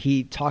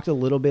 He talked a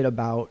little bit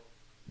about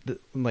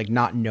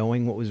not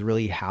knowing what was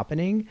really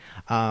happening.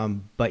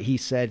 But he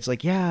said, it's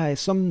like, yeah,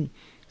 some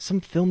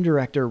film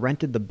director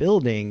rented the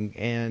building,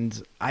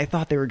 and I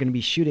thought they were going to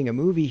be shooting a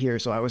movie here.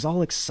 So I was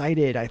all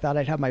excited. I thought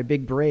I'd have my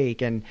big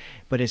break.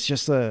 But it's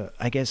just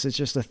I guess it's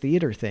just a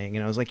theater thing.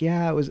 And I was like,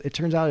 yeah, it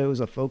turns out it was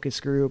a focus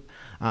group.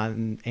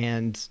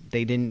 And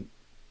they didn't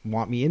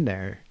want me in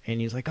there. And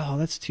he's like, oh,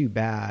 that's too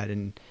bad.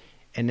 And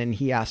then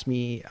he asked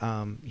me,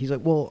 he's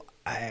like, well,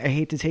 I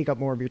hate to take up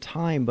more of your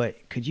time,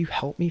 but could you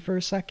help me for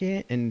a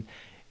second?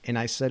 And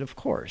I said, of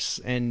course.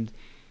 And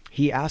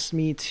he asked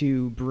me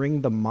to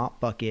bring the mop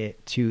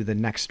bucket to the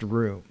next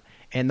room.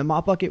 And the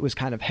mop bucket was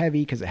kind of heavy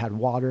because it had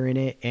water in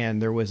it,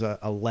 and there was a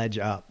ledge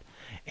up.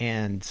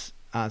 And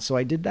so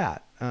I did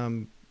that.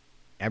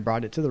 I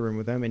brought it to the room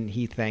with him, and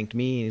he thanked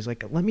me. And he's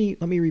like, let me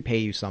repay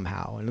you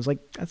somehow. And I was like,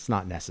 that's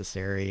not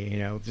necessary.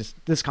 Just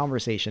this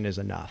conversation is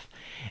enough.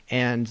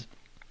 And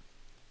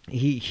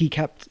he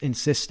kept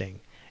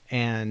insisting.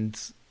 And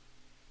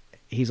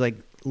he's like,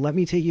 let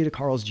me take you to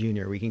Carl's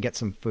Jr. We can get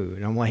some food.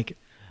 And I'm like,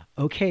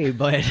 okay,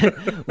 but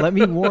let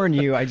me warn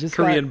you, I just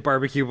Korean got,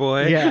 barbecue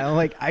boy. yeah,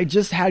 like I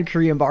just had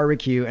Korean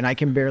barbecue and I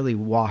can barely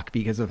walk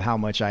because of how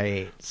much I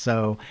ate.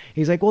 So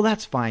he's like, well,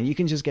 that's fine. You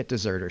can just get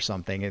dessert or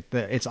something.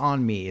 It's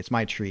on me. It's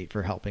my treat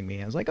for helping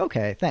me. I was like,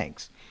 okay,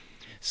 thanks.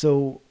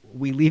 So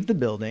we leave the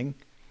building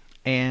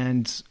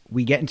and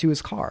we get into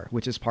his car,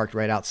 which is parked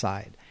right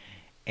outside.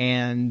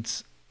 And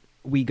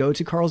we go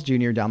to Carl's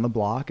Jr. down the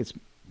block. It's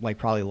like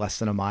probably less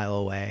than a mile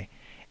away.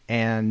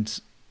 And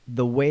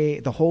the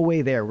whole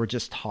way there, we're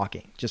just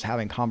talking, just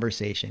having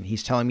conversation.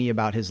 He's telling me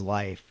about his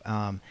life,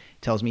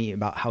 tells me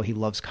about how he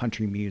loves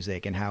country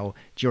music and how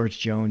George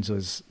Jones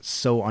was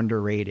so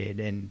underrated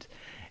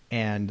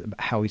and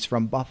how he's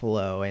from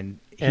Buffalo. And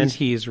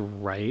he's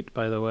right,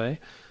 by the way.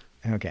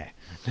 Okay.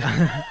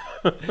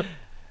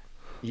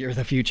 You're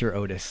the future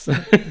Otis.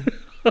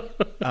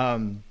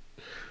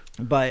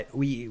 But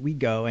we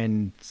go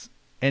and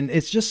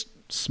it's just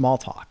small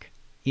talk.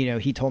 You know,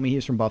 he told me he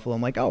was from Buffalo.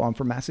 I'm like, oh, I'm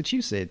from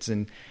Massachusetts.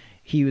 And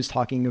he was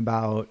talking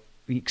about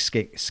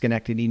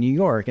Schenectady, New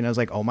York. And I was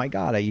like, oh my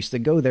God, I used to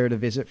go there to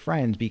visit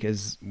friends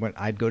because when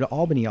I'd go to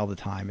Albany all the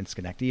time and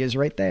Schenectady is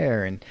right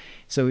there. And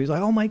so he was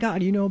like, oh my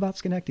God, you know about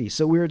Schenectady.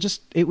 So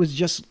it was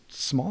just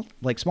small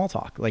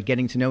talk, like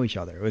getting to know each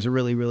other. It was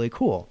really, really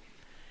cool.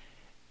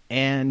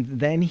 And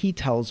then he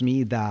tells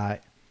me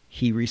that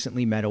he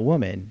recently met a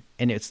woman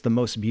and it's the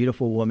most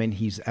beautiful woman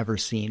he's ever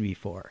seen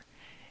before.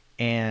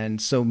 And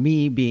so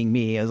me being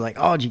me, I was like,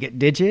 oh, did you get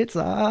digits?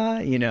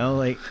 You know,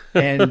 like,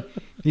 and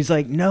he's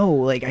like, no,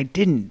 like I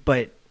didn't,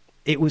 but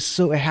it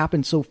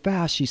happened so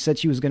fast. She said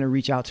she was going to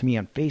reach out to me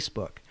on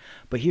Facebook,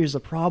 but here's the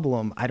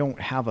problem. I don't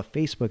have a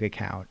Facebook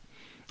account.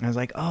 And I was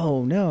like,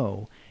 oh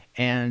no.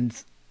 And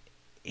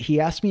he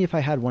asked me if I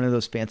had one of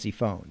those fancy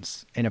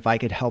phones and if I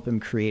could help him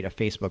create a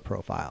Facebook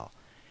profile.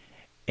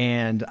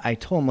 And I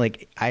told him,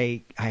 like,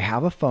 I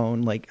have a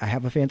phone, like I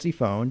have a fancy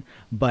phone,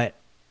 but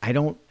I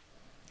don't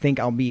think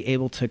I'll be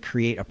able to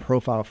create a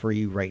profile for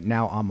you right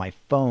now on my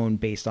phone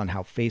based on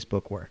how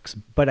Facebook works.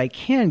 But I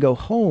can go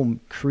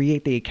home,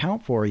 create the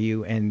account for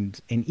you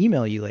and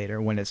email you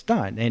later when it's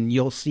done. And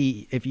you'll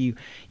see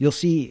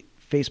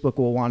Facebook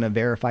will want to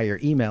verify your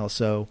email.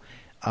 So,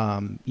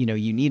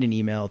 you need an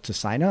email to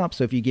sign up.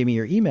 So if you give me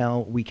your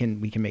email, we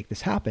can make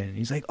this happen. And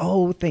he's like,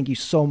 oh, thank you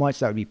so much.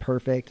 That would be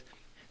perfect.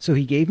 So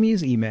he gave me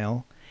his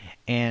email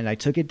and I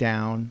took it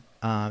down.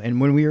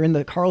 And when we were in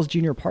the Carl's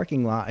Jr.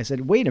 parking lot, I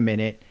said, wait a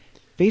minute,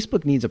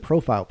 Facebook needs a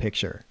profile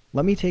picture.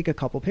 Let me take a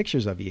couple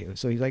pictures of you.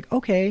 So he's like,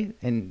 okay.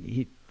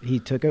 And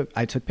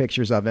I took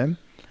pictures of him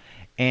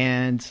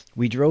and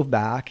we drove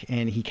back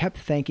and he kept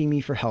thanking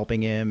me for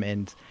helping him.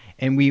 And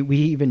we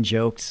even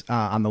joked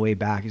on the way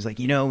back. He's like,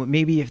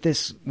 maybe if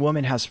this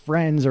woman has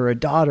friends or a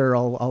daughter,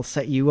 I'll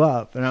set you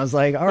up. And I was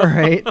like, all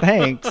right,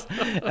 thanks.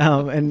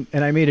 And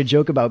I made a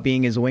joke about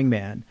being his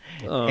wingman.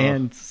 Oh.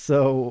 And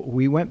so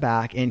we went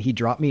back and he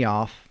dropped me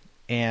off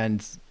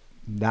and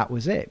that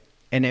was it.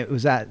 And it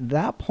was at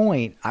that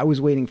point I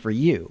was waiting for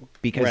you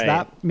because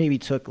that maybe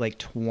took like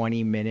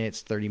 20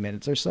 minutes, 30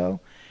 minutes or so.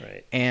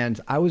 Right. And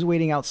I was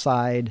waiting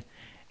outside.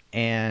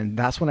 And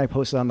that's when I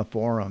posted on the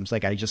forums,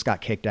 like I just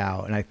got kicked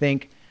out. And I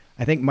think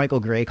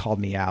Michael Gray called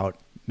me out.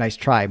 Nice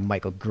try,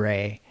 Michael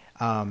Gray.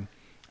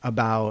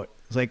 About,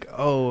 it's like,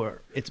 oh,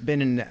 it's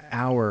been an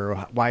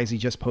hour. Why is he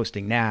just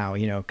posting now?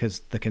 Because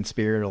the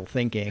conspiratorial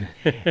thinking.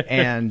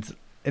 and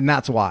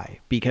that's why,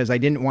 because I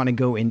didn't want to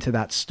go into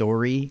that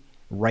story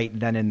right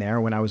then and there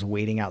when I was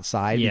waiting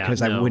outside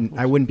because I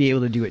wouldn't be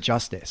able to do it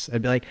justice.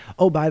 I'd be like,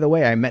 oh, by the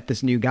way, I met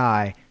this new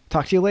guy.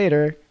 Talk to you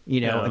later.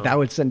 That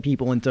would send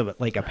people into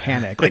like a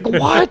panic. Like,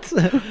 what?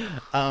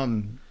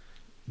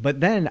 But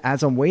then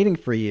as I'm waiting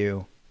for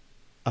you,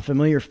 a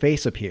familiar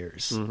face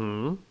appears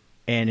and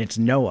it's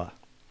Noah.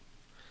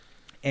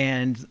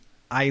 And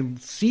I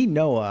see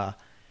Noah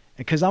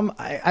because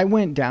I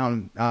went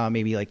down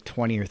maybe like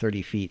 20 or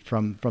 30 feet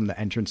from the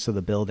entrance to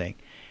the building.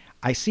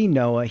 I see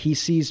Noah. He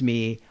sees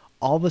me.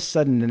 All of a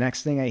sudden, the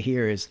next thing I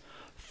hear is,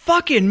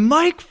 fucking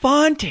Mike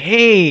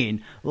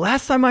Fontaine.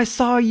 Last time I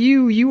saw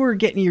you, you were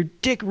getting your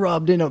dick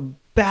rubbed in a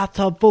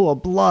bathtub full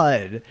of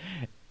blood.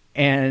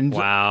 And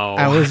wow.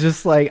 I was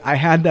just like, I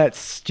had that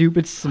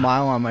stupid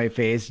smile on my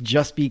face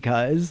just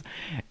because.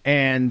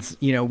 And,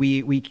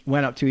 we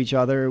went up to each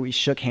other. We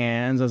shook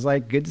hands. I was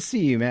like, good to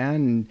see you,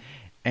 man.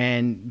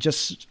 And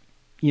just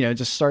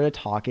started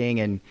talking.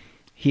 And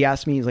he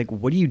asked me, he's like,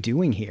 what are you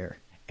doing here?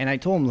 And I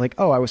told him, like,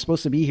 oh, I was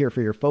supposed to be here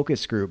for your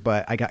focus group,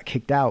 but I got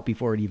kicked out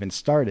before it even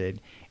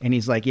started. And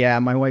he's like, yeah,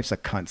 my wife's a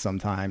cunt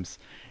sometimes.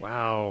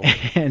 Wow.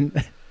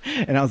 And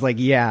I was like,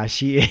 yeah,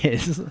 she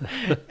is.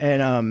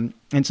 And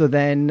so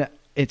then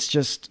it's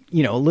just,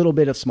 a little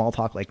bit of small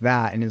talk like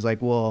that. And he's like,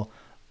 well,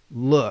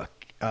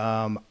 look,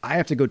 I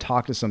have to go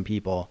talk to some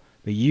people,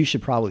 but you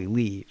should probably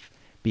leave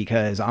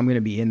because I'm going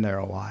to be in there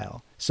a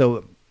while.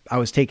 So I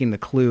was taking the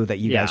clue that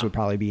you guys would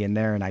probably be in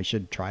there and I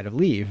should try to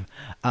leave.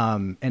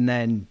 And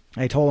then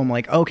I told him,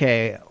 like,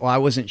 okay, well, I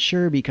wasn't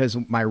sure because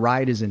my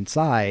ride is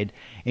inside.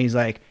 And he's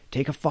like,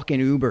 take a fucking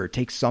Uber,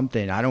 take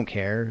something. I don't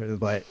care.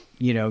 But,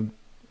 and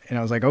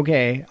I was like,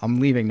 okay, I'm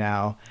leaving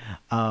now.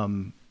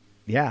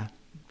 Yeah.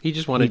 He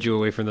just wanted you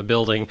away from the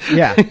building.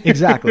 Yeah,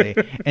 exactly.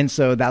 And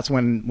so that's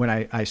when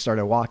I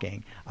started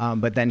walking.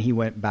 But then he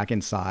went back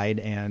inside,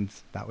 and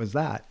that was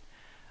that.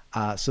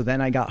 So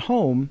then I got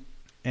home,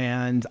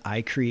 and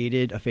I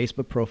created a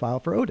Facebook profile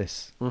for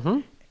Otis.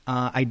 Mm-hmm.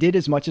 I did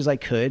as much as I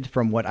could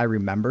from what I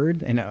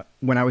remembered. And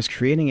when I was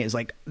creating it, it's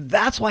like,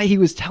 that's why he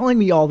was telling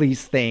me all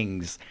these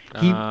things.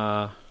 He, it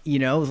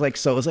was like,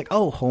 so it was like,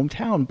 oh,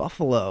 hometown,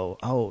 Buffalo.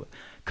 Oh,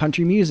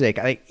 country music.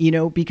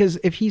 Because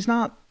if he's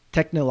not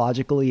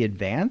technologically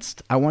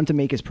advanced, I wanted to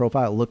make his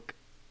profile look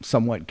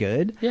somewhat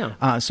good.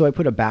 Yeah. So I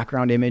put a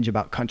background image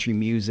about country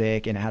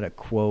music and had a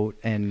quote,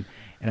 and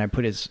I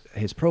put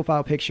his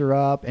profile picture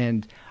up,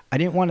 and I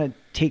didn't want to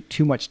take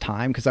too much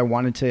time because I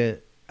wanted to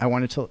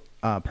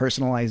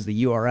personalize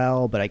the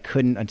URL, but I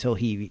couldn't until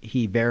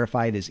he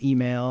verified his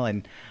email,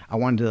 and I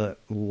wanted to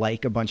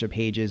like a bunch of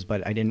pages,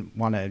 but I didn't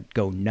want to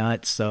go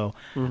nuts. So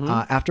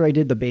after I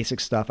did the basic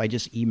stuff, I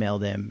just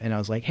emailed him, and I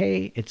was like,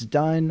 hey, it's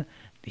done.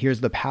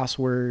 Here's the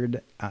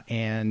password,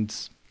 and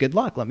good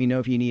luck. Let me know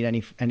if you need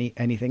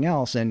anything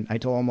else. And I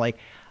told him, like,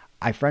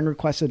 I friend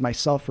requested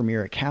myself from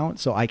your account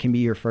so I can be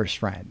your first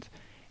friend.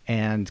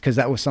 And because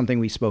that was something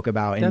we spoke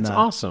about. That's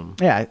awesome.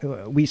 Yeah,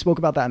 we spoke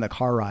about that in the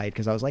car ride,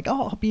 because I was like,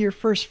 oh, I'll be your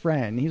first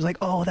friend. And he was like,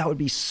 oh, that would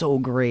be so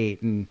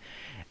great. And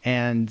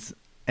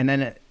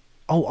then,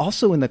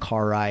 also in the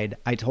car ride,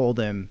 I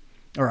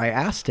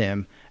asked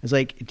him, I was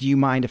like, do you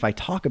mind if I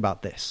talk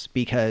about this?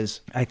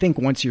 Because I think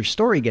once your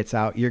story gets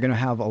out, you're going to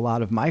have a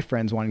lot of my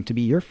friends wanting to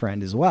be your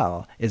friend as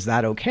well. Is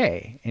that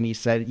okay? And he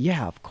said,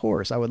 yeah, of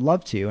course, I would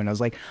love to. And I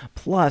was like,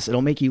 plus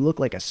it'll make you look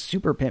like a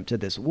super pimp to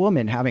this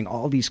woman having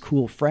all these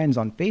cool friends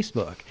on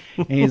Facebook.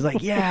 And he's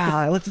like,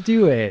 yeah, let's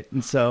do it.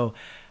 And so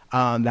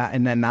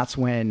that's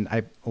when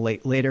I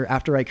later,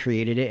 after I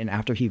created it and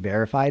after he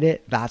verified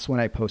it, that's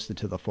when I posted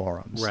to the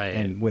forums, right?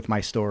 And with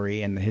my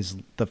story and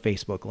the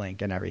Facebook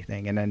link and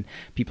everything. And then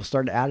people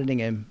started adding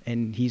him,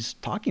 and he's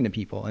talking to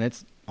people, and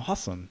it's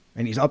awesome.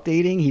 And he's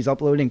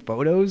uploading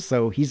photos,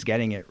 so he's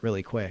getting it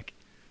really quick.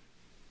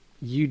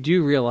 You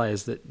do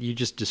realize that you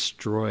just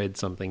destroyed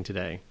something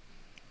today.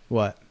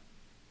 What?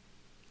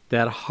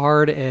 That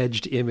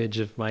hard-edged image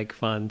of Mike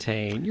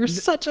Fontaine. You're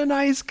such a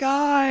nice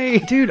guy.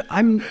 Dude,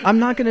 I'm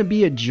not going to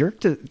be a jerk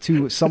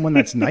to someone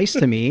that's nice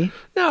to me.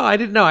 No, I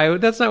didn't know.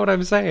 That's not what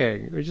I'm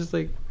saying. We're just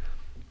like,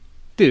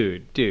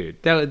 dude.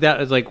 That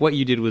was like, what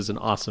you did was an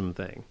awesome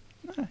thing.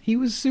 He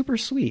was super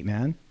sweet,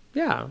 man.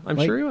 Yeah, I'm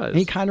sure he was.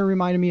 He kind of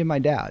reminded me of my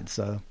dad,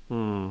 so.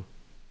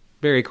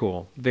 Very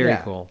cool. Very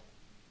cool.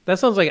 That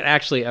sounds like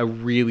actually a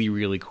really,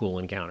 really cool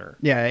encounter.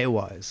 Yeah, it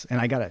was. And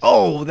I got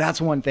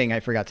that's one thing I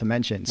forgot to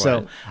mention. What?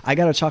 So I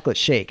got a chocolate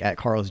shake at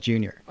Carl's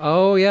Jr.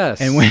 Oh,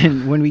 yes. And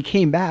when we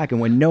came back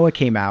and when Noah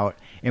came out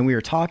and we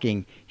were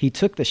talking, he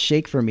took the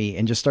shake from me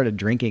and just started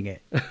drinking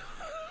it.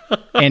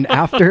 And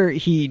after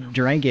he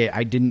drank it,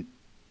 I didn't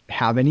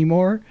have any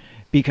more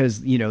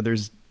because,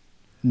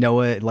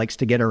 Noah likes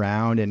to get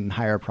around and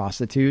hire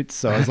prostitutes.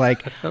 So I was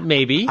like,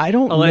 maybe.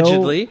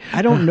 Allegedly.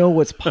 I don't know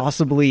what's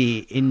possibly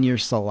in your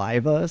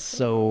saliva,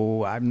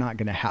 so I'm not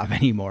going to have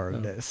any more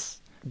of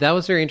this. That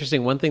was very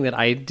interesting. One thing that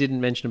I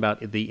didn't mention about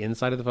the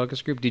inside of the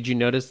focus group, did you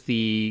notice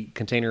the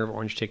container of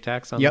orange Tic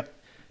Tacs on Yep. it?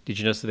 Did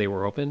you notice that they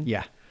were open?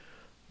 Yeah.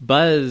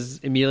 Buzz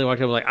immediately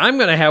walked up like, I'm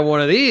going to have one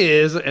of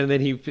these. And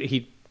then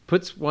he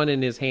puts one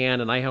in his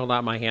hand, and I held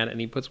out my hand, and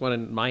he puts one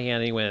in my hand,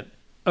 and he went,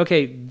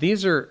 okay,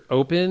 these are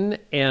open,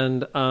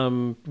 and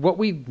what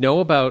we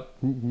know about,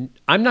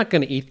 I'm not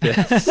going to eat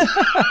this.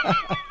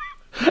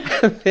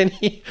 And then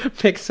he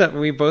picks up, and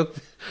we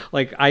both,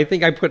 I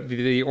think I put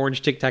the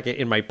orange Tic Tac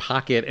in my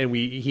pocket, and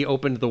he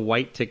opened the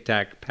white Tic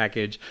Tac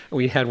package, and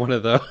we had one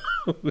of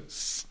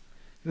those.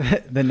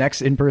 The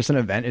next in-person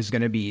event is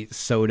going to be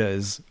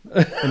sodas,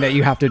 and that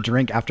you have to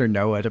drink after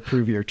Noah to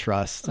prove your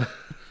trust.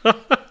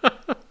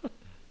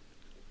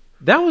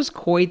 That was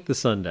quite the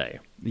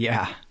Sunday.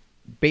 Yeah.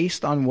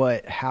 Based on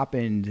what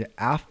happened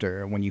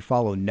after, when you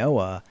follow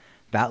Noah,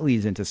 that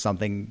leads into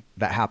something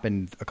that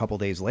happened a couple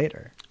days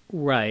later.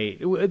 Right.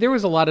 There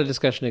was a lot of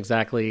discussion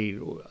exactly,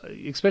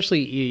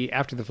 especially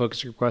after the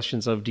focus group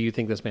questions of, do you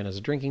think this man has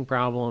a drinking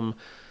problem?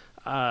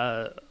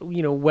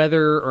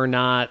 Whether or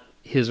not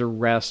his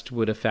arrest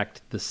would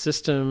affect the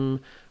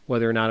system,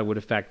 whether or not it would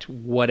affect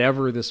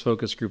whatever this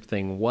focus group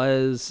thing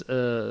was.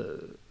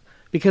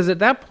 Because at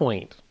that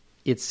point,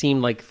 it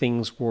seemed like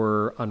things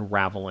were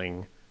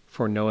unraveling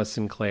for Noah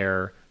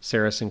Sinclair,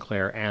 Sarah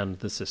Sinclair, and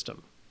the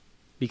system.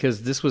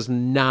 Because this was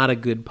not a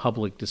good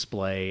public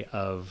display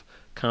of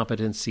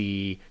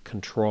competency,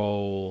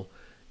 control.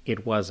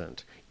 It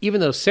wasn't.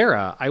 Even though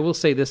Sarah, I will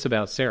say this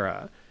about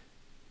Sarah,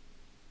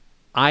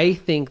 I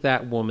think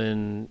that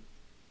woman,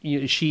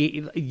 you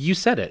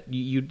said it.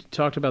 You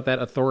talked about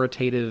that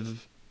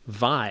authoritative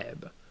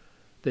vibe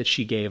that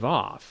she gave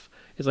off.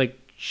 It's like,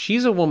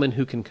 she's a woman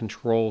who can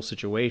control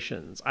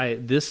situations.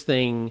 This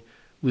thing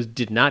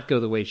did not go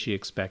the way she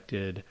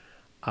expected.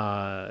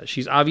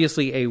 She's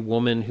obviously a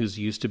woman who's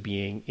used to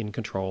being in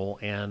control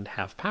and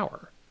have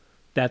power.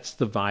 That's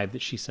the vibe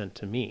that she sent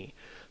to me.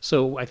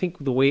 So I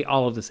think the way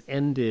all of this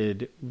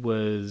ended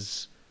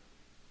was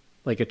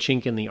like a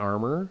chink in the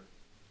armor.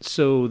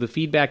 So the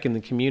feedback in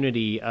the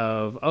community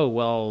of, oh,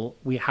 well,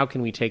 how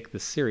can we take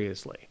this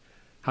seriously?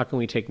 How can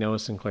we take Noah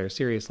Sinclair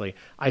seriously?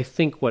 I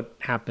think what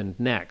happened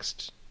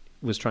next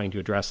was trying to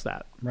address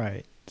that.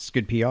 Right. It's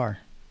good PR.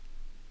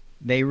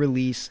 They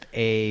released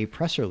a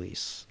press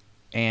release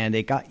and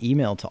it got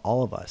emailed to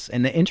all of us.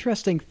 And the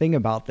interesting thing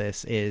about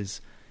this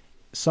is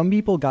some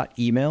people got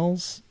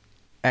emails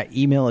at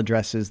email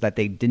addresses that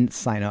they didn't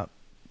sign up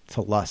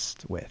to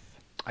Lust with.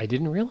 I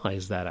didn't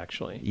realize that,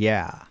 actually.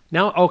 Yeah.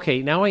 Now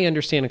I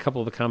understand a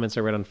couple of the comments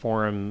I read on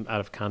forum out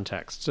of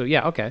context. So,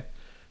 yeah, okay.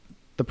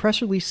 The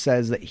press release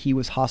says that he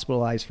was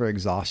hospitalized for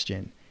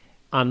exhaustion.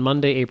 On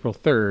Monday, April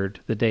 3rd,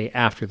 the day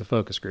after the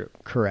focus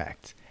group.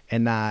 Correct.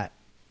 And that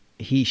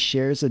he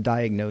shares a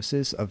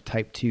diagnosis of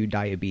type 2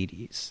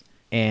 diabetes.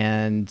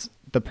 And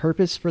the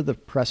purpose for the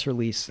press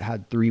release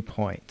had 3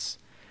 points.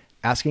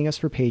 Asking us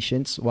for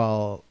patience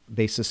while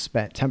they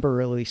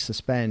temporarily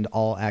suspend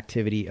all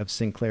activity of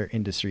Sinclair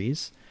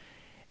Industries.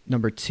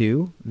 Number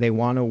 2, they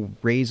want to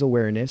raise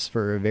awareness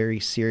for a very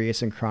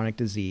serious and chronic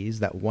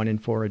disease that 1 in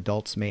 4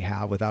 adults may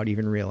have without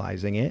even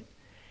realizing it.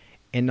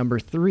 And number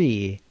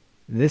 3,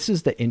 this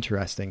is the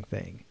interesting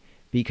thing,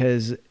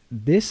 because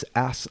this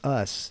asks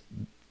us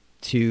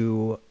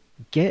to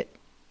get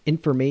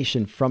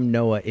information from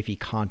Noah if he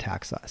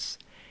contacts us.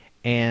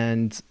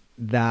 And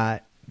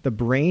that the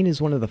brain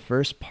is one of the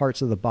first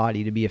parts of the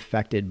body to be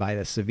affected by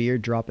the severe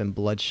drop in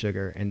blood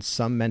sugar, and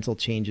some mental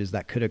changes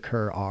that could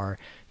occur are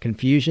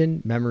confusion,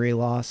 memory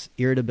loss,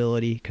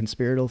 irritability,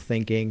 conspiratorial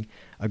thinking,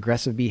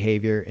 aggressive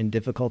behavior, and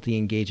difficulty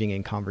engaging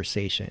in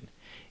conversation.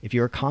 If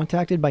you are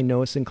contacted by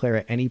Noah Sinclair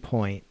at any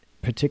point,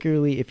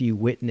 particularly if you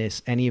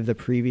witness any of the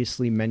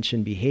previously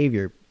mentioned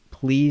behavior,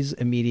 please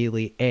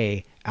immediately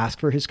A, ask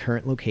for his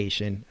current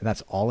location,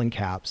 that's all in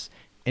caps,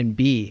 and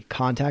B,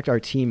 contact our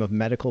team of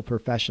medical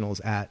professionals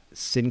at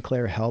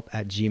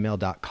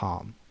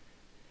sinclairhelp@gmail.com.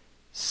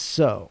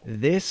 So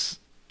this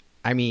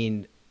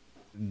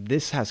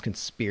has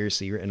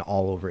conspiracy written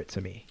all over it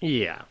to me.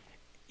 Yeah.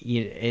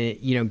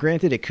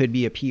 Granted, it could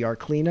be a PR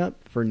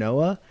cleanup for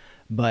Noah,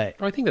 but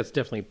I think that's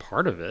definitely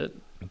part of it.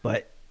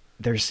 But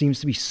there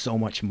seems to be so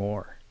much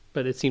more.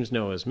 But it seems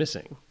Noah's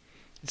missing.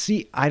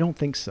 See, I don't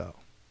think so.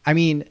 I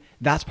mean,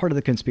 that's part of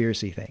the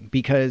conspiracy thing,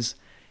 because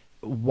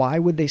why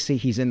would they say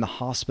he's in the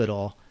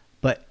hospital?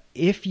 But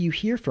if you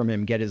hear from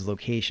him, get his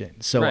location.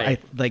 So right.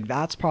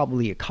 That's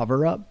probably a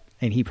cover up,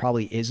 and he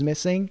probably is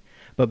missing.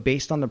 But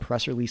based on the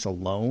press release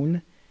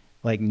alone,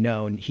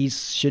 no, he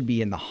should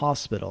be in the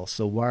hospital.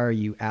 So why are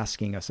you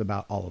asking us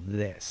about all of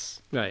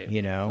this? Right.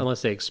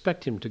 Unless they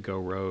expect him to go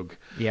rogue.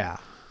 Yeah.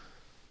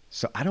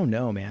 So I don't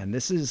know, man.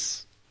 This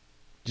is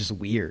just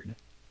weird.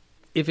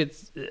 If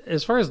it's,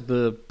 as far as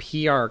the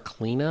PR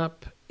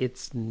cleanup,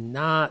 it's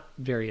not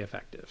very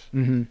effective.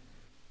 Mm-hmm.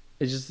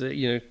 It's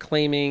just,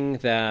 claiming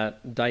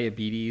that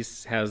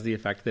diabetes has the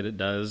effect that it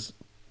does,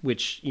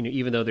 which,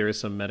 even though there is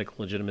some medical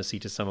legitimacy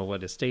to some of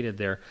what is stated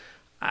there,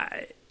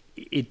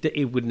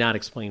 it would not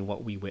explain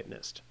what we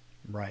witnessed.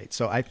 Right.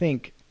 So I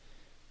think,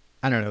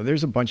 I don't know,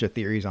 there's a bunch of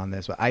theories on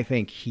this, but I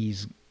think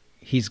he's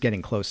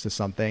getting close to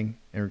something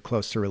and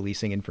close to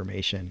releasing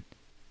information.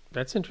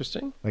 That's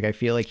interesting. I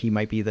feel like he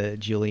might be the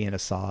Julian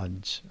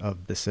Assange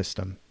of the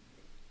system.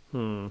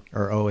 Or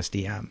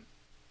OSDM.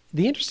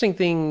 The interesting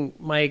thing,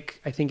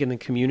 Mike, I think in the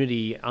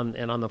community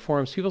and on the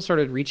forums, people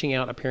started reaching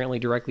out apparently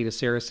directly to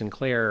Sarah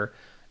Sinclair,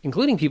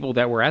 including people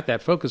that were at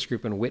that focus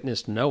group and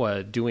witnessed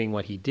Noah doing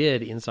what he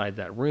did inside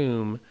that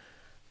room.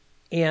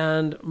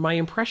 And my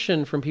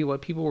impression from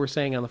what people were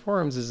saying on the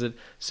forums is that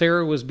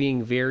Sarah was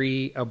being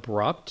very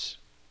abrupt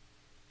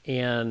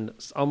and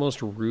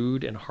almost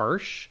rude and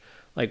harsh.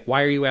 Like,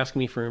 why are you asking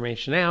me for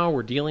information now?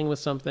 We're dealing with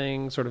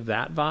something, sort of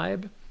that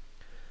vibe.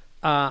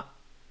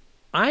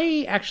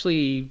 I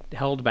actually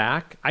held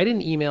back. I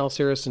didn't email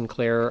Sarah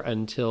Sinclair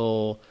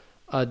until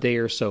a day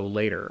or so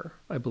later,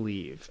 I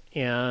believe.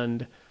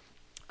 And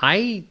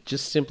I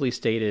just simply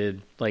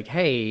stated,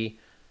 hey,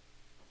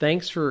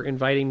 thanks for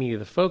inviting me to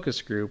the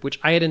focus group, which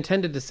I had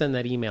intended to send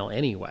that email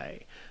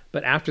anyway.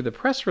 But after the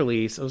press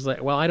release, I was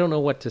like, well, I don't know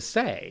what to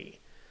say.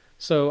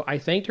 So I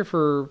thanked her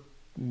for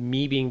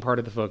me being part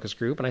of the focus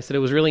group. And I said it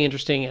was really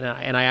interesting.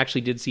 And I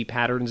actually did see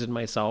patterns in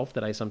myself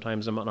that I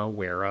sometimes am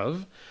unaware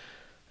of.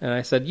 And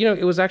I said,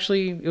 it was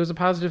a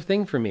positive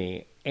thing for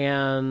me.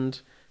 And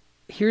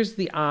here's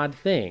the odd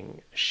thing.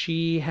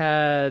 She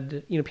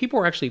had, people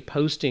were actually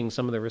posting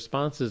some of the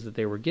responses that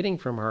they were getting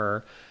from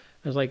her.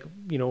 I was like,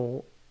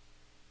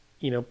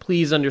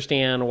 please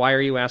understand, why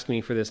are you asking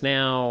me for this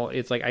now?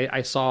 It's like,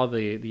 I saw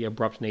the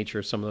abrupt nature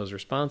of some of those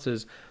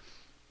responses.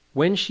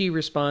 When she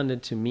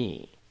responded to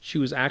me, she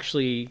was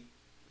actually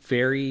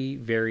very,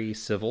 very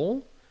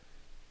civil.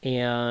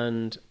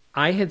 And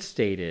I had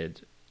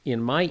stated in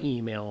my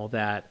email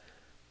that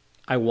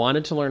I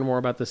wanted to learn more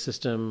about the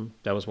system.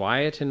 That was why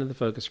I attended the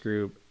focus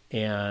group.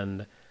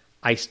 And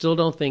I still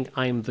don't think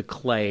I'm the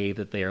Clay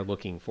that they are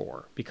looking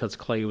for, because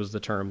Clay was the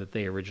term that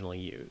they originally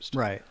used.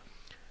 Right.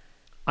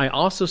 I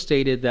also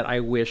stated that I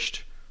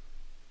wished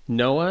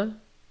Noah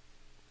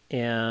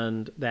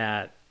and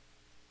that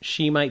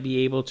she might be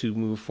able to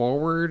move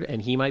forward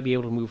and he might be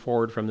able to move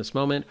forward from this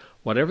moment,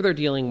 whatever they're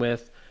dealing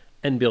with,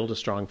 and build a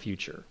strong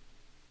future.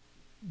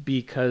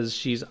 Because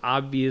she's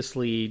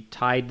obviously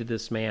tied to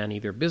this man,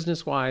 either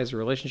business-wise or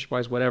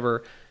relationship-wise,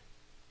 whatever.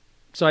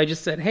 So I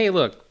just said, hey,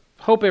 look,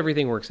 hope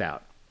everything works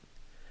out.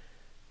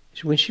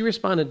 When she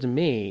responded to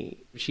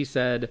me, she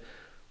said,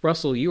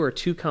 Russell, you are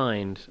too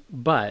kind,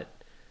 but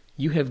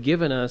you have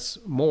given us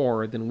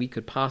more than we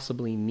could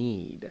possibly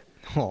need.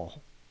 Oh.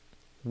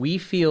 We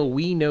feel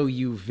we know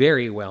you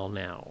very well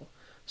now,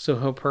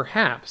 so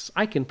perhaps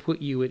I can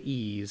put you at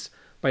ease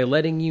by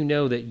letting you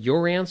know that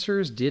your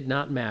answers did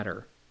not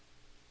matter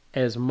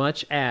as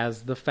much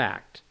as the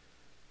fact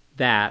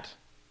that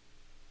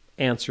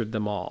answered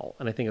them all.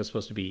 And I think it was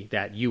supposed to be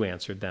that you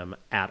answered them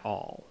at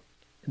all.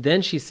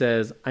 Then she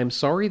says, I'm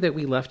sorry that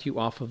we left you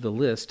off of the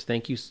list.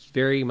 Thank you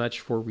very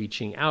much for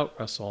reaching out,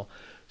 Russell.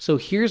 So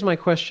here's my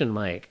question,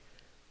 Mike.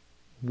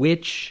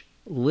 Which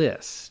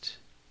list?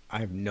 I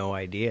have no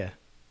idea.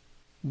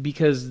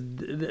 Because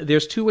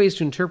there's two ways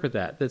to interpret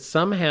that. That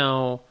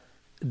somehow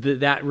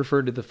that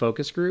referred to the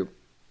focus group.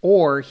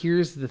 Or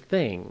here's the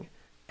thing.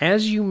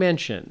 As you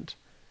mentioned,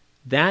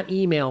 that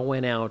email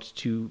went out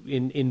to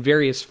in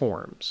various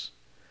forms.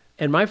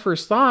 And my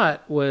first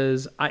thought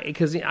was,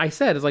 because I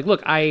said, it's like,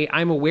 look,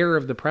 I'm aware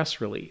of the press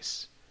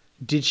release.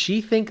 Did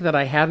she think that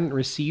I hadn't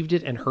received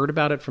it and heard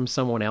about it from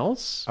someone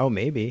else? Oh,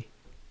 maybe.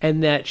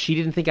 And that she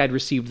didn't think I'd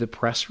received the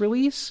press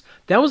release?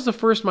 That was the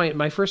first,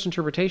 my first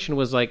interpretation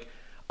was like,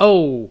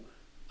 oh,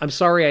 I'm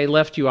sorry I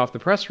left you off the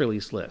press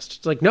release list.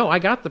 It's like, no, I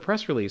got the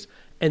press release.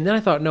 And then I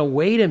thought, no,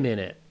 wait a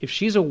minute. If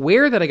she's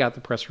aware that I got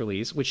the press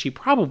release, which she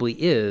probably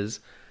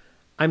is,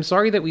 I'm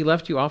sorry that we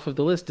left you off of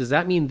the list. Does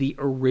that mean the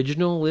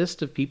original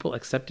list of people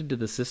accepted to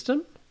the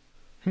system?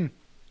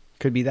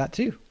 Could be that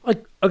too.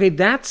 Like, okay,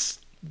 that's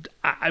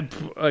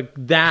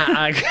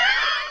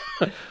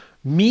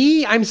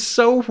me. I'm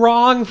so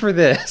wrong for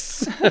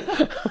this.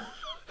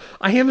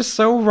 I am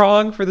so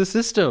wrong for the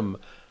system.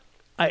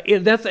 I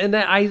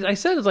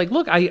said, it's like,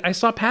 look, I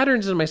saw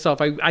patterns in myself.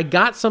 I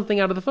got something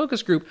out of the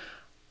focus group,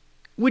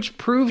 which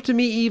proved to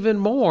me even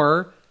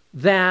more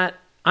that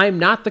I'm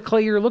not the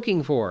clay you're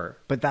looking for.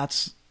 But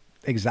that's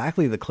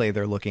exactly the clay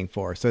they're looking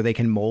for, so they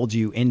can mold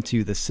you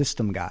into the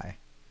system guy.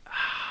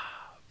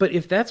 But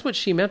if that's what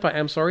she meant by,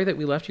 I'm sorry that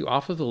we left you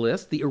off of the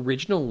list, the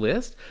original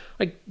list,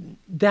 like,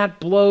 that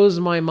blows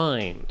my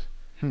mind.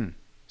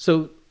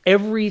 So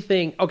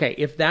everything, okay,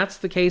 if that's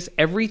the case,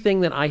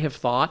 everything that I have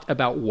thought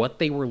about what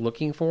they were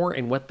looking for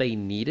and what they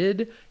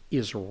needed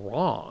is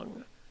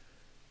wrong.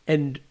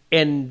 And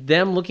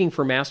them looking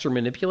for master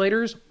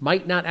manipulators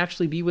might not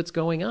actually be what's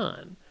going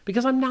on,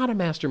 because I'm not a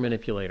master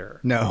manipulator.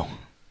 No.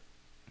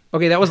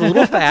 Okay, that was a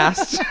little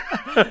fast.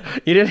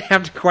 You didn't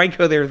have to quite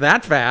go there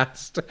that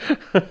fast.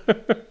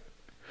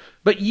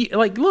 But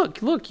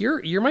look,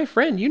 you're my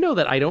friend. You know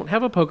that I don't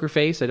have a poker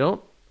face.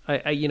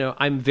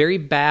 I'm very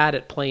bad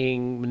at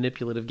playing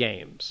manipulative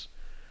games.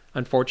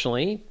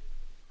 Unfortunately,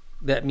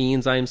 that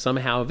means I'm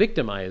somehow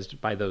victimized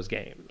by those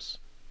games.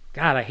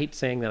 God, I hate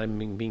saying that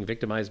I'm being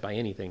victimized by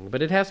anything,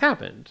 but it has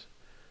happened.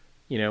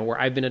 Where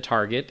I've been a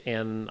target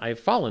and I've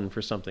fallen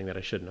for something that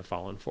I shouldn't have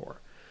fallen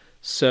for.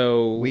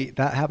 So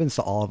that happens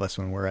to all of us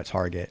when we're at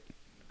Target.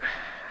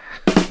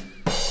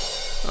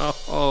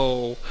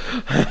 Oh,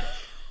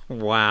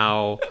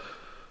 wow.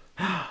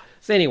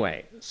 So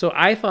anyway, so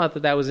I thought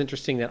that was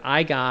interesting that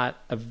I got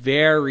a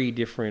very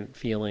different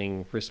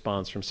feeling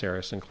response from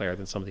Sarah Sinclair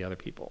than some of the other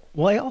people.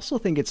 Well, I also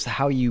think it's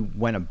how you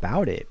went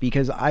about it,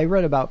 because I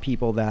read about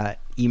people that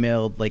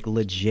emailed like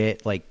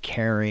legit, like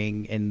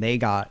caring, and they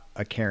got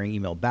a caring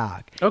email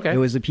back. Okay. It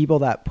was the people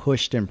that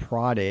pushed and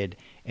prodded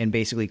and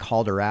basically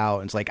called her out.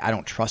 And it's like, I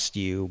don't trust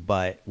you,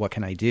 but what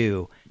can I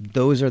do?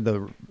 Those are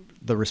the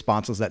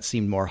responses that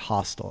seemed more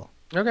hostile.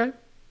 Okay.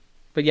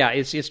 But yeah,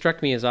 it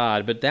struck me as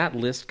odd, but that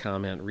list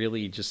comment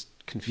really just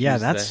confused me. Yeah,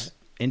 that's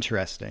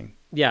interesting.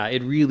 Yeah,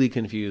 it really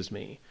confused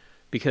me.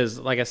 Because,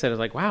 like I said, it's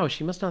like, wow,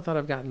 she must not have thought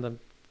I've gotten the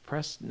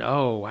press.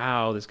 No,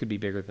 wow, this could be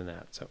bigger than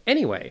that. So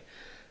anyway,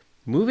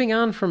 moving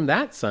on from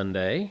that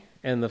Sunday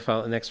and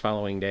the next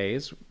following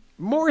days,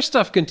 more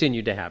stuff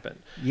continued to happen.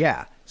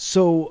 Yeah.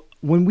 So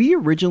when we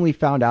originally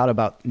found out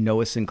about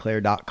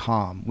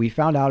NoahSinclair.com, we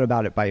found out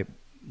about it by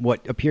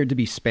what appeared to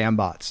be spam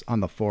bots on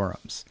the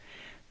forums.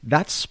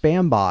 That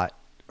spam bot,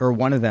 or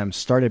one of them,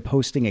 started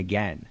posting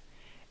again.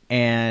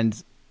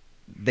 And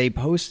they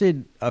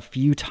posted a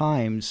few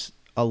times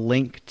a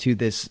link to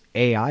this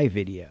AI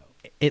video.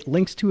 It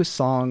links to a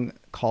song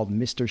called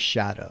Mr.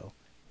 Shadow.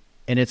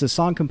 And it's a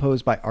song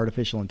composed by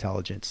artificial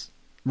intelligence.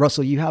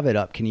 Russell, you have it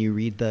up. Can you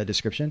read the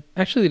description?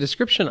 Actually, the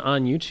description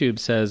on YouTube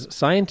says,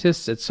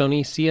 scientists at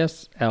Sony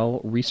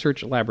CSL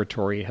Research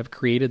Laboratory have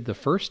created the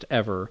first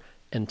ever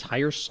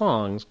entire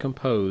songs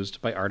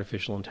composed by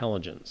artificial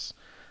intelligence.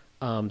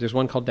 There's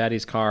one called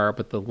Daddy's Car,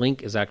 but the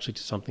link is actually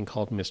to something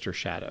called Mr.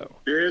 Shadow.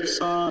 It's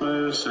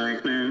summer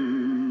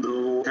sinking,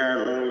 the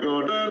cattle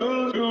go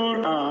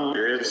down.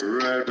 It's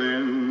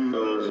wrapping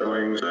those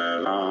wings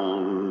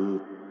around.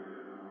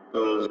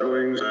 Those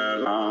wings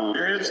around.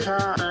 It's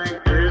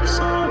time, it's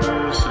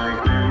summer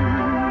sinking.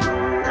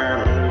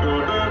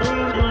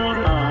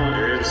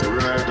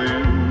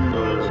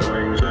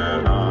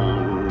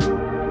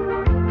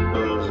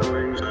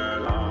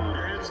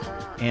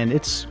 and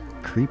it's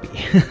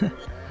creepy.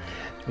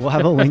 We'll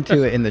have a link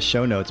to it in the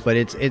show notes,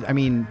 but I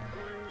mean,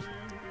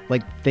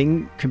 like,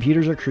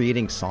 computers are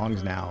creating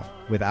songs now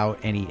without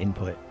any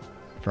input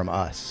from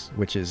us,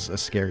 which is a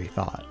scary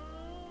thought.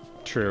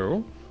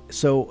 True.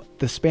 So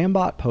the spam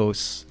bot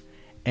posts,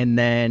 and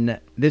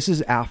then this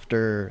is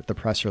after the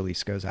press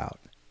release goes out.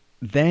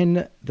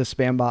 Then the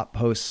spam bot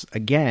posts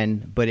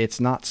again, but it's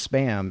not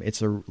spam.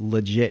 It's a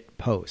legit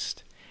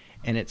post.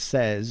 And it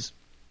says,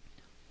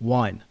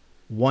 one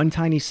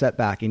tiny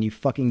setback and you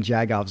fucking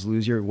jagovs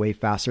lose your way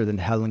faster than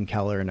Helen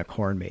Keller in a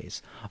corn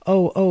maze.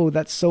 Oh,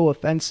 that's so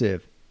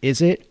offensive. Is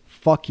it?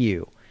 Fuck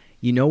you.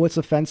 You know what's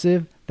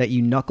offensive? That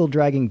you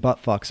knuckle-dragging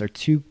buttfucks are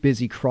too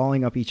busy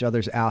crawling up each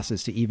other's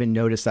asses to even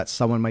notice that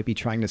someone might be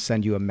trying to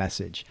send you a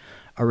message.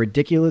 A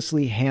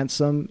ridiculously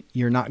handsome,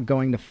 you're not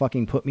going to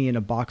fucking put me in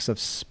a box of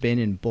spin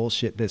and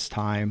bullshit this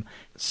time,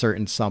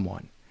 certain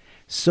someone.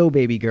 So,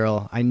 baby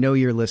girl, I know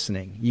you're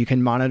listening. You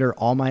can monitor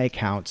all my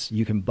accounts,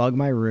 you can bug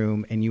my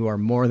room, and you are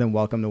more than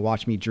welcome to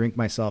watch me drink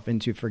myself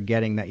into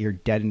forgetting that you're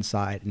dead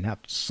inside and have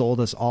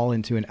sold us all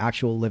into an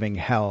actual living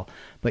hell.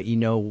 But you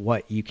know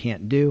what you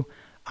can't do?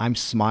 I'm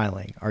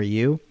smiling. Are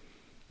you?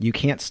 You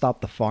can't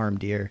stop the farm,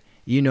 dear.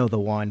 You know the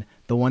one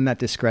that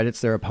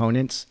discredits their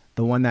opponents,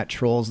 the one that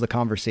trolls the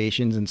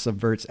conversations and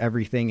subverts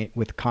everything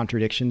with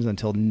contradictions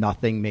until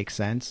nothing makes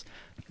sense.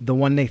 The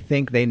one they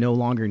think they no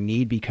longer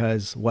need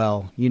because,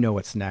 well, you know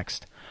what's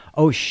next.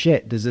 Oh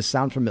shit, does this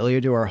sound familiar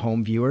to our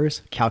home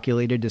viewers?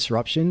 Calculated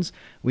disruptions?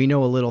 We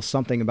know a little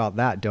something about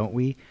that, don't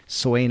we?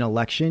 Sway an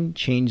election?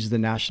 Change the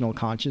national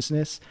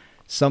consciousness?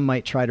 Some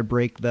might try to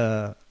break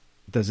the...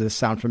 Does this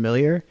sound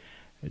familiar?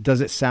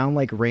 Does it sound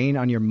like rain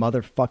on your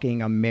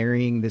motherfucking I'm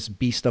marrying this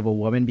beast of a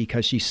woman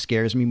because she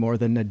scares me more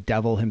than the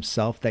devil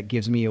himself that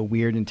gives me a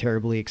weird and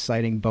terribly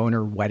exciting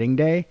boner wedding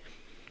day?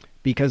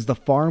 Because the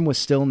farm was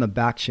still in the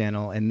back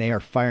channel and they are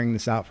firing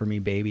this out for me,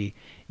 baby.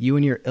 You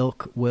and your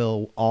ilk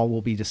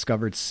will be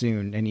discovered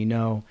soon. And you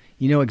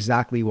know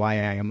exactly why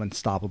I am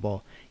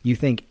unstoppable. You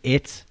think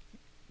it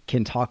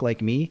can talk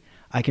like me?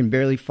 I can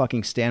barely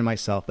fucking stand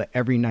myself, but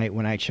every night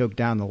when I choke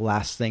down the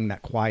last thing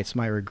that quiets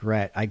my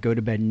regret, I go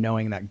to bed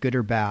knowing that good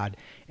or bad,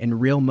 in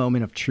real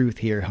moment of truth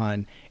here,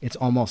 hun, it's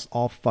almost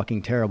all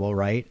fucking terrible,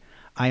 right?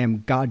 I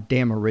am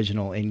goddamn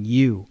original and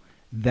you,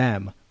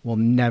 them, will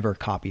never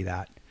copy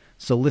that.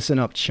 So listen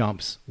up,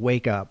 chumps.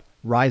 Wake up.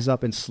 Rise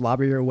up and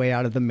slobber your way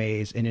out of the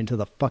maze and into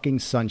the fucking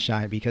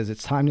sunshine because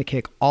it's time to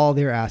kick all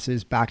their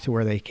asses back to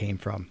where they came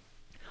from.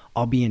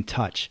 I'll be in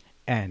touch.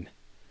 N.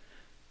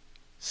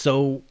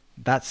 So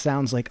that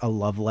sounds like a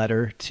love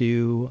letter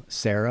to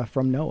Sarah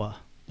from Noah.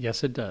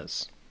 Yes, it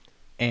does.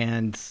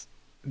 And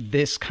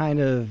this kind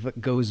of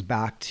goes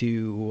back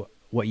to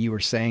what you were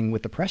saying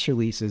with the press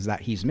release is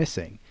that he's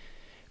missing.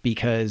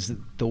 Because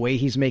the way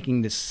he's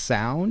making this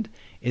sound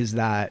is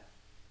that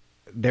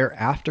they're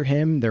after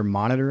him, they're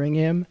monitoring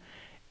him,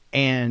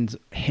 and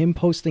him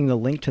posting the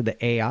link to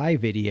the AI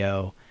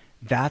video,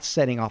 that's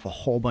setting off a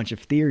whole bunch of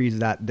theories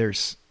that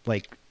there's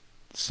like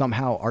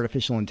somehow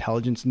artificial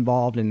intelligence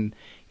involved, and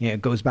you know,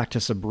 it goes back to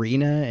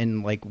Sabrina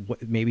and like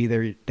maybe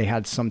they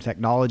had some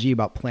technology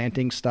about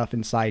planting stuff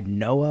inside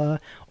Noah,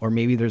 or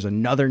maybe there's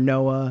another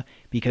Noah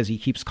because he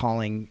keeps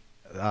calling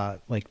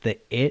like the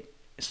it,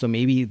 so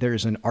maybe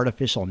there's an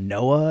artificial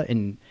Noah,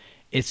 and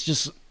it's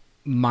just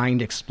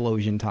mind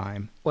explosion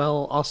time.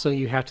 Well, also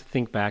you have to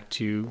think back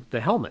to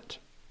the helmet.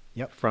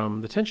 Yep.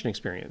 From the Tension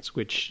Experience,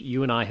 which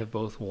you and I have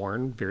both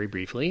worn very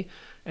briefly,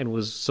 and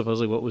was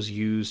supposedly what was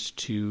used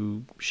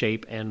to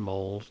shape and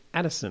mold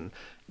Addison.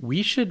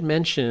 We should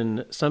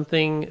mention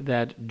something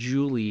that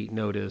Julie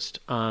noticed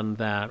on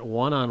that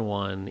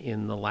one-on-one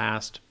in the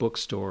last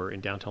bookstore in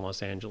downtown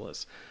Los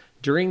Angeles.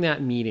 During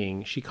that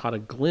meeting, she caught a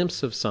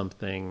glimpse of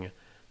something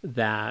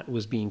that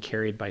was being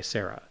carried by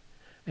Sarah.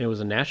 And it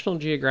was a National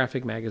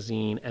Geographic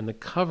magazine, and the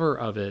cover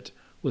of it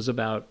was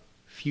about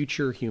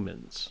future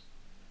humans.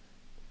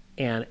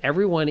 And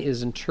everyone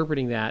is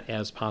interpreting that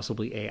as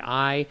possibly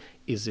AI.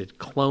 Is it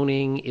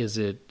cloning? Is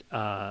it...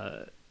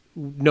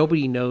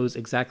 nobody knows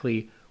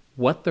exactly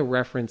what the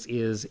reference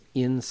is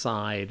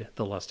inside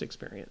the Lust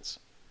Experience.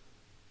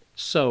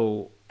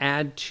 So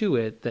add to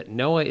it that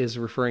Noah is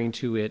referring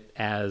to it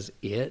as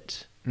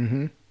it.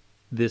 Mm-hmm.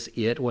 This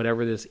it,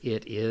 whatever this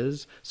it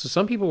is. So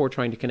some people were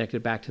trying to connect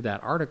it back to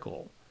that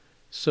article.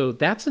 So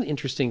that's an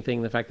interesting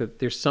thing, the fact that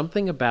there's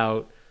something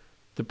about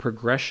the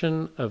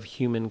progression of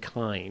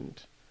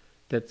humankind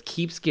that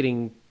keeps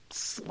getting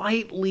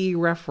slightly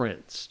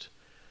referenced.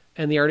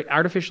 And the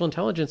artificial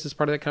intelligence is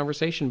part of that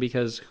conversation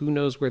because who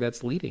knows where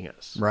that's leading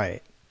us.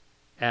 Right.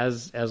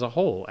 As a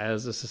whole,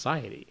 as a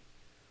society.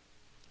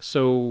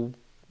 So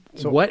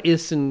what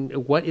is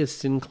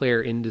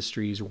Sinclair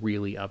Industries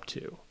really up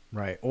to?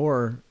 Right.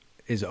 Or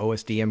is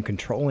OSDM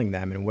controlling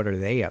them, and what are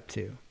they up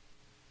to?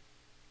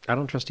 I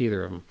don't trust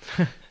either of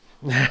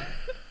them.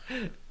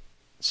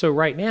 So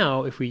right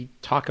now, if we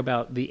talk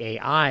about the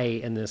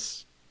AI and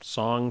this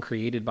song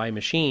created by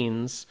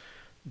machines,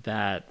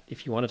 that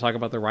if you want to talk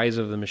about the rise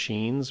of the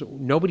machines,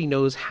 nobody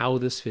knows how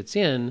this fits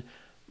in,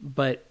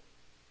 but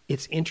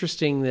it's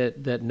interesting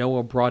that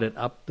Noah brought it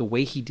up the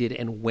way he did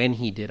and when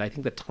he did. I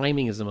think the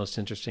timing is the most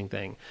interesting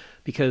thing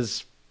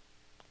because,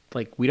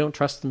 like, we don't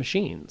trust the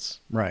machines.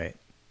 Right.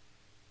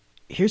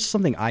 Here's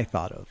something I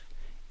thought of.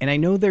 And I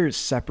know there's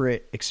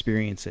separate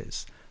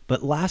experiences,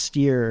 but last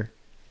year,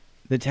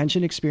 the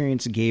Tension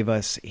Experience gave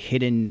us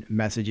hidden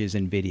messages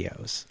and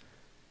videos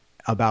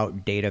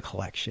about data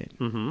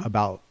collection,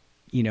 about,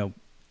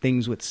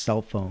 things with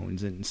cell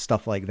phones and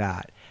stuff like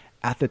that.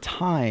 At the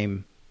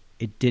time,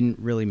 it didn't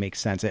really make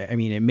sense. I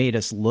mean, it made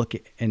us look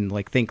and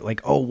think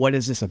oh, what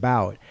is this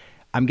about?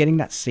 I'm getting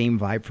that same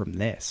vibe from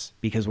this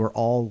because we're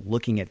all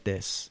looking at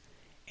this.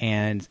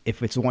 And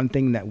if it's one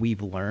thing that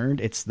we've learned,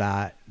 it's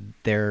that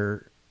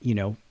they're,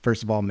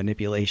 first of all,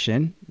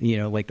 manipulation,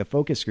 like the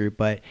focus group,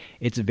 but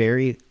it's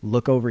very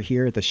look over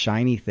here at the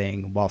shiny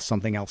thing while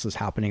something else is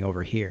happening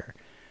over here.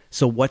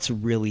 So what's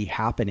really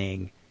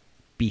happening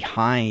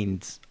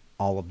behind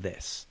all of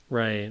this?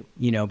 Right.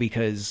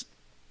 Because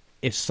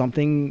if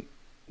something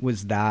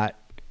was that,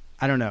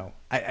 I don't know,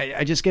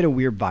 I just get a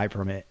weird vibe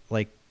from it,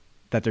 like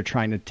that they're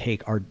trying to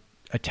take our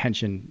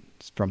attention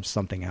from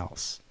something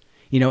else.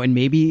 And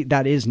maybe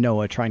that is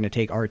Noah trying to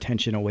take our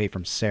attention away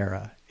from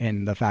Sarah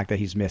and the fact that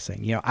he's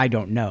missing. I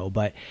don't know,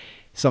 but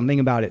something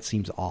about it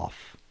seems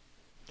off.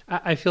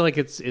 I feel like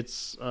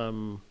it's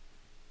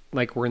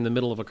like we're in the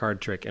middle of a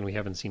card trick and we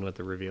haven't seen what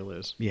the reveal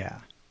is. Yeah.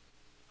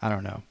 I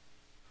don't know.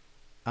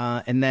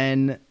 And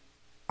then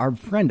our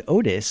friend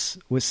Otis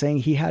was saying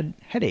he had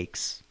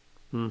headaches.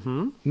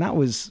 Mm-hmm. And that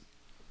was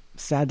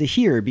sad to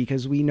hear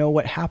because we know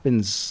what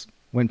happens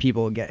when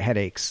people get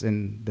headaches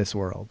in this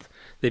world.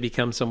 They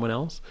become someone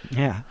else?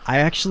 Yeah. I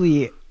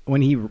actually,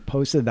 when he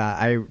posted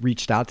that, I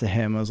reached out to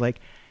him. I was like,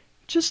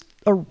 just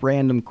a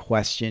random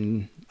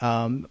question.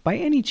 By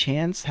any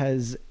chance,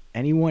 has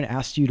anyone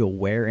asked you to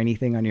wear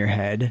anything on your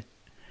head?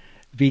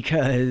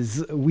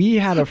 Because we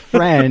had a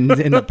friend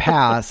in the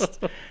past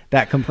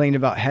that complained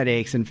about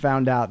headaches and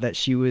found out that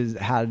she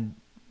had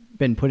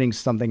been putting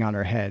something on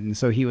her head. And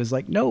so he was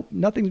like, nope,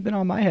 nothing's been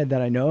on my head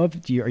that I know of.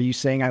 Are you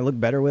saying I look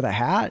better with a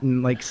hat?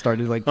 And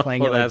started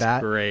playing it like that.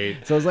 That's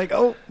great. So I was like,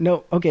 oh,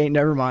 no, okay,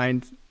 never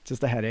mind.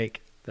 Just a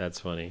headache. That's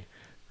funny.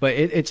 But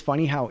it's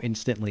funny how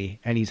instantly,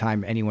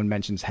 anytime anyone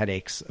mentions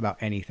headaches about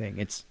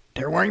anything,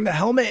 they're wearing the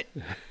helmet.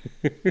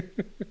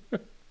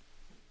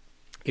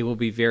 It will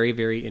be very,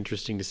 very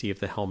interesting to see if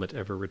the helmet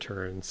ever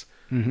returns.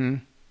 Mm-hmm.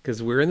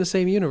 Because we're in the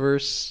same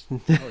universe.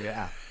 Oh,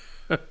 yeah.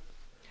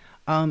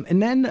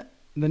 And then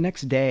the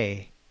next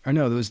day, or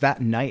no, it was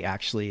that night,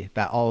 actually,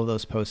 that all of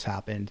those posts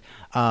happened.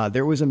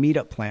 There was a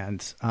meetup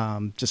planned,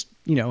 just,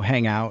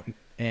 hang out.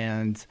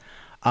 And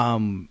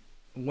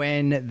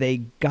when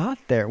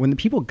the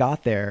people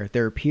got there,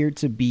 there appeared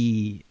to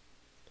be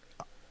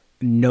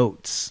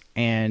notes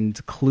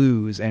and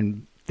clues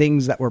and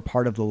things that were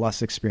part of the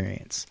Lust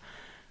experience.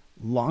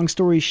 Long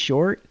story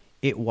short,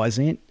 it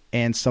wasn't,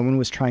 and someone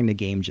was trying to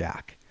game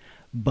jack.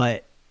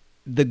 But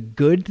the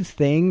good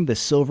thing, the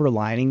silver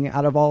lining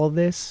out of all of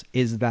this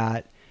is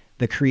that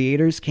the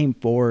creators came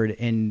forward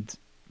and,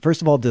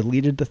 first of all,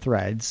 deleted the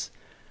threads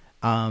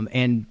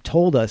and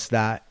told us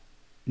that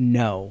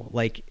no,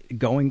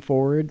 going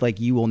forward,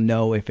 you will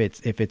know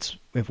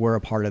if we're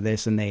a part of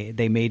this. And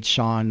they made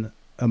Sean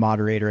a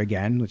moderator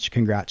again, which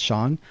congrats,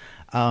 Sean.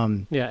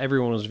 Yeah,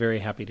 everyone was very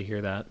happy to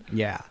hear that.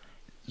 Yeah.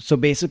 So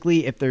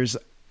basically, if there's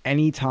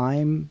any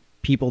time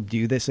people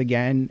do this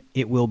again,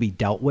 it will be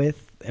dealt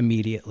with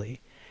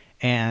immediately.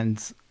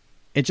 And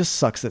it just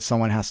sucks that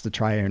someone has to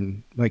try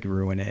and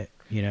ruin it,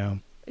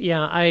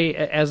 Yeah,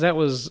 as that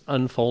was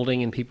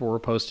unfolding and people were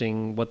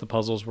posting what the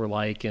puzzles were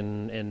like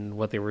and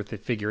what they were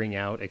figuring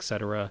out,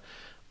 etc.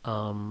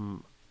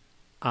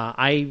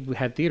 I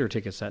had theater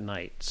tickets that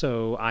night,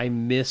 so I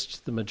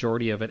missed the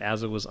majority of it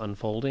as it was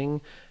unfolding,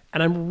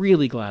 and I'm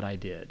really glad I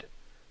did.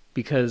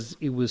 Because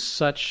it was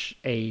such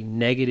a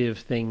negative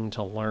thing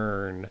to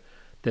learn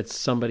that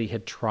somebody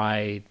had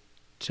tried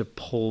to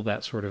pull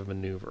that sort of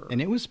maneuver.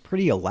 And it was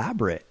pretty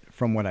elaborate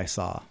from what I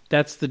saw.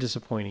 That's the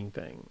disappointing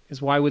thing,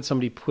 is why would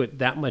somebody put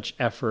that much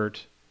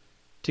effort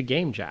to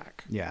game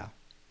jack? Yeah.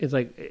 It's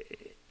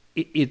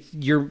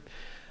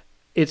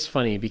it's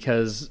funny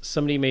because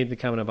somebody made the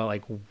comment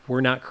about we're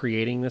not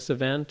creating this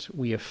event.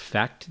 We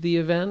affect the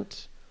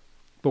event,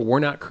 but we're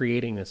not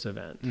creating this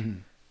event. Mm-hmm.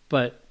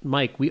 But,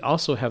 Mike, we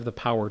also have the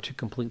power to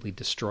completely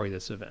destroy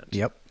this event.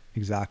 Yep,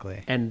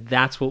 exactly. And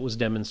that's what was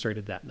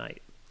demonstrated that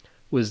night,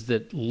 was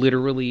that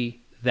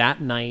literally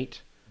that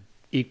night,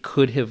 it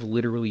could have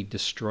literally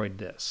destroyed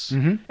this.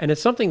 Mm-hmm. And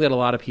it's something that a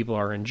lot of people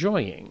are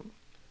enjoying.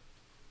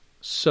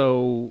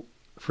 So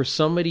for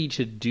somebody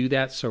to do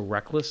that so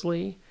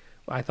recklessly,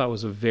 I thought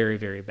was a very,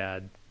 very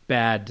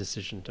bad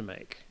decision to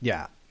make.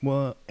 Yeah.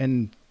 Well,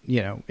 and,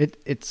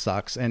 it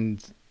sucks.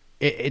 And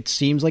it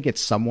seems like it's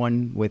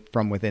someone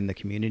from within the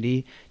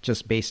community,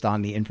 just based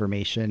on the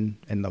information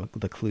and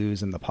the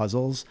clues and the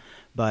puzzles.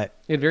 But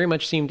it very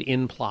much seemed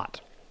in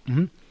plot.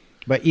 Mm-hmm.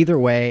 But either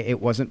way, it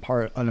wasn't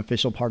an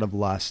official part of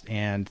Lust,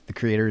 and the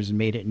creators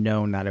made it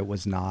known that it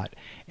was not.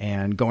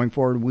 And going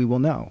forward, we will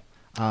know.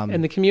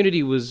 And the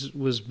community was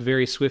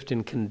very swift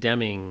in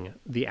condemning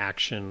the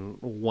action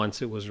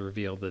once it was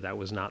revealed that that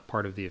was not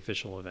part of the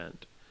official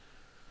event.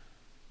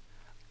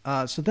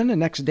 So then the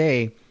next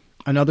day,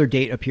 another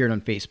date appeared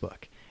on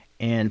Facebook,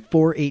 and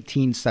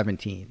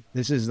 4/18/17.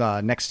 This is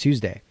next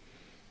Tuesday.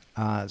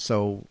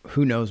 So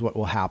who knows what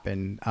will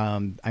happen?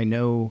 I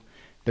know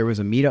there was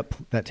a meetup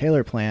that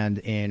Taylor planned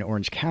in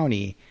Orange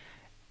County,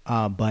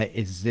 but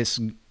is this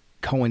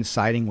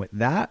coinciding with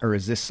that, or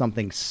is this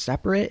something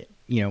separate?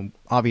 You know,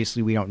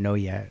 obviously we don't know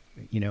yet.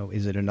 You know,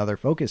 is it another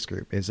focus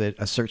group? Is it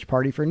a search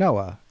party for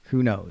Noah?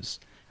 Who knows?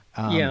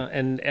 Yeah,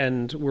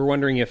 and we're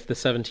wondering if the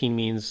 17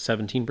 means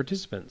 17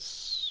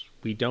 participants.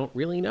 We don't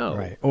really know.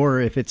 Right. Or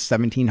if it's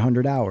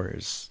 1,700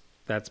 hours.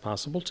 That's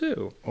possible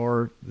too.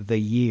 Or the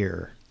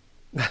year.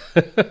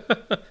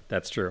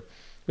 That's true.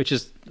 Which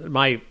is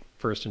my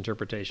first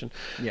interpretation.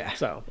 Yeah.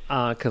 So,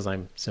 because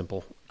I'm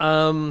simple.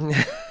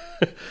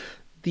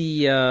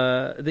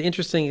 The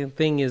interesting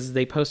thing is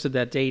they posted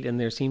that date, and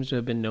there seems to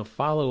have been no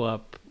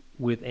follow-up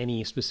with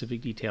any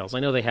specific details. I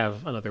know they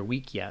have another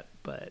week yet,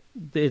 but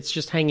it's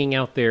just hanging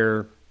out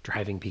there,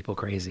 driving people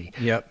crazy.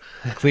 Yep.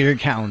 Clear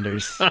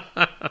calendars.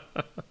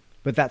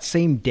 But that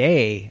same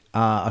day,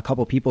 a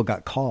couple people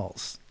got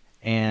calls.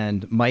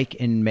 And Mike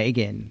and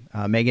Megan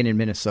in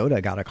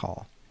Minnesota got a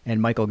call.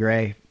 And Michael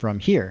Gray from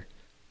here,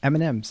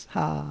 M&M's.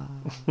 Ha.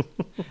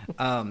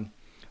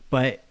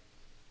 But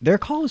their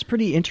call was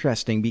pretty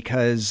interesting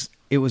because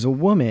it was a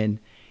woman,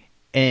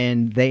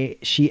 and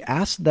she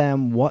asked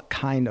them what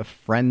kind of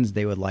friends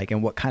they would like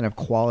and what kind of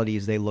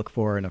qualities they look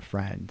for in a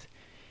friend.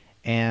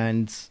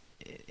 And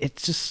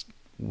it's just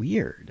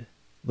weird.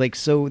 Like,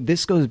 so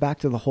this goes back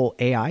to the whole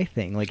AI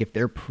thing. Like, if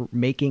they're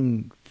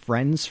making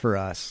friends for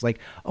us, like,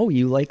 oh,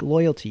 you like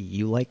loyalty,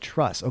 you like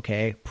trust.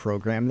 Okay,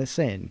 program this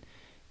in.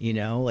 You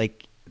know,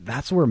 like,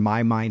 that's where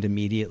my mind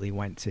immediately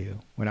went to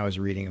when I was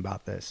reading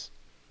about this.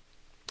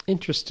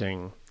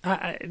 Interesting.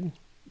 I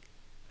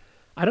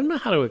don't know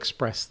how to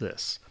express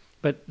this,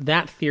 but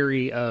that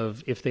theory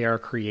of if they are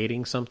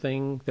creating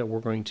something that we're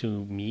going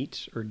to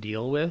meet or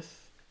deal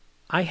with,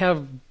 I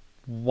have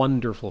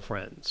wonderful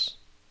friends.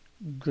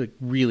 Like,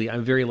 really,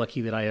 I'm very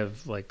lucky that I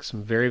have like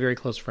some very, very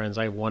close friends.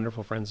 I have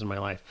wonderful friends in my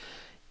life.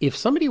 If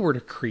somebody were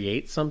to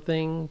create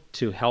something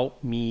to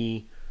help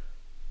me,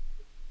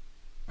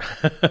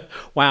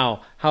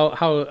 wow,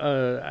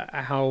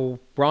 how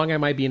wrong I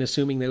might be in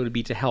assuming that it would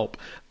be to help.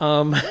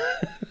 I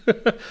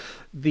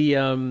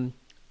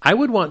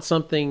would want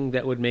something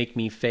that would make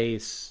me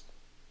face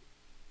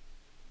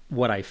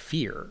what I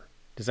fear.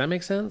 Does that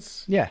make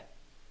sense? Yeah.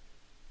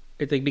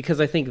 Because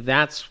I think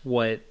that's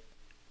what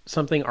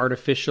something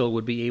artificial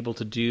would be able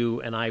to do,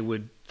 and I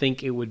would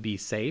think it would be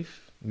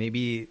safe.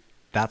 Maybe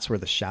that's where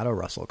the Shadow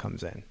Russell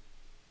comes in.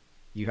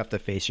 You have to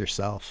face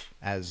yourself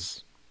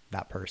as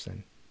that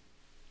person.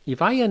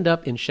 If I end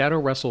up in Shadow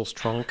Russell's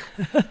trunk,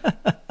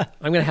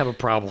 I'm going to have a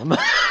problem.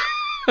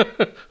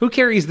 Who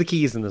carries the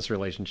keys in this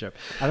relationship?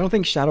 I don't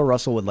think Shadow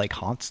Russell would like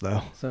haunts,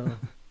 though. So,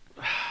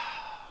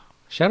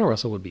 Shadow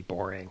Russell would be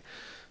boring.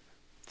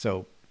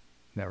 So,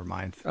 never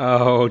mind.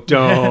 Oh,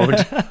 don't.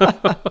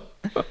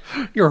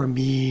 You're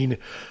mean.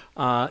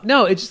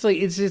 No, it's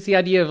just the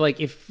idea of like,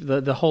 if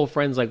the whole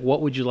Friends, like,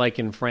 what would you like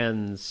in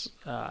Friends?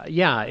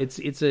 Yeah, it's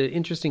an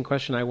interesting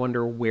question. I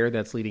wonder where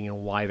that's leading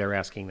and why they're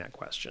asking that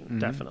question. Mm-hmm.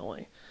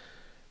 Definitely.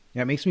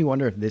 Yeah, it makes me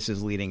wonder if this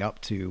is leading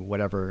up to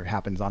whatever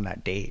happens on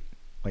that date,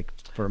 like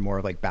for more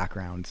of like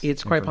background.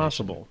 It's quite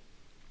possible.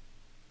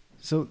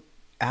 So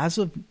as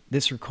of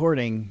this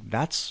recording,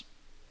 that's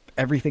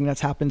everything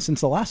that's happened since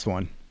the last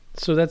one.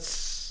 So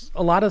that's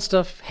a lot of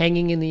stuff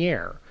hanging in the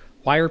air.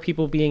 Why are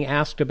people being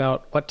asked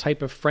about what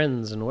type of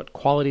friends and what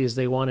qualities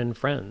they want in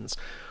friends?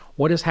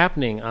 What is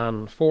happening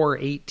on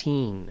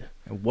 4/18?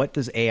 What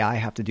does AI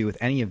have to do with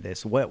any of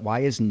this? Why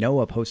is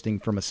Noah posting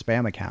from a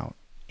spam account?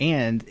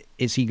 And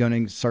is he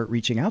going to start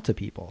reaching out to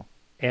people?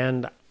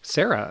 And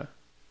Sarah,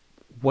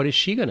 what is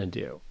she going to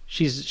do?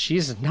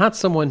 She's not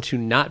someone to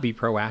not be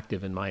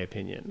proactive, in my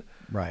opinion.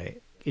 Right.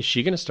 Is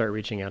she going to start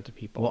reaching out to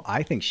people? Well,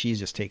 I think she's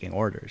just taking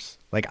orders.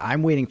 Like,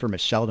 I'm waiting for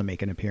Michelle to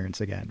make an appearance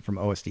again from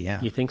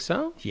OSDM. You think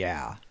so?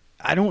 Yeah.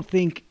 I don't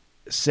think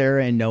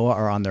Sarah and Noah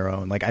are on their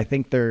own. Like, I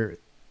think they're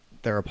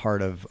a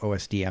part of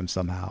OSDM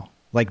somehow.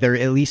 Like, they're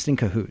at least in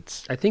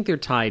cahoots. I think they're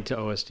tied to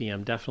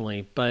OSDM,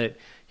 definitely. But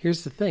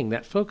here's the thing.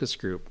 That focus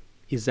group,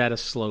 is that a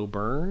slow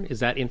burn? Is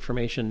that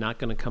information not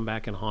going to come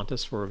back and haunt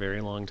us for a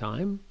very long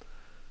time?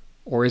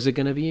 Or is it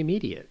going to be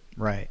immediate?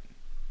 Right.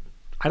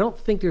 I don't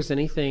think there's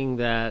anything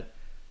that...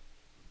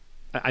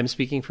 I'm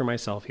speaking for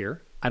myself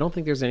here. I don't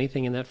think there's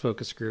anything in that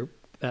focus group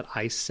that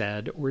I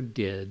said or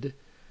did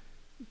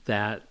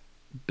that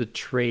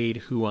betrayed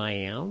who I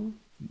am.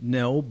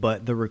 No,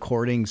 but the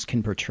recordings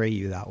can portray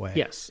you that way.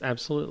 Yes,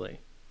 absolutely.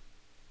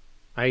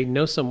 I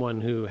know someone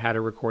who had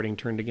a recording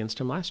turned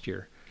against him last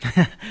year.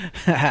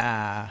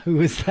 Who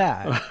was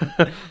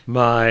that?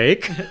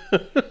 Mike.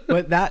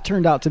 But that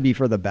turned out to be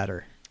for the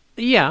better.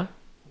 Yeah.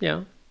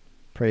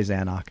 Praise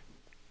Anok.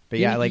 But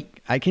yeah,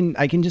 like I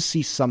can just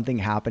see something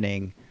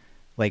happening,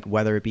 like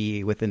whether it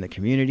be within the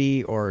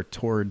community or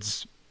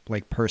towards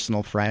like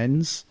personal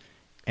friends,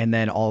 and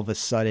then all of a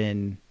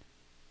sudden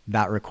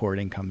that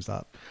recording comes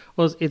up.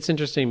 Well, it's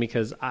interesting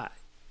because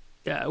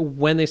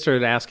when they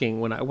started asking,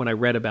 when I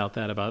read about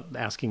that, about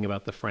asking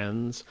about the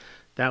friends,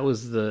 that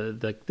was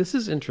the this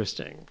is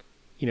interesting.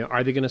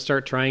 Are they going to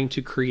start trying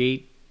to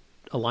create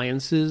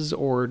alliances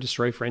or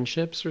destroy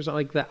friendships or something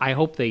like that? I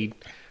hope they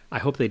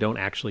don't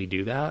actually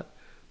do that.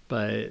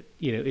 But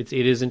it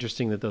is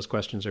interesting that those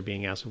questions are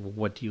being asked.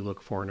 What do you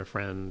look for in a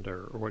friend,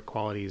 or what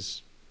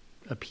qualities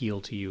appeal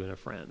to you in a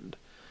friend?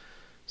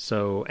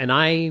 So, and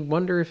I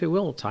wonder if it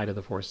will tie to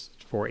the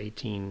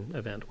 418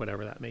 event,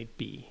 whatever that may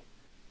be.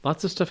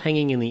 Lots of stuff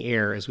hanging in the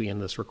air as we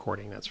end this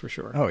recording. That's for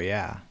sure. Oh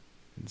yeah.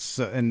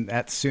 So, and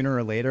that sooner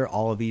or later,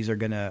 all these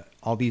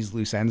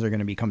loose ends are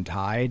gonna become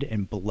tied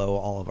and blow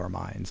all of our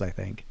minds, I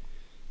think.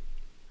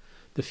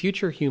 The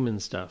future human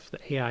stuff,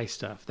 the AI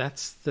stuff,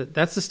 that's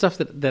the stuff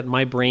that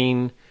my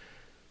brain,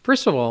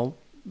 first of all,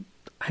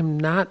 I'm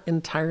not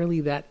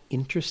entirely that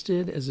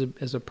interested as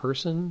a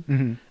person.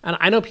 Mm-hmm. And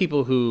I know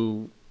people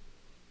who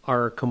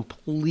are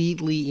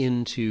completely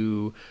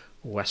into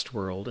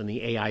Westworld and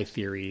the AI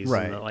theories,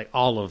 right, and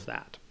all of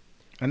that.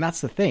 And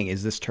that's the thing,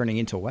 is this turning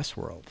into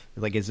Westworld?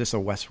 Like, is this a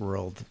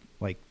Westworld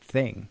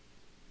thing?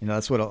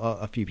 That's what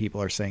a few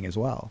people are saying as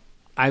well.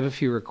 I have a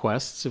few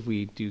requests if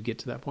we do get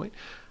to that point.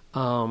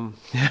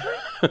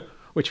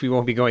 Which we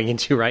won't be going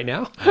into right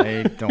now.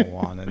 I don't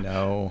want to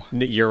know.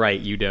 You're right,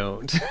 you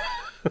don't.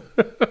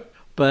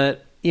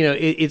 But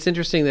it's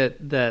interesting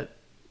that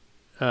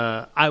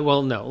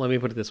let me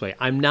put it this way: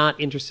 I'm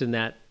not interested in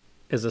that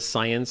as a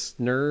science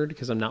nerd,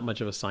 because I'm not much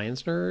of a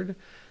science nerd.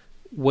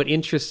 What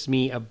interests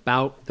me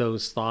about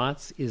those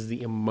thoughts is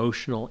the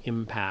emotional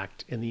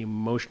impact and the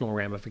emotional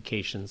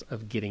ramifications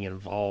of getting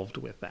involved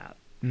with that.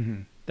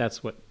 Mm-hmm.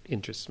 That's what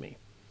interests me.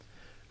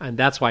 And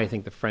that's why I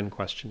think the friend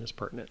question is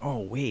pertinent.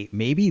 Oh, wait.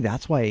 Maybe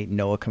that's why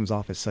Noah comes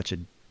off as such a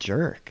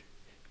jerk,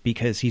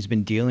 because he's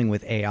been dealing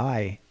with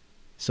AI,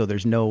 so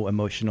there's no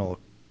emotional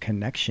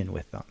connection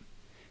with them.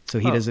 So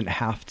he doesn't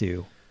have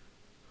to,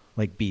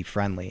 be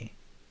friendly,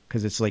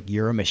 because it's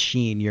you're a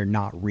machine, you're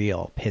not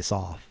real, piss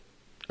off.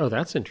 Oh,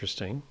 that's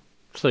interesting.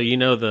 So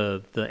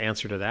the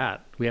answer to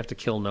that. We have to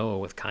kill Noah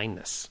with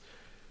kindness.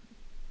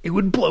 It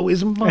would blow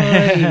his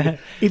mind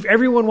if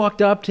everyone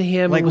walked up to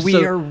him.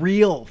 We are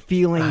real,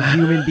 feeling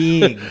human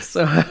beings.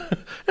 So,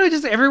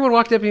 just everyone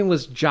walked up to him,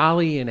 was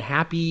jolly and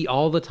happy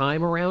all the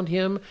time around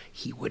him.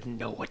 He wouldn't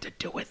know what to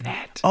do with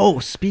that. Oh,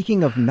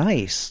 speaking of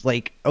nice,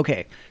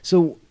 okay,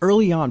 so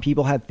early on,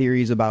 people had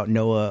theories about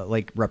Noah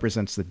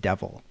represents the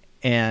devil,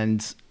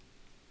 and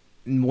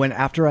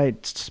after I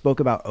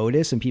spoke about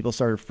Otis and people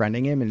started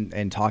friending him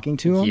and talking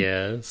to him,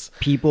 yes,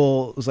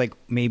 people was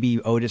maybe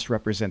Otis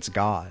represents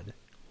God.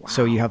 Wow.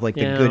 So you have the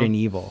good and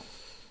evil.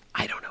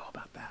 I don't know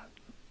about that.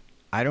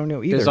 I don't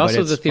know either. There's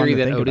also the theory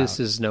that Otis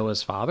is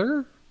Noah's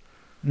father,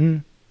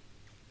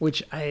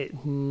 which I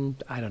don't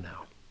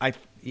know. I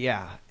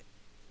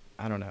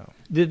don't know.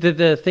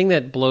 The thing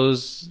that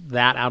blows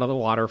that out of the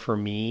water for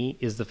me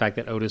is the fact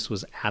that Otis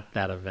was at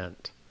that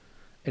event.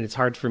 And it's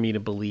hard for me to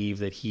believe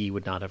that he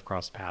would not have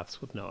crossed paths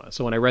with Noah.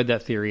 So when I read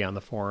that theory on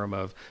the forum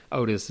of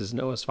Otis is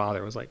Noah's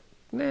father, I was like,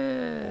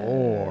 nah.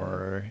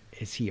 Or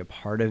is he a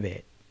part of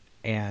it?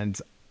 And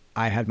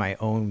I had my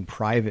own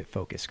private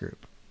focus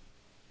group.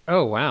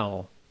 Oh,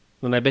 wow.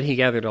 Then I bet he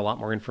gathered a lot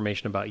more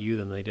information about you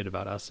than they did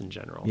about us in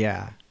general.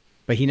 Yeah.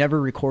 But he never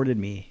recorded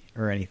me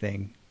or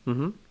anything.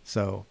 Mm-hmm.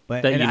 So,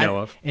 but that you know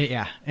of.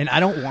 And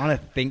I don't want to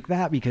think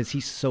that, because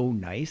he's so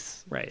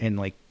nice. Right. And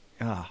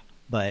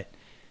but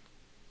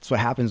it's what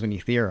happens when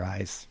you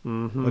theorize.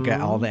 Mm-hmm. Look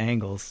at all the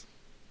angles.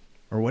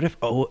 Or what if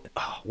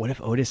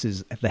Otis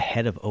is at the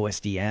head of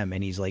OSDM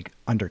and he's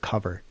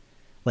undercover?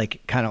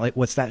 Kind of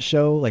what's that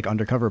show?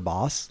 Undercover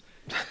Boss?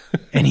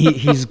 And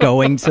he's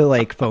going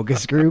to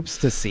focus groups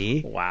to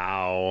see.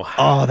 Wow.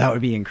 Oh, that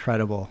would be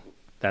incredible.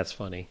 That's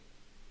funny.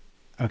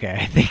 Okay,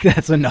 I think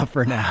that's enough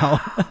for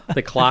now.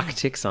 The clock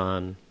ticks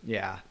on.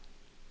 Yeah.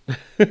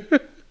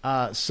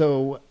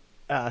 So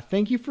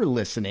thank you for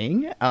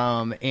listening.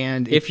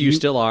 And if you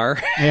still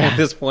are at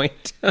this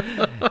point.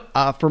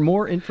 For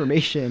more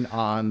information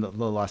on the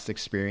Lust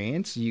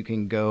Experience, you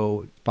can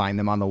go find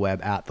them on the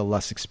web at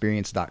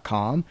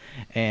thelustexperience.com,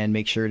 and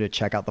make sure to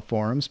check out the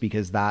forums,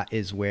 because that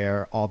is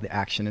where all the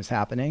action is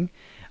happening.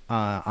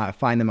 I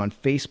find them on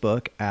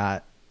Facebook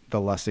at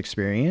The Lust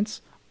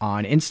Experience,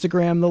 on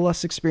Instagram, The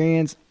Lust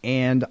Experience,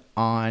 and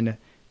on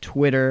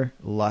Twitter,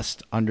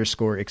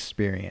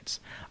 lust_experience.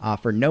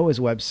 For Noah's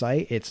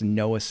website, it's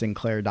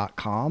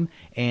noahsinclair.com.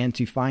 And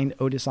to find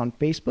Otis on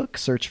Facebook,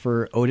 search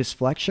for Otis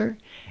Fletcher.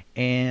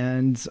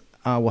 And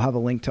we'll have a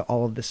link to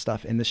all of this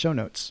stuff in the show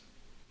notes.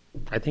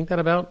 I think that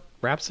about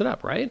wraps it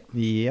up, right?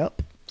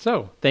 Yep.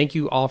 So thank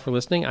you all for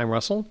listening. I'm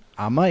Russell.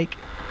 I'm Mike.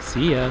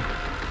 See ya.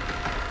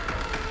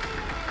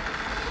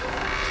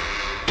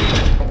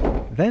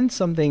 Then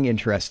something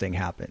interesting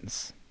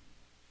happens.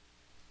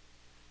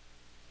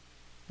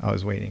 I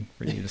was waiting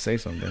for you to say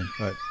something,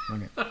 but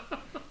okay.